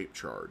form a shape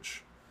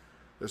charge.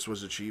 This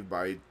was achieved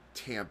by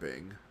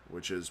tamping,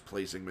 which is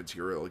placing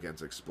material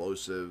against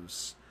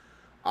explosives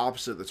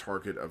opposite the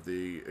target of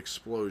the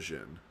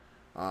explosion.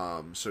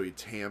 So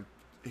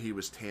he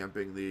was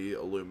tamping the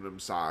aluminum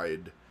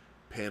side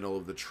panel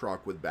of the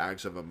truck with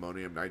bags of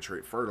ammonium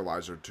nitrate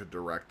fertilizer to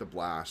direct the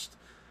blast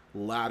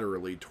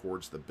laterally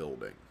towards the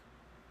building.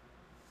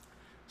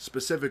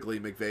 Specifically,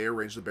 McVeigh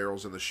arranged the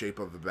barrels in the shape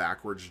of a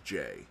backwards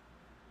J.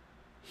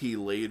 He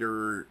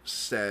later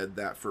said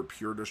that for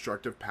pure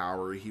destructive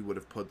power, he would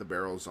have put the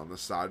barrels on the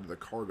side of the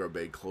cargo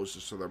bay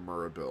closest to the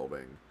Murrah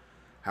building.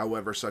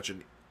 However, such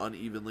an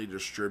unevenly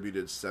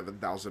distributed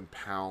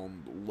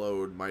 7,000-pound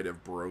load might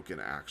have broken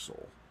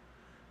axle,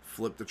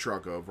 flipped the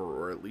truck over,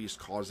 or at least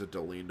caused it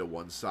to lean to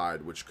one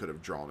side, which could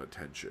have drawn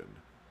attention.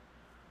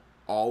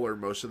 All or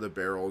most of the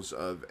barrels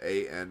of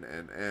AN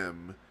and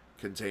M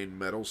contain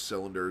metal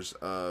cylinders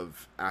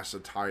of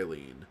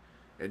acetylene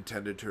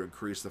intended to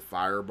increase the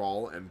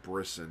fireball and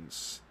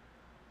brisance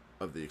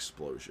of the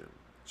explosion.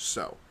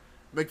 So,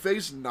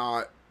 McVeigh's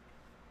not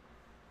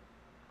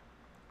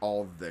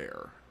all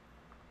there.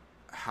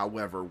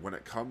 However, when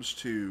it comes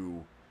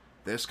to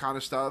this kind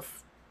of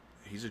stuff,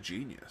 he's a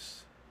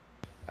genius.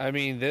 I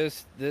mean,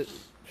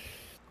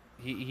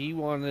 he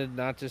wanted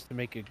not just to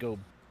make it go,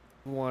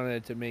 he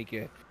wanted to make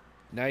it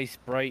nice,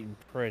 bright, and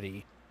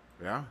pretty.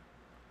 Yeah.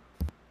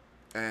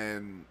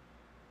 And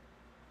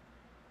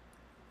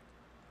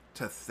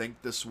to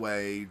think this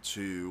way,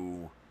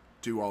 to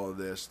do all of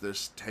this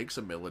takes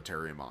a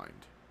military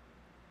mind.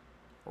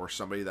 Or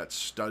somebody that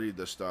studied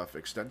this stuff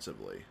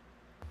extensively.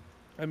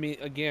 I mean,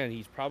 again,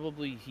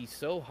 he's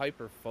so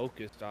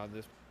hyper-focused on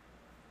this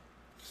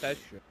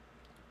session.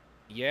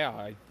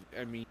 Yeah,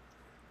 I mean,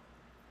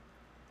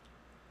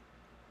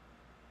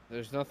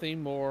 there's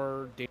nothing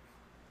more dangerous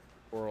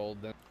in the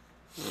world than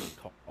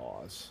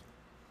cause.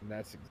 And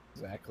that's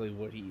exactly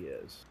what he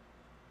is.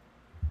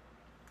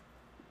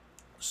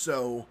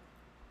 So,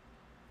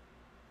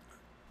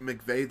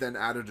 McVeigh then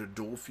added a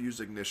dual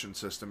fuse ignition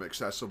system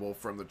accessible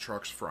from the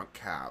truck's front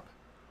cab.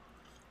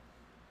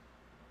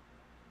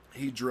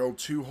 He drilled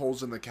 2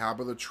 holes in the cab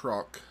of the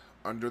truck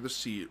under the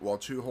seat, while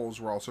 2 holes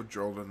were also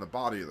drilled in the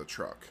body of the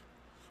truck.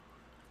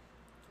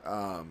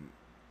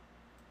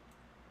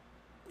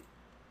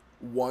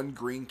 One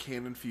green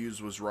cannon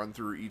fuse was run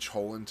through each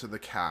hole into the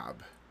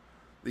cab.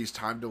 These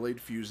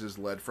time-delayed fuses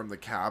led from the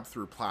cab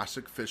through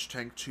plastic fish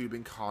tank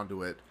tubing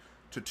conduit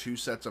to 2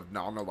 sets of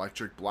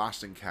non-electric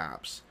blasting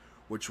caps,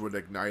 which would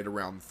ignite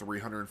around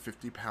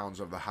 350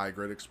 pounds of the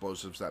high-grade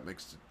explosives that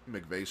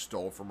McVeigh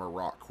stole from a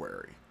rock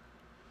quarry.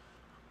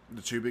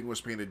 The tubing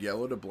was painted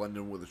yellow to blend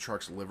in with the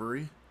truck's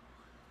livery,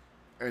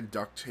 and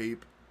duct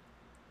taped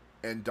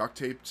in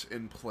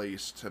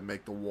place to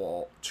make the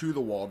wall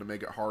to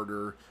make it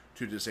harder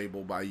to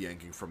disable by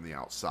yanking from the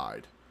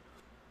outside.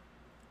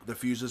 The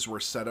fuses were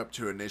set up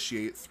to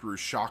initiate through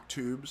shock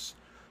tubes,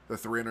 the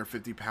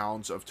 350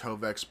 pounds of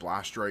Tovex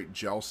Blastrite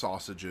gel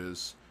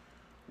sausages,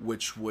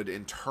 which would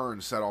in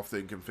turn set off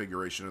the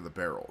configuration of the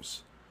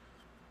barrels.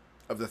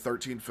 Of the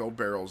 13 filled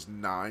barrels,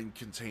 9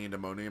 contained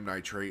ammonium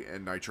nitrate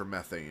and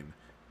nitromethane,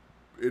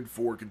 and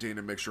 4 contained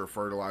a mixture of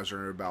fertilizer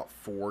and about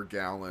 4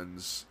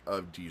 gallons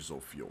of diesel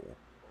fuel.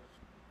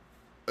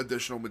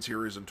 Additional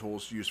materials and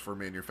tools used for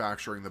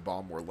manufacturing the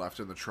bomb were left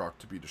in the truck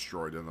to be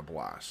destroyed in the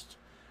blast.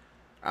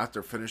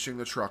 After finishing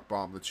the truck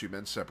bomb, the 2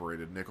 men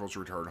separated. Nichols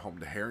returned home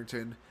to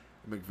Harrington,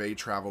 and McVeigh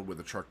traveled with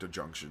the truck to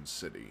Junction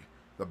City.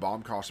 The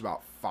bomb cost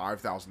about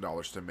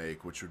 $5,000 to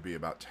make, which would be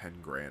about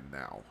 $10,000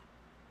 now.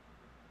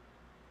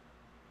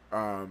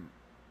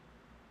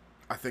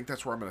 I think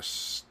that's where I'm going to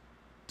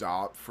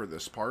stop for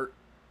this part.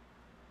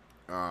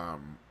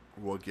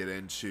 We'll get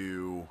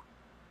into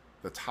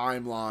the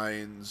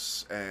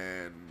timelines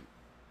and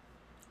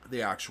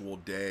the actual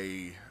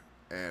day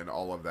and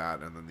all of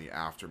that, and then the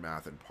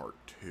aftermath in part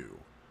 2.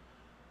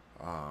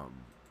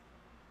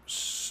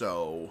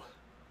 So,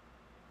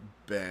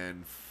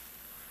 Ben,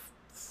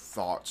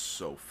 thoughts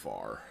so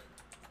far?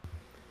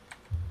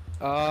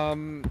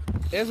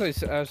 As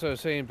I was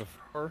saying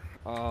before,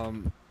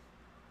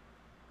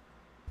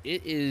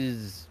 it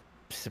is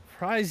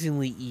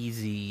surprisingly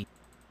easy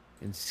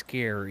and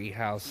scary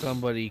how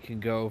somebody can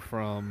go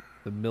from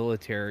the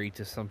military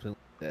to something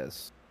like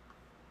this.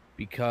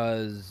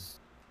 Because,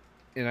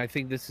 and I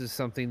think this is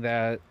something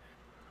that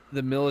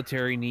the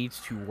military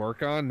needs to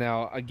work on.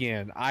 Now,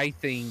 again, I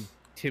think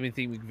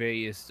Timothy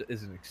McVeigh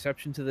is an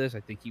exception to this. I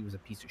think he was a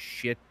piece of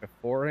shit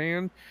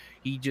beforehand.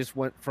 He just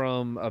went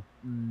from a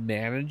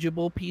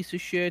manageable piece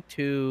of shit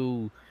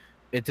to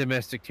a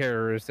domestic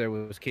terrorist that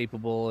was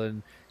capable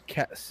and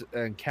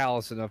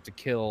callous enough to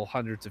kill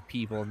hundreds of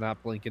people and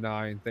not blink an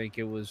eye and think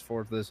it was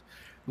for this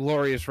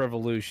glorious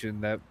revolution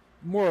that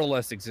more or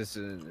less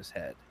existed in his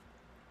head.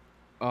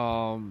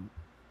 But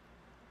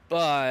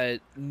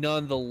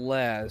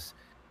nonetheless,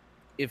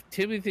 if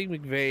Timothy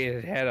McVeigh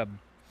had had a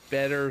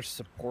better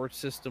support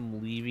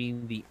system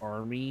leaving the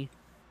army,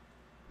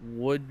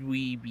 would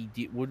we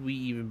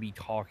even be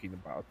talking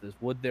about this?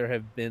 Would there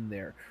have been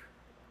there?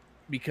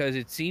 because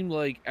it seemed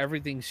like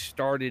everything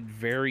started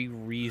very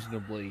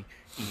reasonably.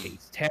 He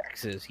hates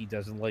taxes. He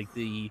doesn't like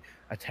the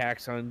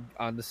attacks on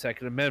the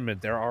Second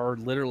Amendment. There are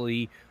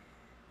literally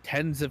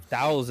tens of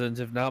thousands,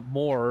 if not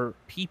more,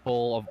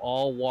 people of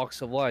all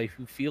walks of life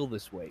who feel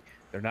this way.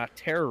 They're not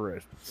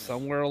terrorists, but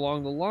somewhere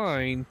along the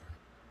line,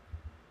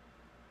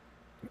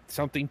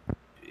 something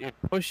he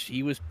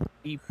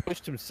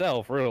pushed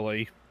himself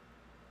really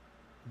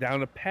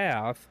down a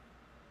path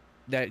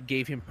that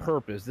gave him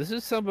purpose. This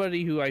is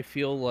somebody who I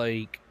feel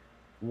like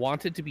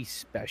wanted to be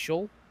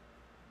special,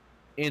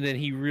 and then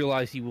he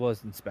realized he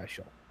wasn't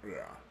special.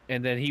 Yeah.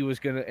 And then he was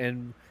gonna,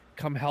 and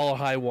come hell or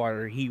high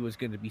water, he was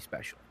gonna be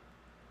special,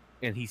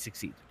 and he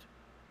succeeded.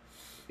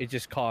 It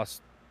just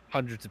cost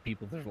hundreds of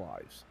people their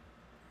lives.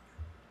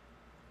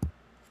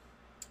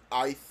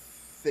 I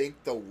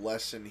think the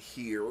lesson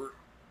here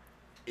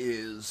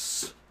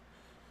is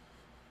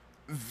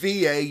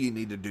VA, you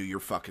need to do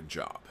your fucking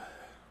job.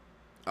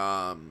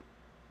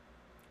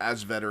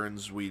 As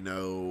veterans, we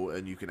know,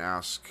 and you can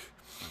ask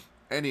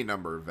any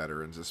number of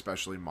veterans,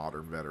 especially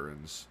modern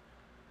veterans,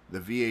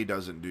 the VA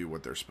doesn't do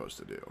what they're supposed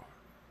to do.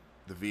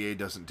 The VA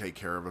doesn't take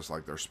care of us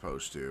like they're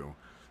supposed to.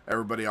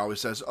 Everybody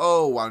always says,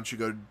 oh, why don't you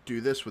go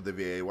do this with the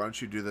VA? Why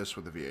don't you do this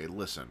with the VA?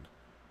 Listen,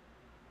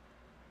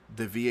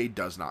 the VA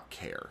does not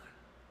care.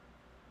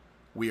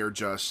 We are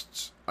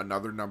just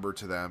another number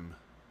to them.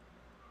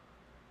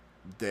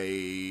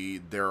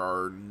 There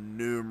are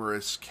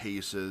numerous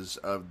cases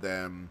of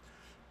them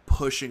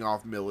pushing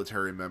off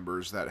military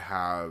members that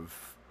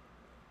have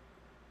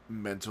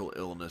mental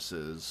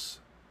illnesses.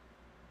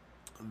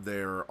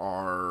 There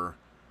are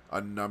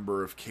a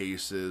number of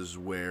cases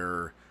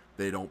where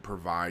they don't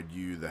provide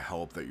you the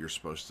help that you're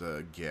supposed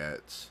to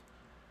get.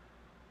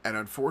 And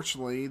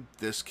unfortunately,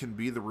 this can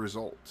be the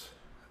result.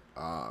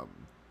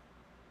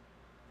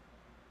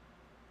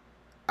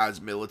 As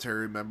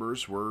military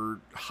members, we're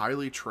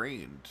highly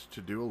trained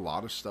to do a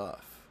lot of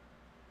stuff.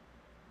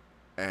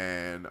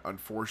 And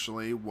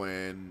unfortunately,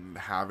 when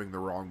having the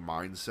wrong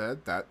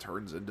mindset, that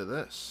turns into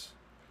this.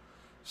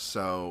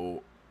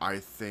 So I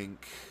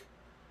think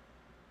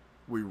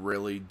we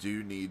really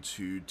do need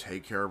to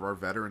take care of our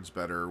veterans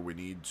better. We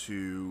need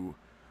to...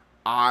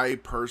 I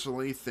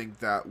personally think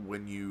that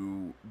when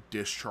you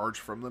discharge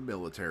from the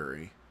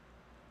military,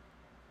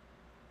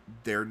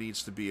 there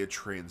needs to be a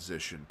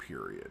transition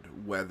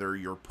period. Whether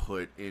you're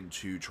put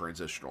into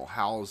transitional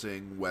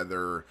housing,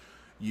 whether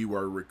you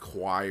are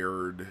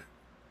required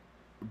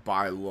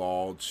by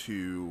law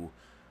to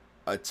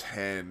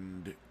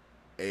attend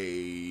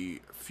a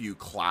few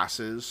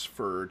classes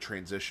for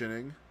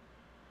transitioning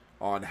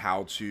on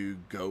how to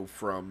go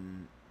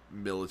from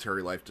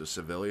military life to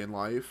civilian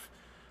life,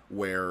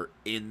 where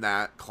in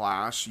that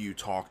class you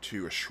talk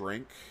to a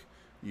shrink,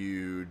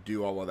 you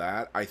do all of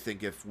that. I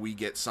think if we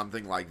get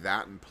something like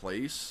that in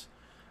place,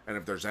 and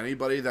if there's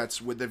anybody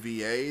that's with the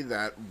VA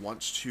that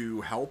wants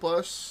to help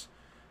us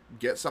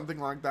get something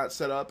like that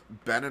set up,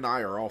 Ben and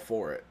I are all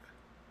for it.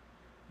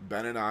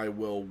 Ben and I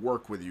will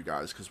work with you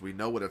guys because we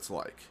know what it's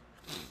like.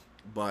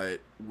 But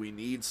we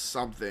need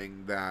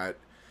something that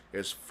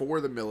is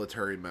for the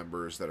military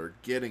members that are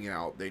getting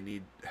out. They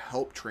need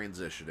help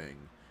transitioning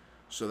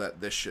so that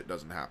this shit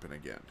doesn't happen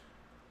again.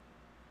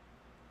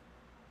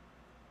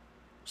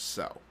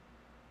 So,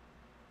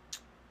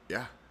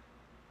 yeah.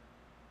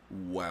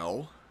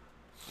 Well,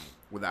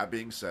 with that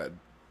being said,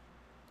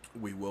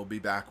 we will be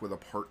back with a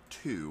part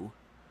 2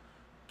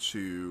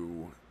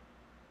 to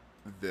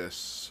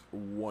this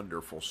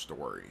wonderful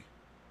story.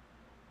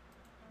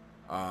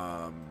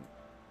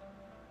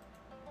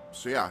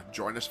 So yeah,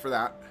 join us for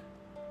that.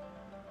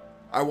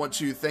 I want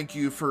to thank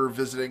you for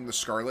visiting the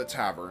Scarlet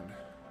Tavern.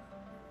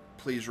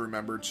 Please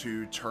remember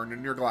to turn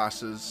in your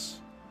glasses,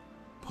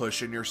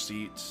 push in your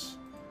seats,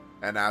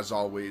 and as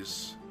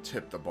always,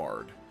 tip the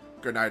bard.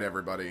 Good night,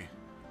 everybody.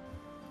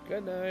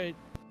 Good night.